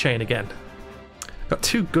 Perfect chain again. Got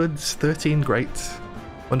 2 goods, 13 greats.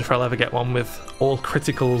 Wonder if I'll ever get one with all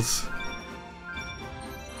criticals.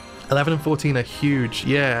 11 and 14 are huge,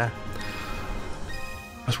 yeah.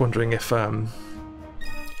 I was wondering if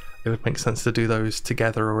it would make sense to do those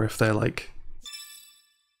together or if they're like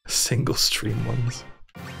single stream ones.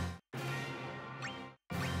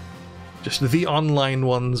 Just the online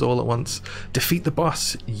ones all at once. Defeat the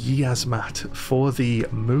boss, Yasmat, for the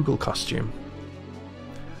Moogle costume.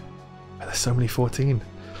 There's so many 14.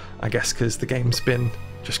 I guess because the game's been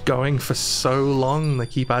just going for so long, they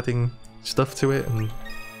keep adding stuff to it and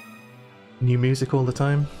new music all the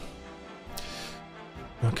time.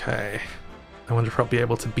 Okay. I wonder if I'll be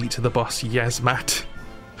able to beat the boss Yasmat.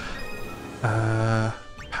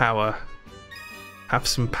 Power. Have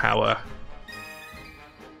some power.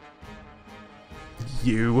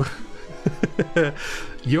 You.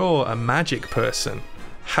 You're a magic person.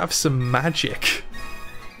 Have some magic.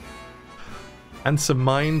 And some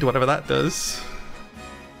mind, whatever that does.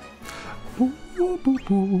 Ooh, ooh,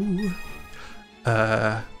 ooh,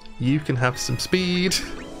 ooh. You can have some speed.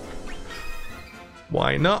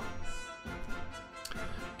 Why not?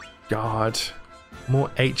 God. More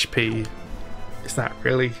HP. Is that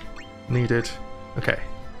really needed? Okay.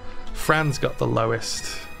 Fran's got the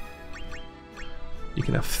lowest. You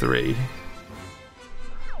can have 3.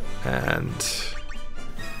 And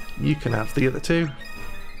you can have the other 2.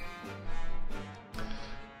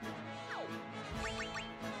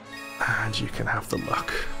 And you can have the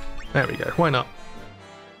luck. There we go. Why not?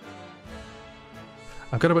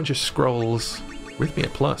 I've got a bunch of scrolls with me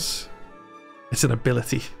at plus. It's an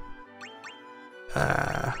ability.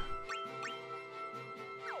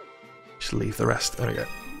 Just leave the rest. There we go.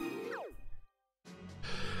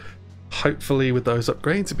 Hopefully with those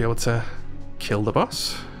upgrades, I'll be able to kill the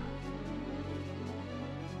boss.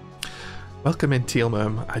 Welcome in,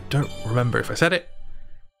 Tealmerm. I don't remember if I said it.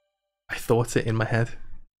 I thought it in my head.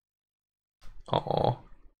 Aww.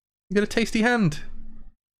 You got a tasty hand.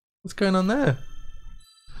 What's going on there?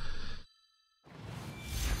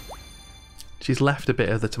 She's left a bit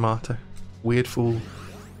of the tomato. Weird fool.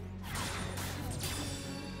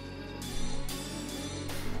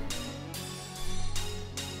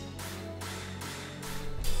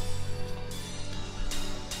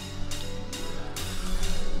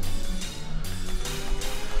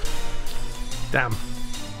 Damn.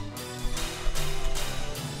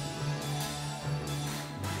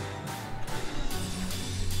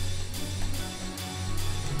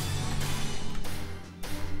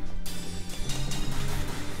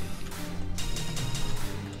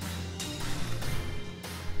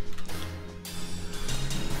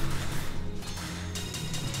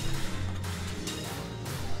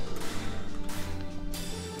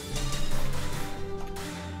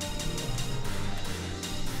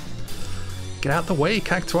 Get out the way,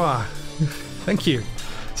 Cactuar. Thank you.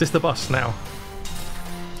 Is this the boss now?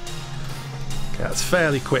 Okay, that's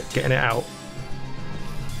fairly quick getting it out.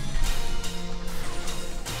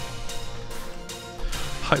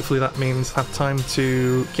 Hopefully that means I have time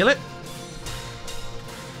to kill it.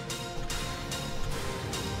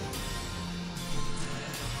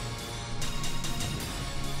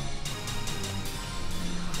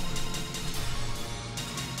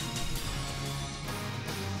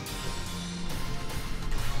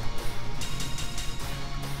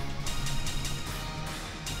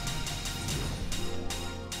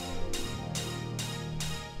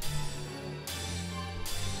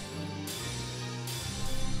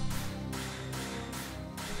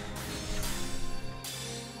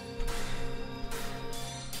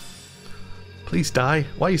 Please die.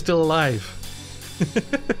 Why are you still alive?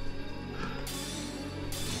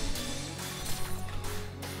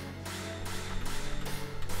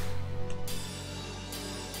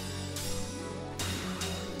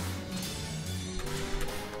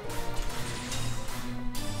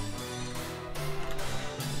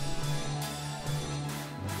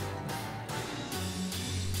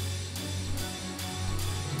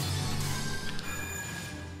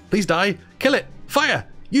 Please die. Kill it. Fire.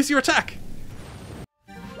 Use your attack.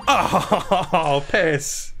 Oh,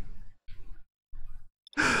 piss.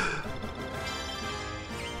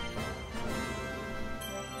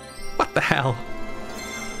 What the hell?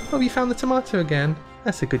 Oh, you found the tomato again.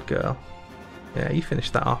 That's a good girl. Yeah, you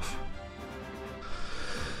finished that off.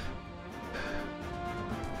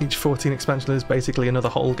 Each 14 expansion is basically another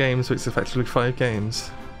whole game, so it's effectively 5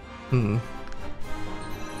 games.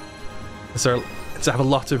 So to have a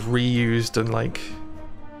lot of reused and like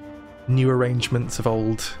new arrangements of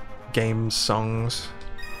old games, songs.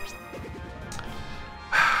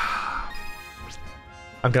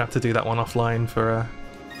 I'm gonna have to do that one offline for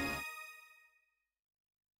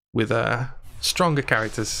with stronger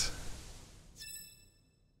characters.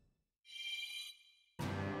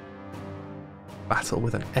 Battle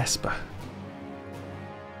with an Esper.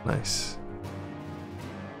 Nice.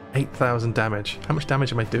 8,000 damage. How much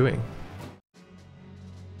damage am I doing?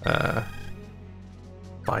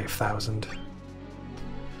 5,000.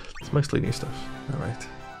 It's mostly new stuff. Alright.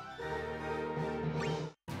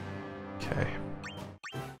 Okay.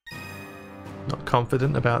 Not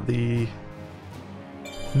confident about the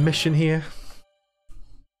mission here.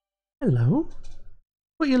 Hello?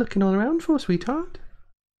 What are you looking all around for, sweetheart?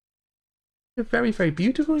 You're very, very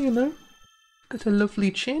beautiful, you know. Got a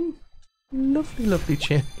lovely chin. Lovely, lovely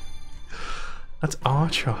chin. That's our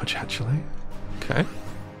charge, actually. Okay.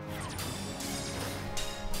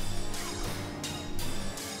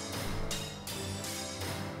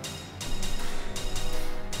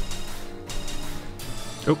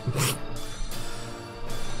 Oh.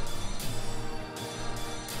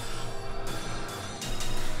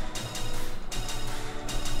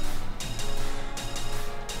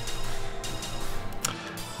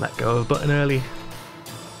 Let go of the button early.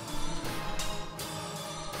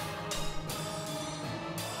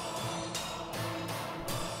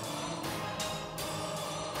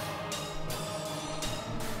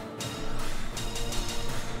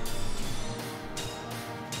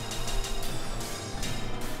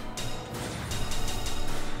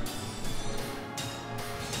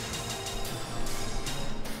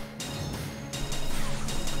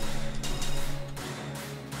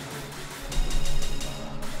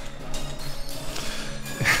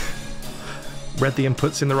 Read the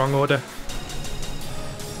inputs in the wrong order.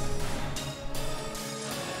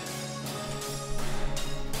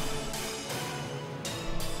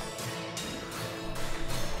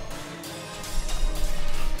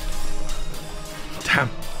 Damn.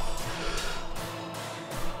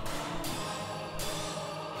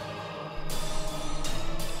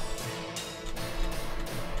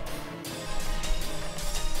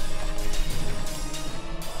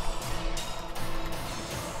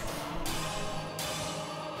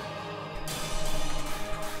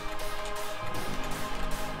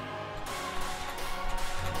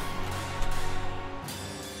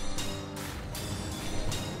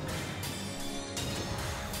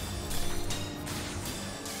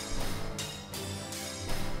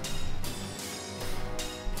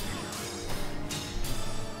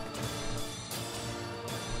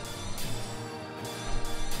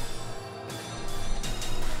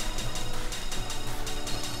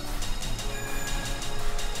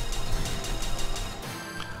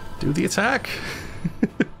 Do the attack.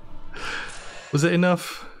 Was it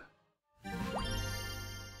enough?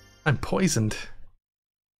 I'm poisoned.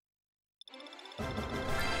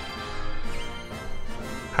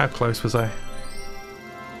 How close was I?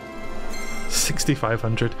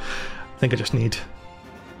 6,500. I think I just need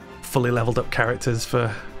fully leveled up characters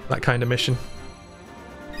for that kind of mission.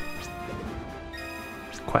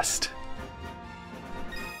 Quest.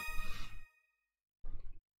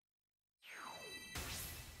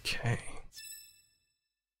 Okay.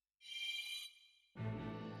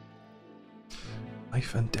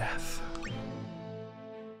 Life and death.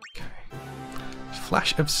 Okay.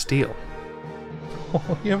 Flash of steel.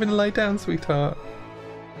 Oh, you're having a lie down, sweetheart.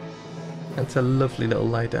 That's a lovely little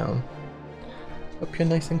lie down. Hope you're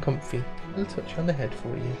nice and comfy. A little touch on the head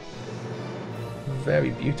for you.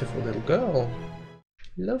 Very beautiful little girl.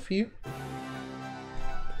 Love you.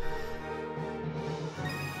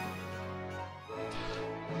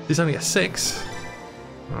 There's only a 6.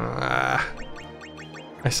 I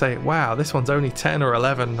say, wow, this one's only 10 or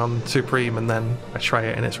 11 on Supreme, and then I try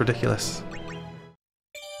it and it's ridiculous.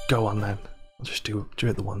 Go on then. I'll just do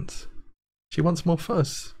it the once. She wants more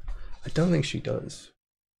fuzz. I don't think she does.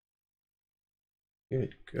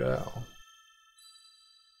 Good girl.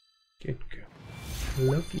 Good girl.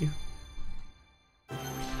 Love you.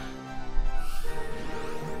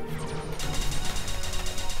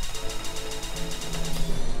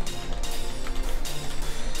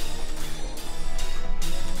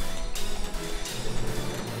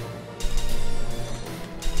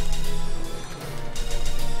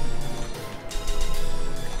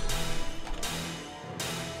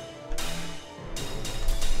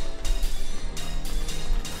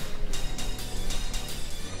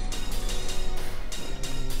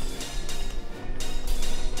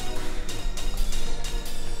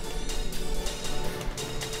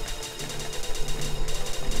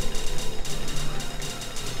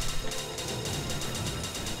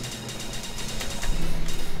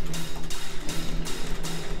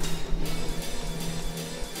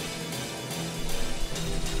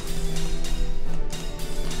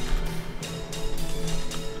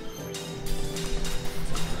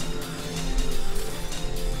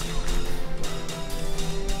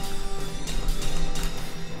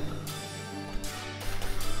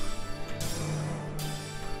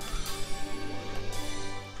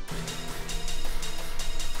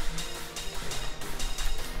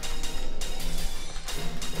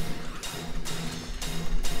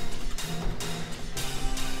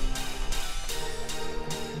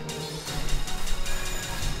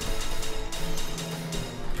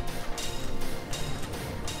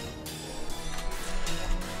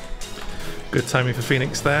 Good timing for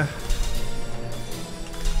Phoenix there.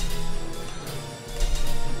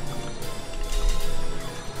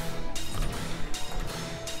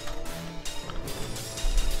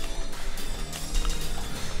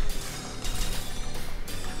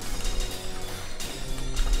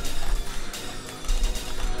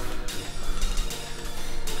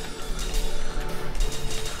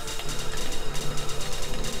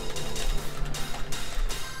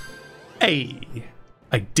 Hey,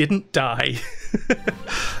 I didn't die.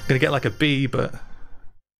 I'm gonna get like a B, but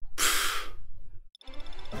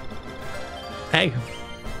hey,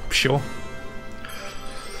 sure.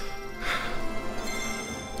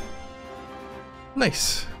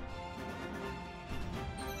 Nice.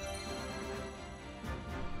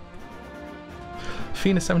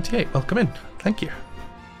 Fina78, welcome in. Thank you.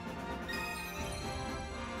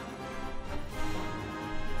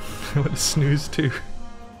 What a snooze too.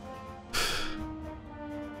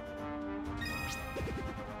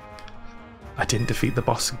 I didn't defeat the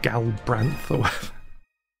boss Galbranth or whatever.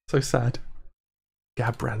 So sad.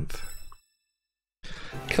 Gabranth.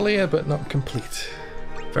 Clear but not complete.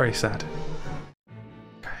 Very sad.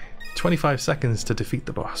 Okay. 25 seconds to defeat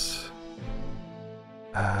the boss.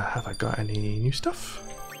 Have I got any new stuff?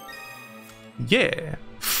 Yeah!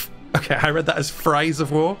 Okay, I read that as Fries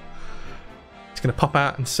of War. It's gonna pop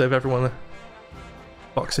out and serve everyone a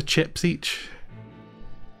box of chips each.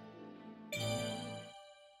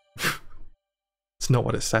 It's not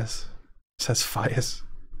what it says. It says fires.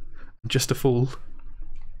 I'm just a fool.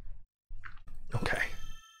 Okay.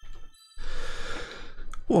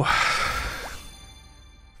 Whoa.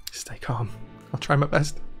 Stay calm. I'll try my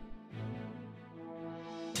best.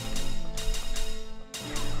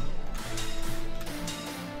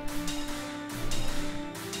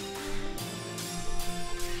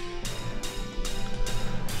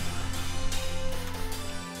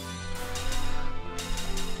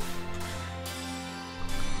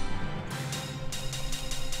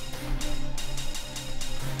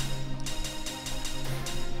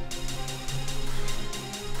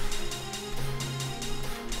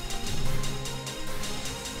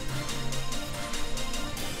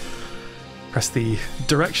 Press the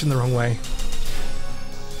direction the wrong way.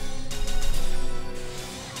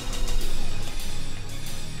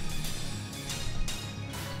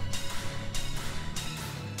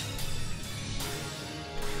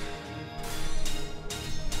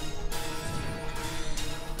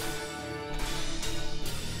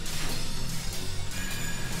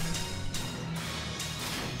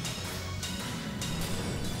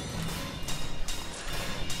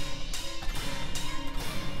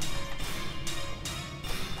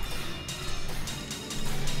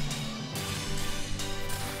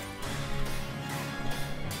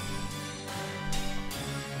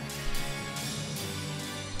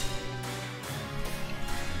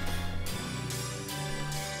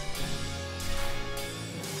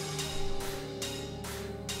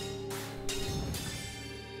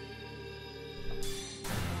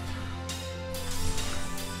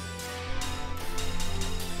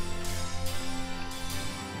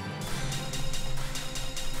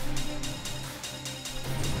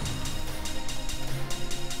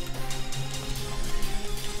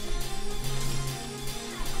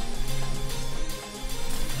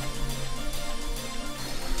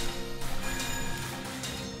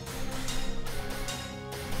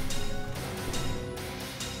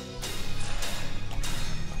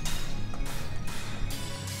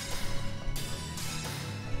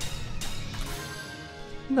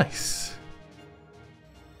 Nice.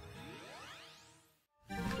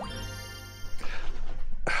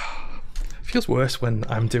 Feels worse when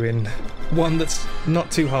I'm doing one that's not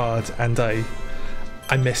too hard and I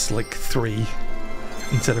miss like 3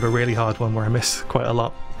 instead of a really hard one where I miss quite a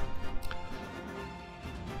lot.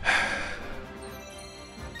 I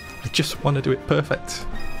just want to do it perfect.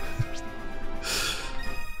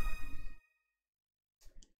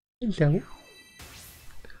 Hello.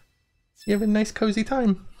 You have a nice cozy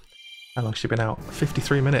time. How long's she been out?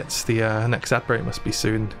 53 minutes. The next ad break must be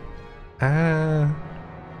soon. Okay.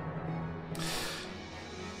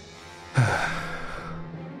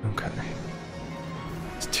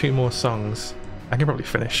 It's 2 more songs. I can probably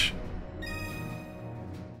finish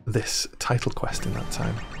this title quest in that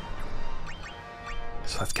time.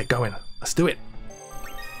 So let's get going. Let's do it.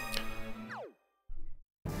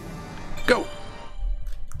 Go!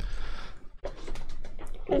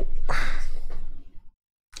 Oh.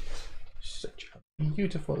 Such a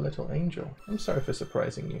beautiful little angel. I'm sorry for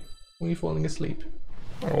surprising you. Were you falling asleep?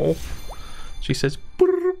 Oh. She says,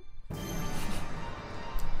 "Brrr."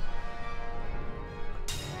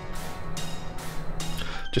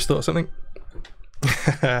 Just thought of something.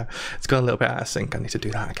 It's gone a little bit out of sync. I need to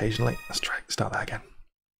do that occasionally. Let's start that again.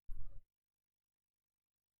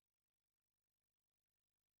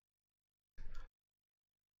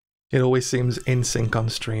 It always seems in sync on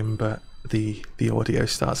stream, but the audio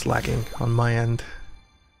starts lagging on my end.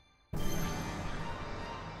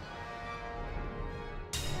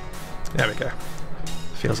 There we go.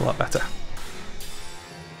 Feels a lot better.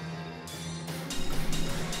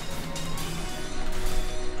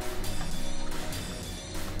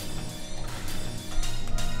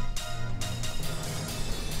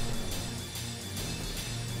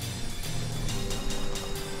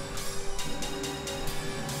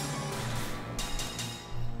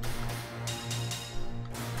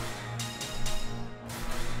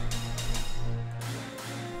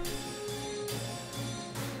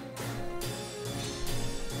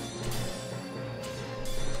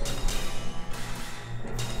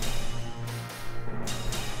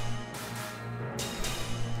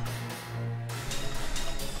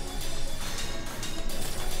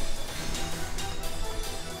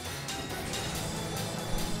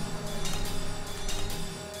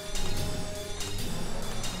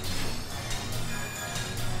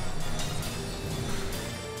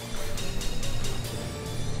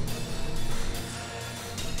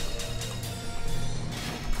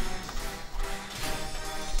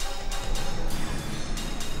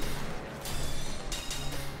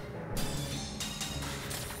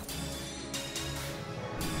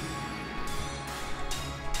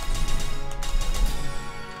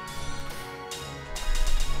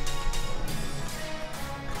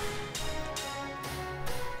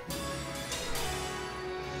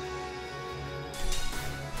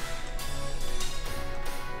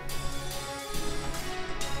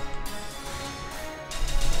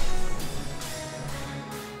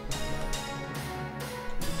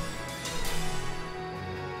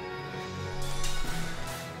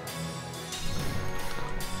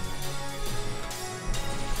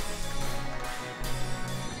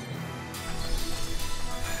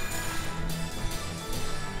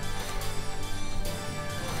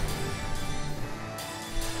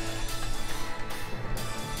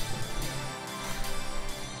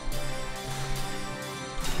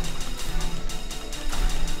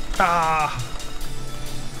 Ah!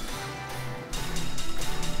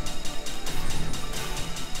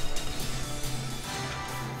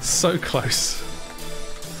 So close.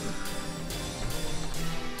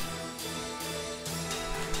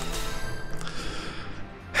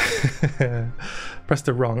 Pressed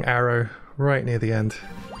the wrong arrow right near the end.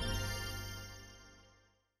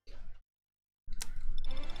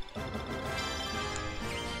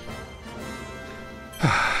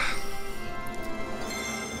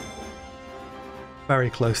 Very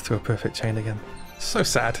close to a perfect chain again. So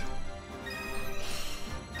sad.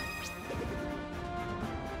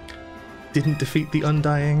 Didn't defeat the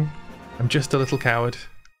Undying. I'm just a little coward.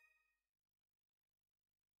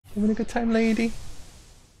 Having a good time, lady?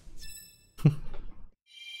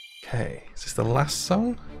 Okay, is this the last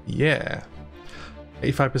song? Yeah.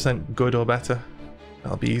 85% good or better.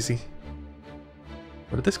 That'll be easy.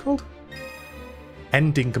 What is this called?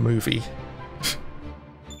 Ending movie.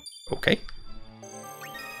 Okay.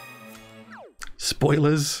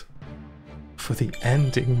 Spoilers for the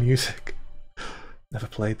ending music. Never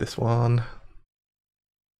played this one. What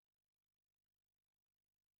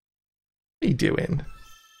are you doing?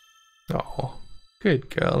 Oh, good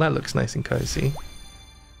girl. That looks nice and cozy.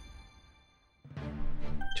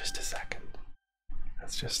 Just a second.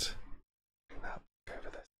 Let's just bring that back over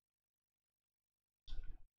this.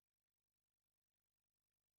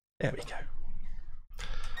 There we go.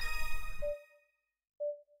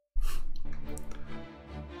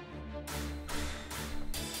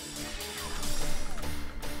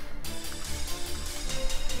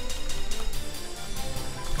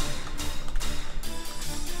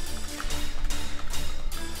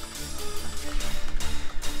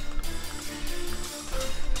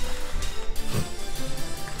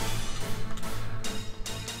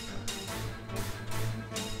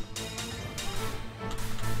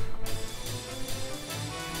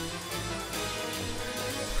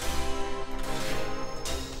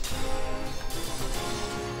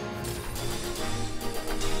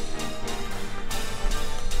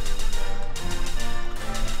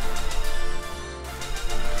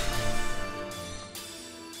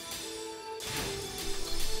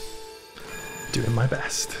 Doing my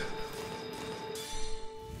best.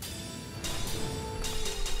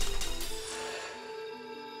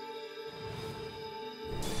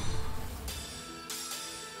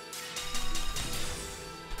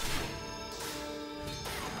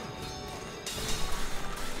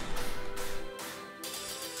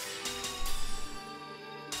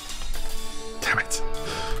 Damn it.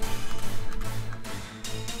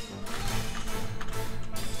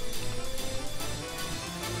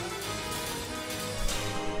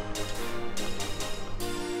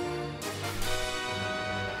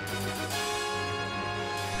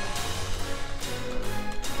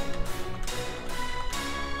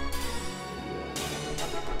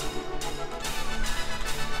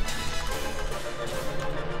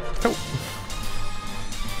 Oh.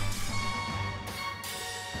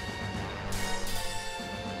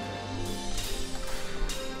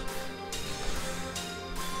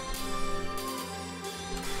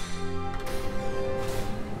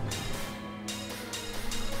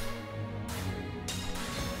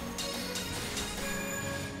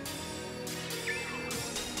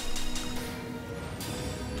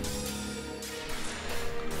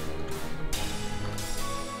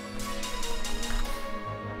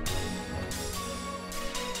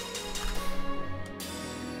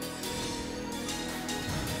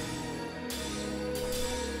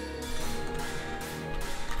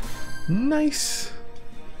 Nice.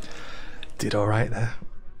 Did all right there.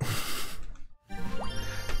 Are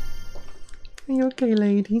you okay,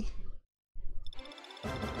 lady?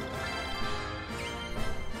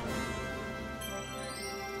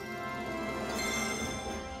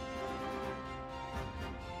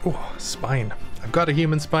 Oh, spine. I've got a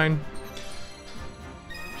human spine.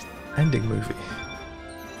 Ending movie.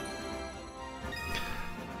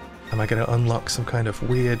 Am I going to unlock some kind of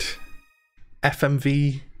weird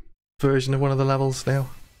FMV version of one of the levels now?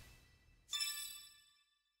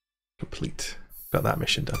 Complete. Got that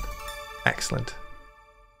mission done. Excellent.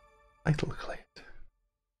 Title claimed.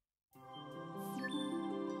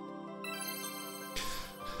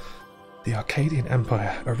 The Arcadian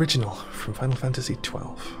Empire, original from Final Fantasy XII.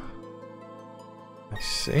 I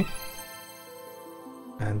see.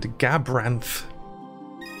 And Gabranth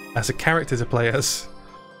as a character to play as.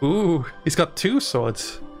 Ooh, he's got 2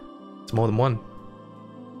 swords. It's more than one.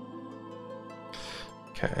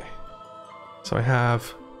 Okay. So I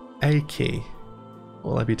have a key.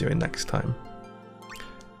 What will I be doing next time?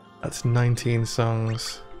 That's 19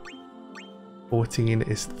 songs. 14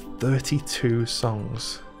 is 32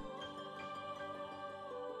 songs.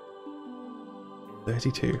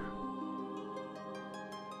 32.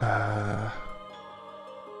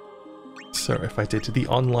 So if I did the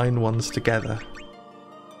online ones together,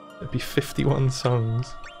 it'd be 51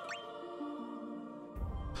 songs.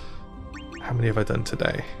 How many have I done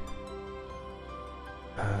today?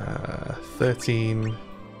 13,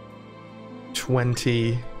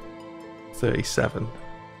 20, 37.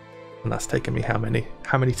 And that's taken me how many?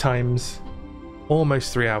 How many times?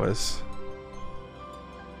 Almost 3 hours.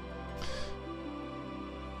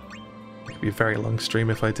 It could be a very long stream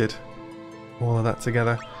if I did all of that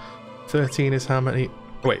together. 13 is how many?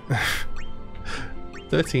 Wait.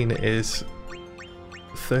 13 is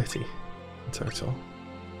 30 in total.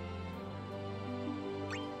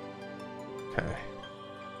 Okay.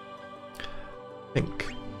 I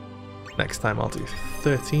think next time I'll do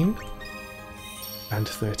 13 and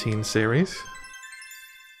 13 series.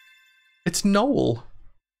 It's Noel.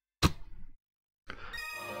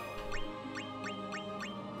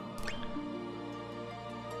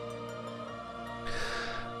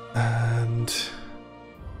 And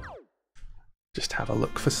just have a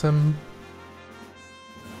look for some.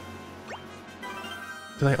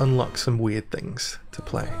 Did I unlock some weird things to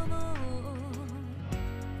play?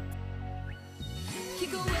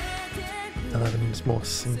 11 is more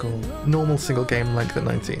normal single game length at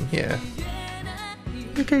 19. Yeah.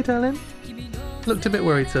 Okay, darling. Looked a bit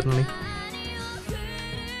worried suddenly.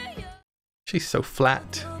 She's so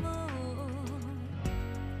flat.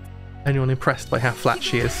 Anyone impressed by how flat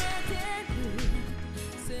she is?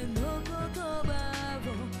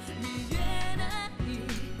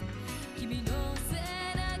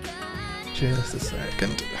 Just a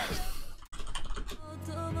second.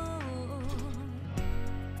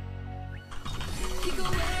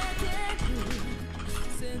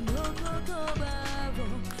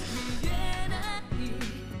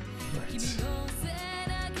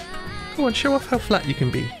 Go on, show off how flat you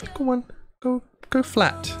can be. Go on, go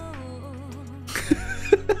flat.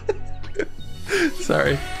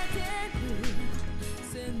 Sorry.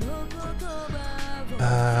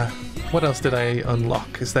 What else did I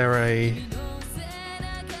unlock? Is there a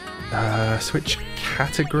switch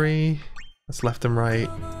category? That's left and right.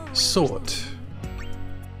 Sort.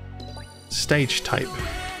 Stage type.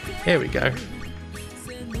 Here we go.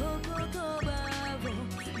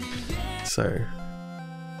 So.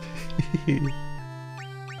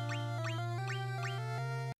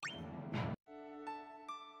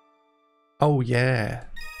 Oh yeah.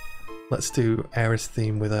 Let's do Aerith's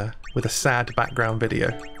theme with a sad background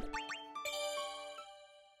video.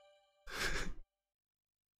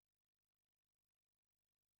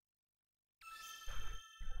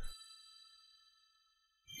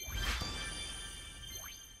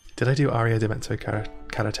 Did I do Aria Demento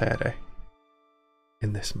Karatere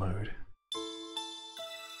in this mode?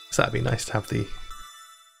 So that'd be nice to have the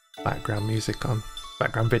background music on,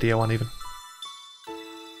 background video on even.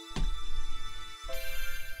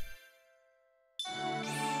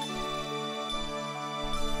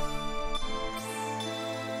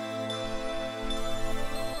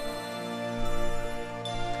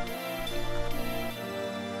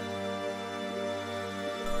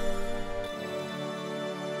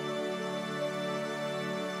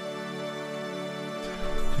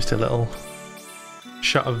 Just a little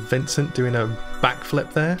shot of Vincent doing a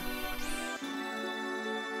backflip there.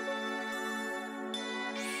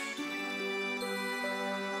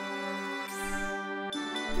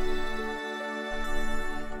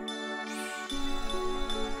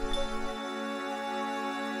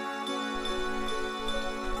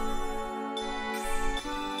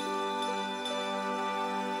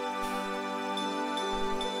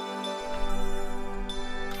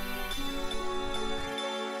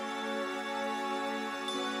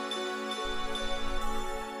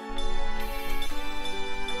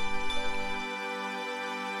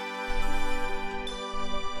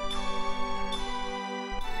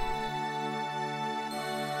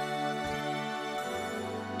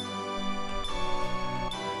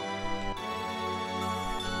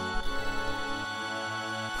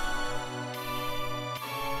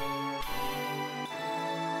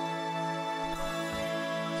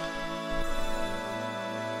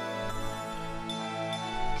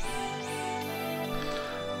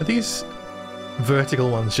 Are these vertical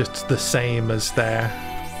ones just the same as their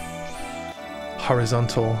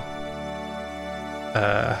horizontal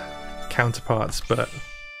counterparts, but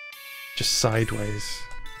just sideways?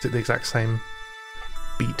 Is it the exact same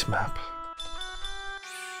beat map?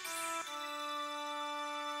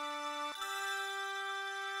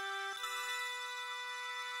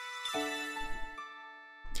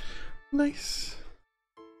 Nice.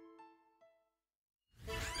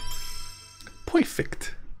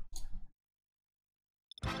 Perfect.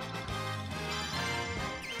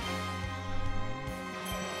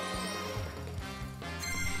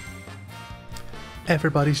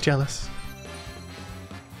 Everybody's jealous.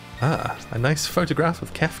 Ah, a nice photograph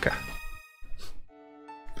of Kefka.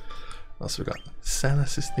 Also, we got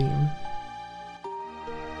Salus's theme.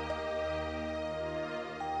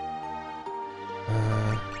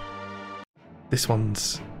 This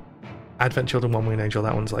one's Advent Children, One Winged Angel.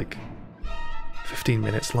 That one's like 15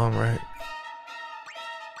 minutes long, right?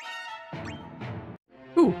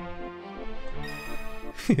 Ooh.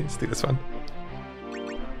 Let's do this one.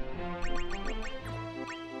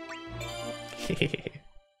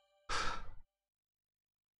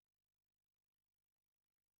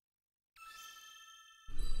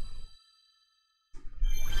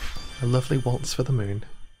 A lovely waltz for the moon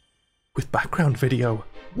with background video.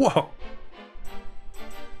 Whoa!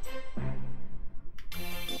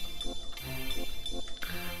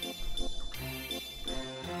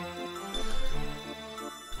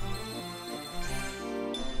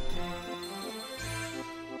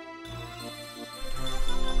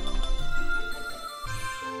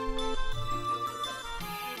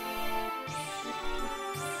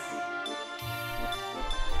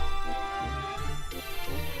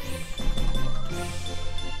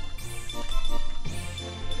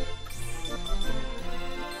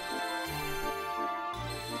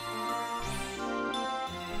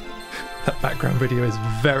 That background video is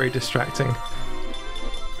very distracting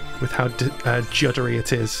with how juddery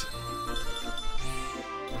it is.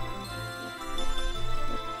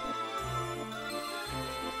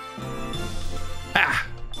 Ah!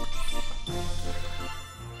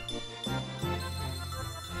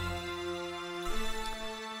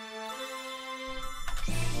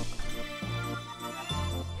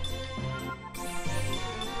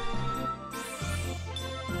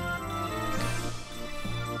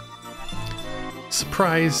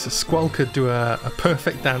 Surprise, Squall could do a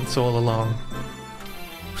perfect dance all along.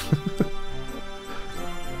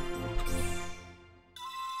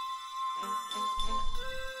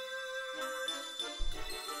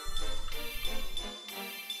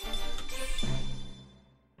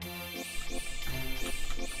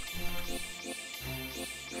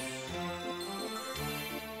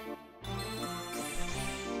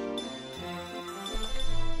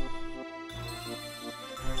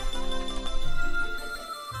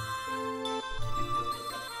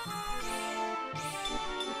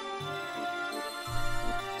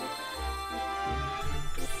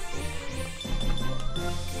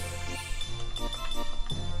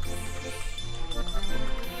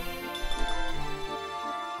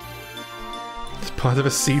 Part of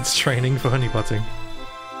a seed's training for honeypotting.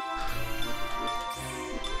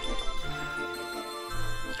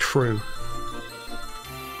 True.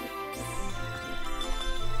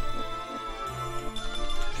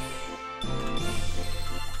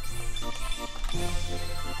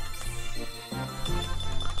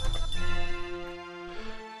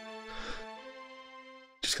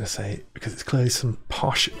 Just gonna say, because it's clearly some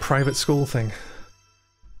posh private school thing.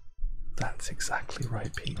 That's exactly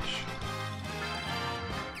right, Peach.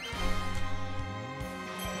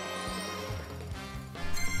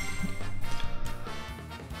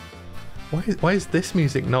 Why is this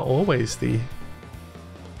music not always the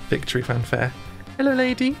victory fanfare? Hello,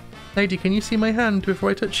 lady. Lady, can you see my hand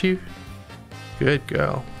before I touch you? Good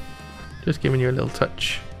girl. Just giving you a little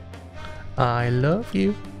touch. I love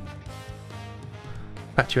you.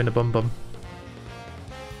 Pat you in the bum bum.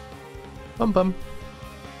 Bum bum.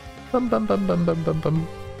 Bum bum bum bum bum bum bum.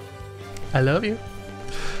 I love you.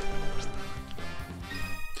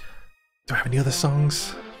 Do I have any other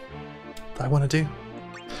songs that I want to do?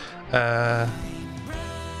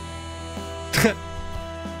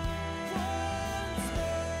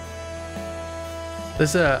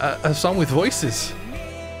 There's a song with voices.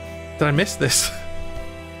 Did I miss this?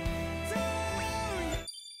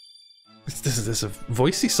 This is a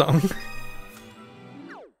voicey song.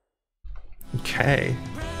 Okay.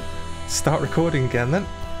 Start recording again then.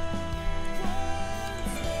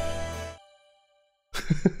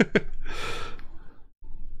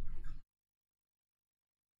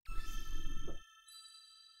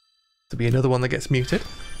 To be another one that gets muted.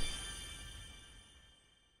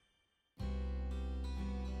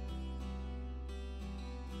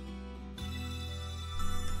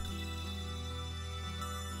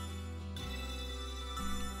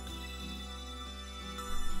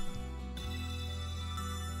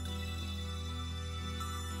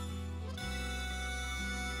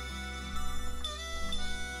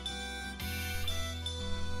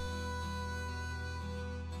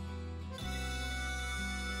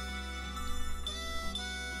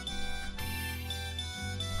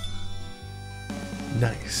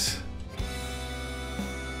 Nice.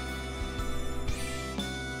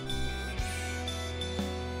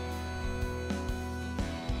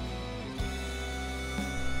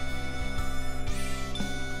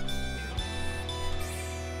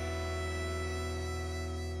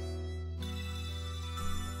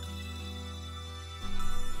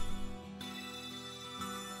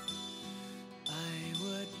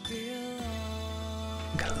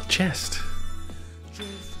 Got a little chest.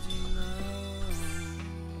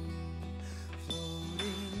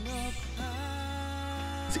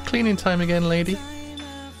 Is it cleaning time again, lady?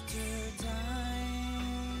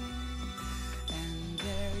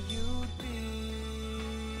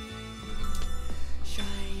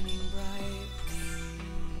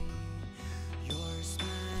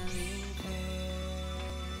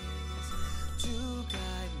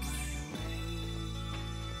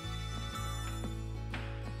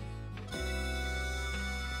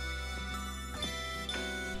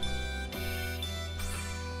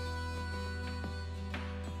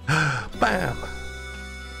 Bam!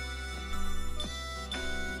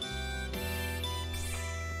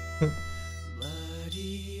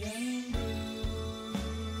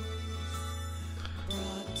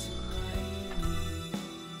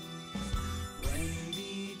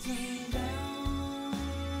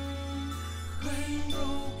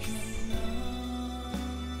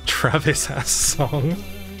 Travis has song.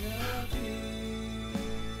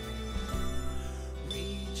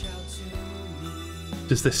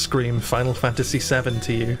 Does this scream Final Fantasy VII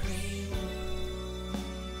to you?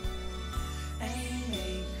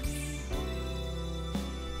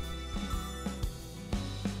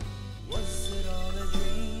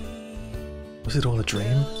 Was it all a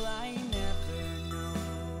dream?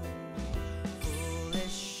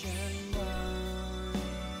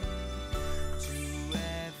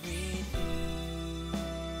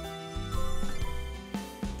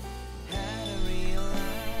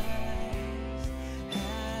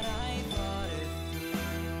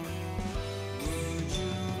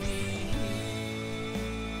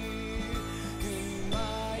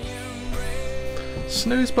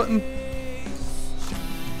 Snooze button.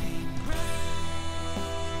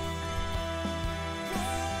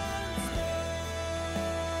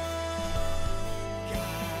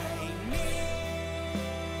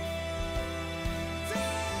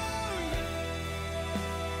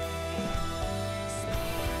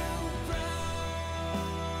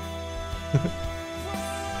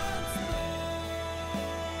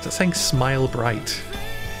 Is that saying smile bright?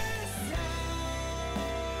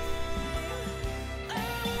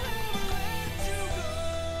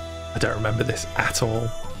 don't remember this at all.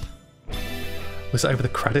 Was it over the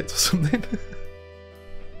credits or something?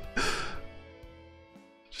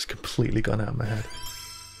 Just completely gone out of my head.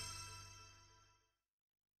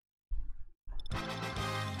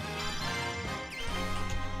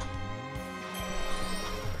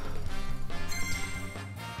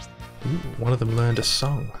 Ooh, one of them learned a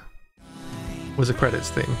song. Was a credits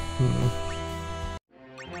theme.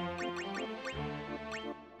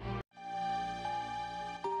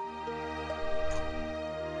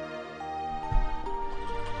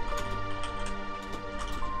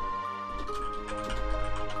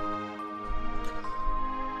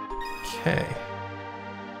 Okay.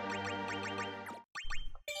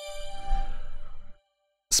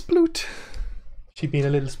 Sploot. She being a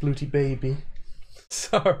little splooty baby.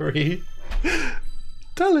 Sorry.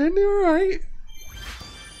 Darling, you alright?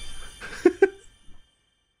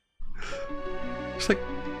 Just like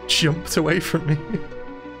jumped away from me.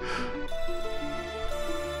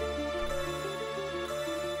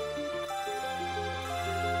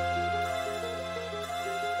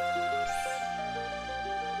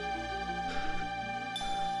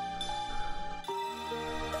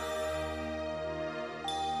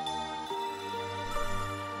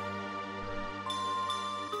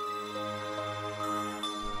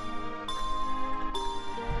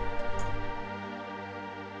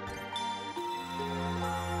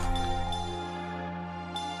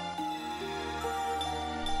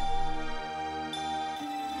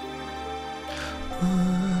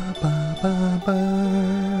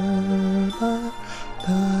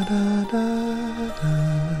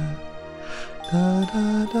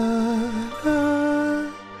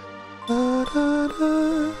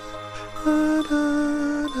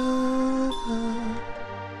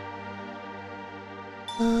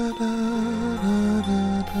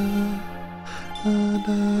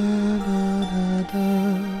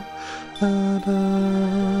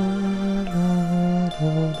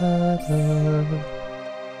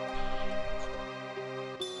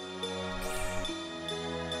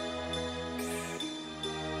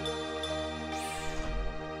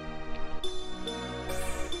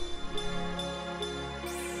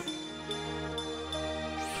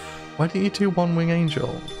 Why didn't you do One Wing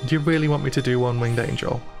Angel? Do you really want me to do One Winged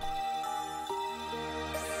Angel?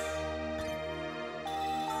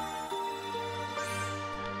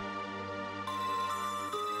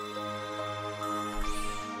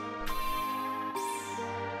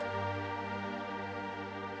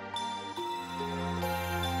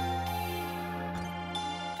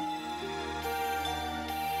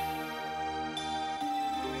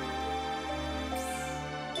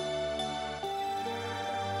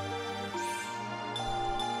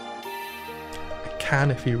 Can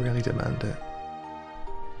if you really demand it.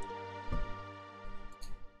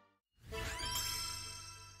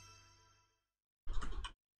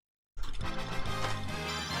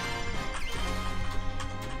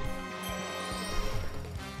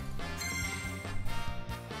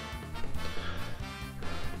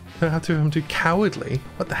 Don't have to have him do cowardly.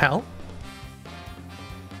 What the hell?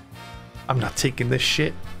 I'm not taking this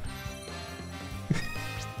shit.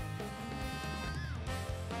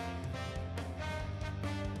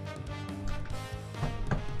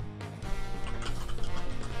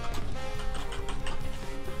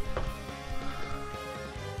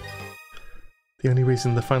 The only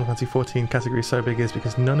reason the Final Fantasy XIV category is so big is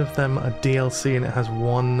because none of them are DLC and it has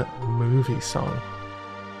one movie song.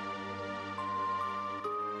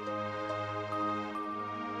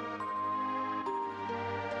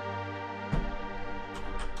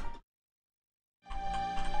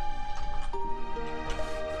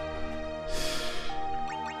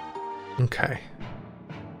 Okay.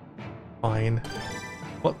 Fine.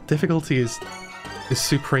 What difficulty is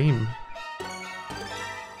supreme?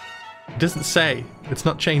 It doesn't say. It's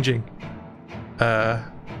not changing. Oh,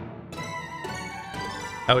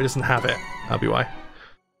 it doesn't have it. That'll be why.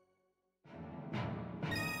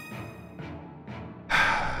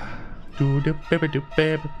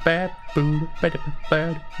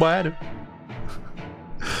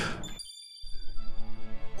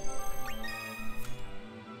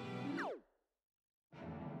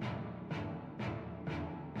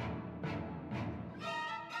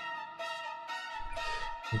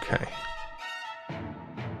 Okay.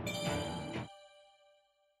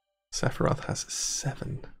 Sephiroth has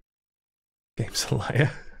 7. Game's a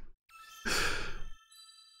liar.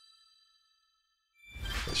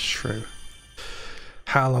 That's true.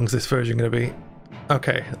 How long is this version going to be?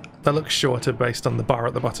 Okay, that looks shorter based on the bar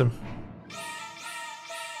at the bottom.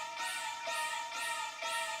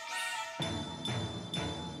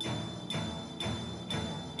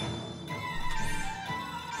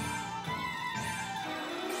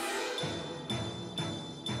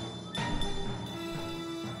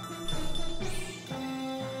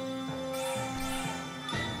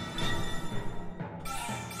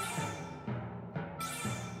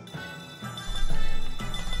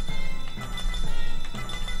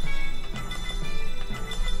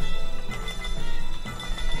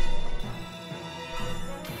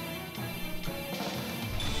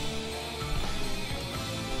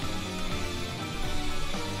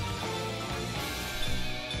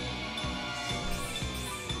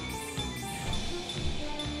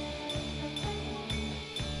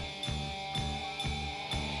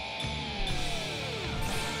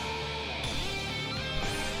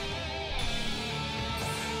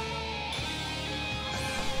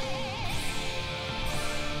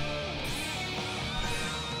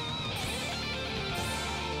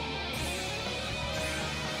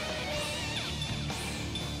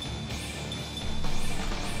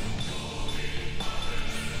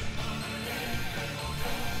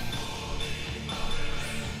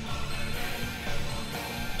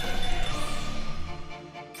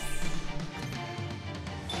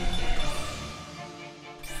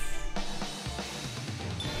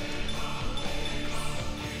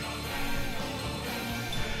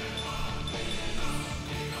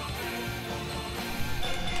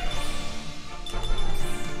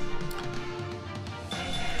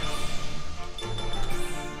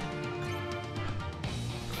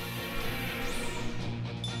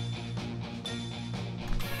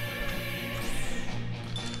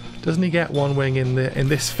 Doesn't he get one wing in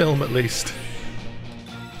this film at least?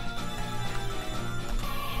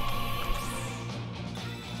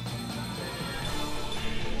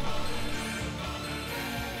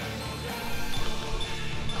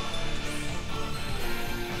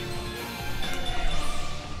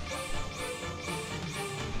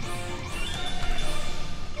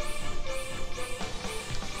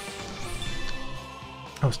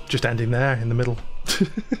 I was just ending there in the middle.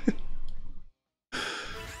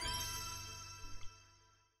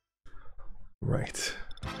 Right.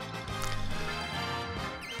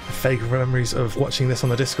 Vague memories of watching this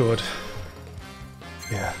on the Discord.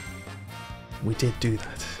 Yeah, we did do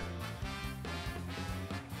that.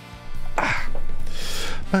 Ah.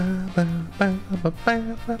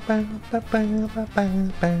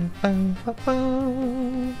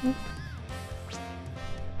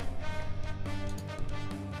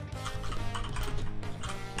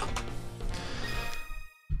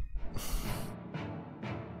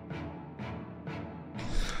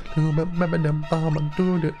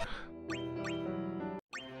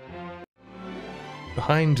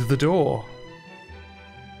 Behind the door.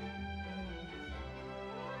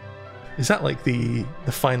 Is that like the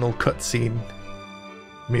final cutscene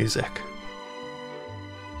music?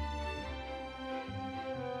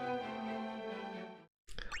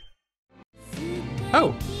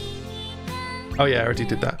 Oh! Oh yeah, I already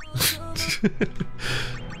did that.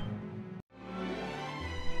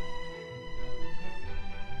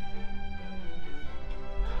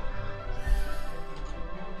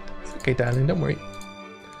 Okay, darling, don't worry.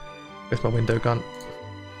 Where's my window gone?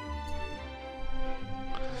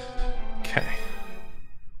 Okay.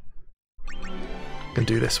 Can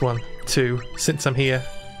do this one too, since I'm here.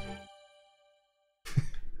 I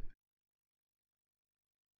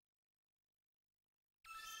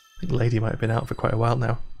think Lady might have been out for quite a while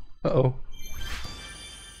now. Uh-oh.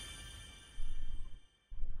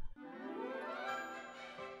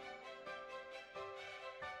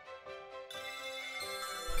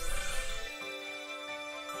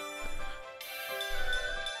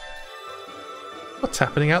 What's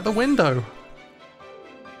happening out the window?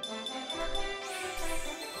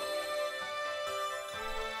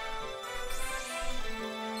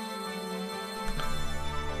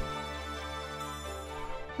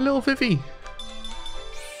 Little Vivi.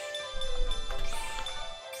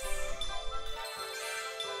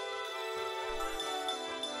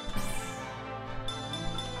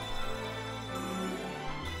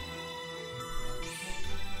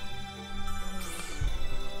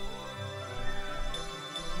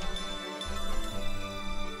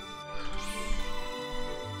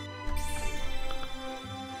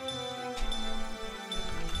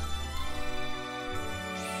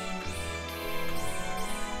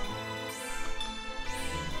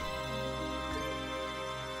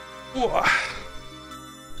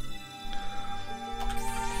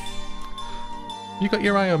 You got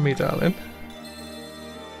your eye on me, darling.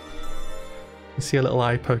 You see a little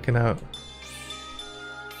eye poking out.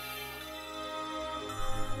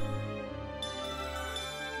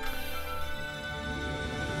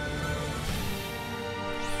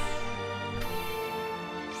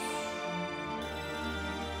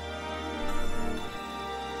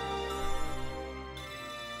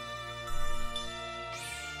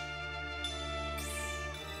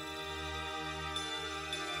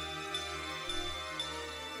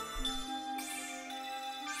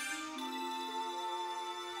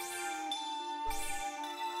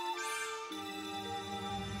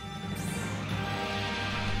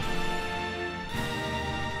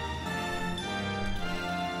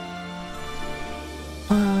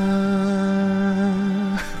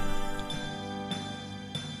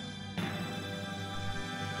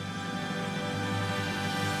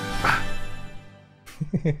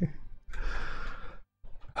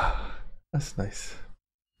 That's nice.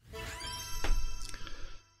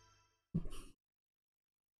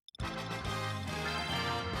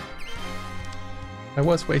 I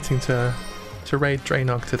was waiting to raid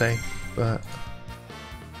Draenog today, but it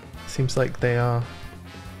seems like they are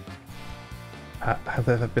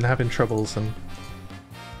have been having troubles, and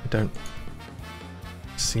they don't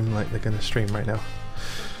seem like they're going to stream right now.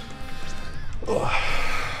 Oh.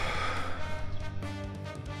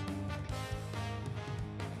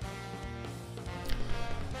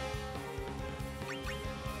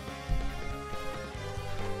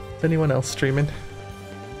 Is anyone else streaming?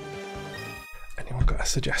 Anyone got a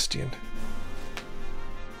suggestion?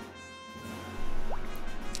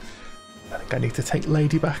 I think I need to take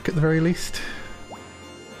Lady back at the very least.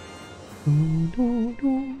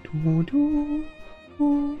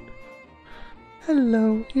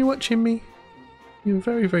 Hello, are you watching me? You're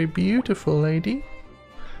very, very beautiful, lady.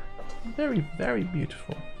 Very, very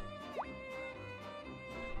beautiful.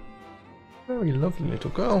 Very lovely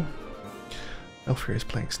little girl. Elfria is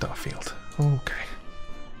playing Starfield. Okay.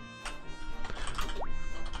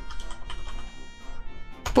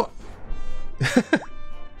 But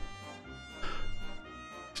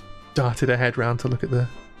darted her head round to look at the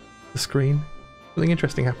screen. Something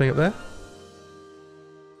interesting happening up there.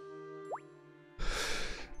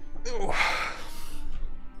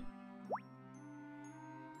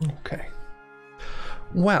 Okay.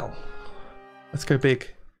 Well, let's go big.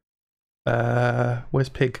 Where's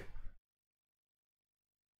Pig?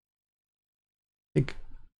 Pig.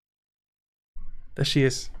 There she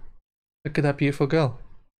is. Look at that beautiful girl.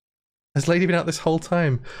 Has Lady been out this whole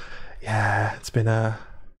time? Yeah, it's been a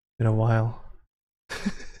while.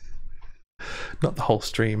 Not the whole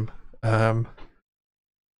stream.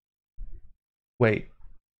 Wait.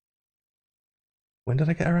 When did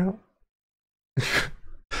I get her out?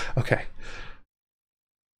 Okay.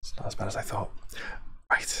 It's not as bad as I thought.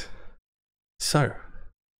 Right. So,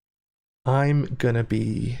 I'm gonna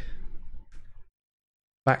be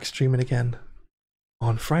back streaming again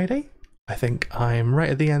on Friday. I think I'm right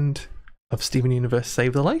at the end of Steven Universe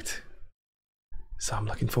Save the Light. So I'm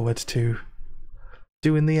looking forward to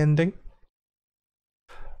doing the ending.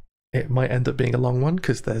 It might end up being a long one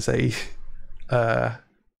because there's an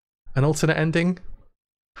alternate ending.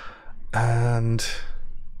 And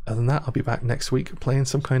other than that, I'll be back next week playing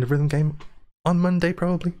some kind of rhythm game on Monday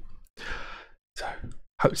probably. So,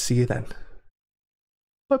 hope to see you then.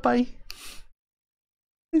 Bye bye.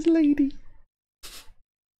 This lady.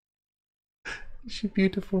 She's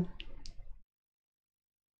beautiful.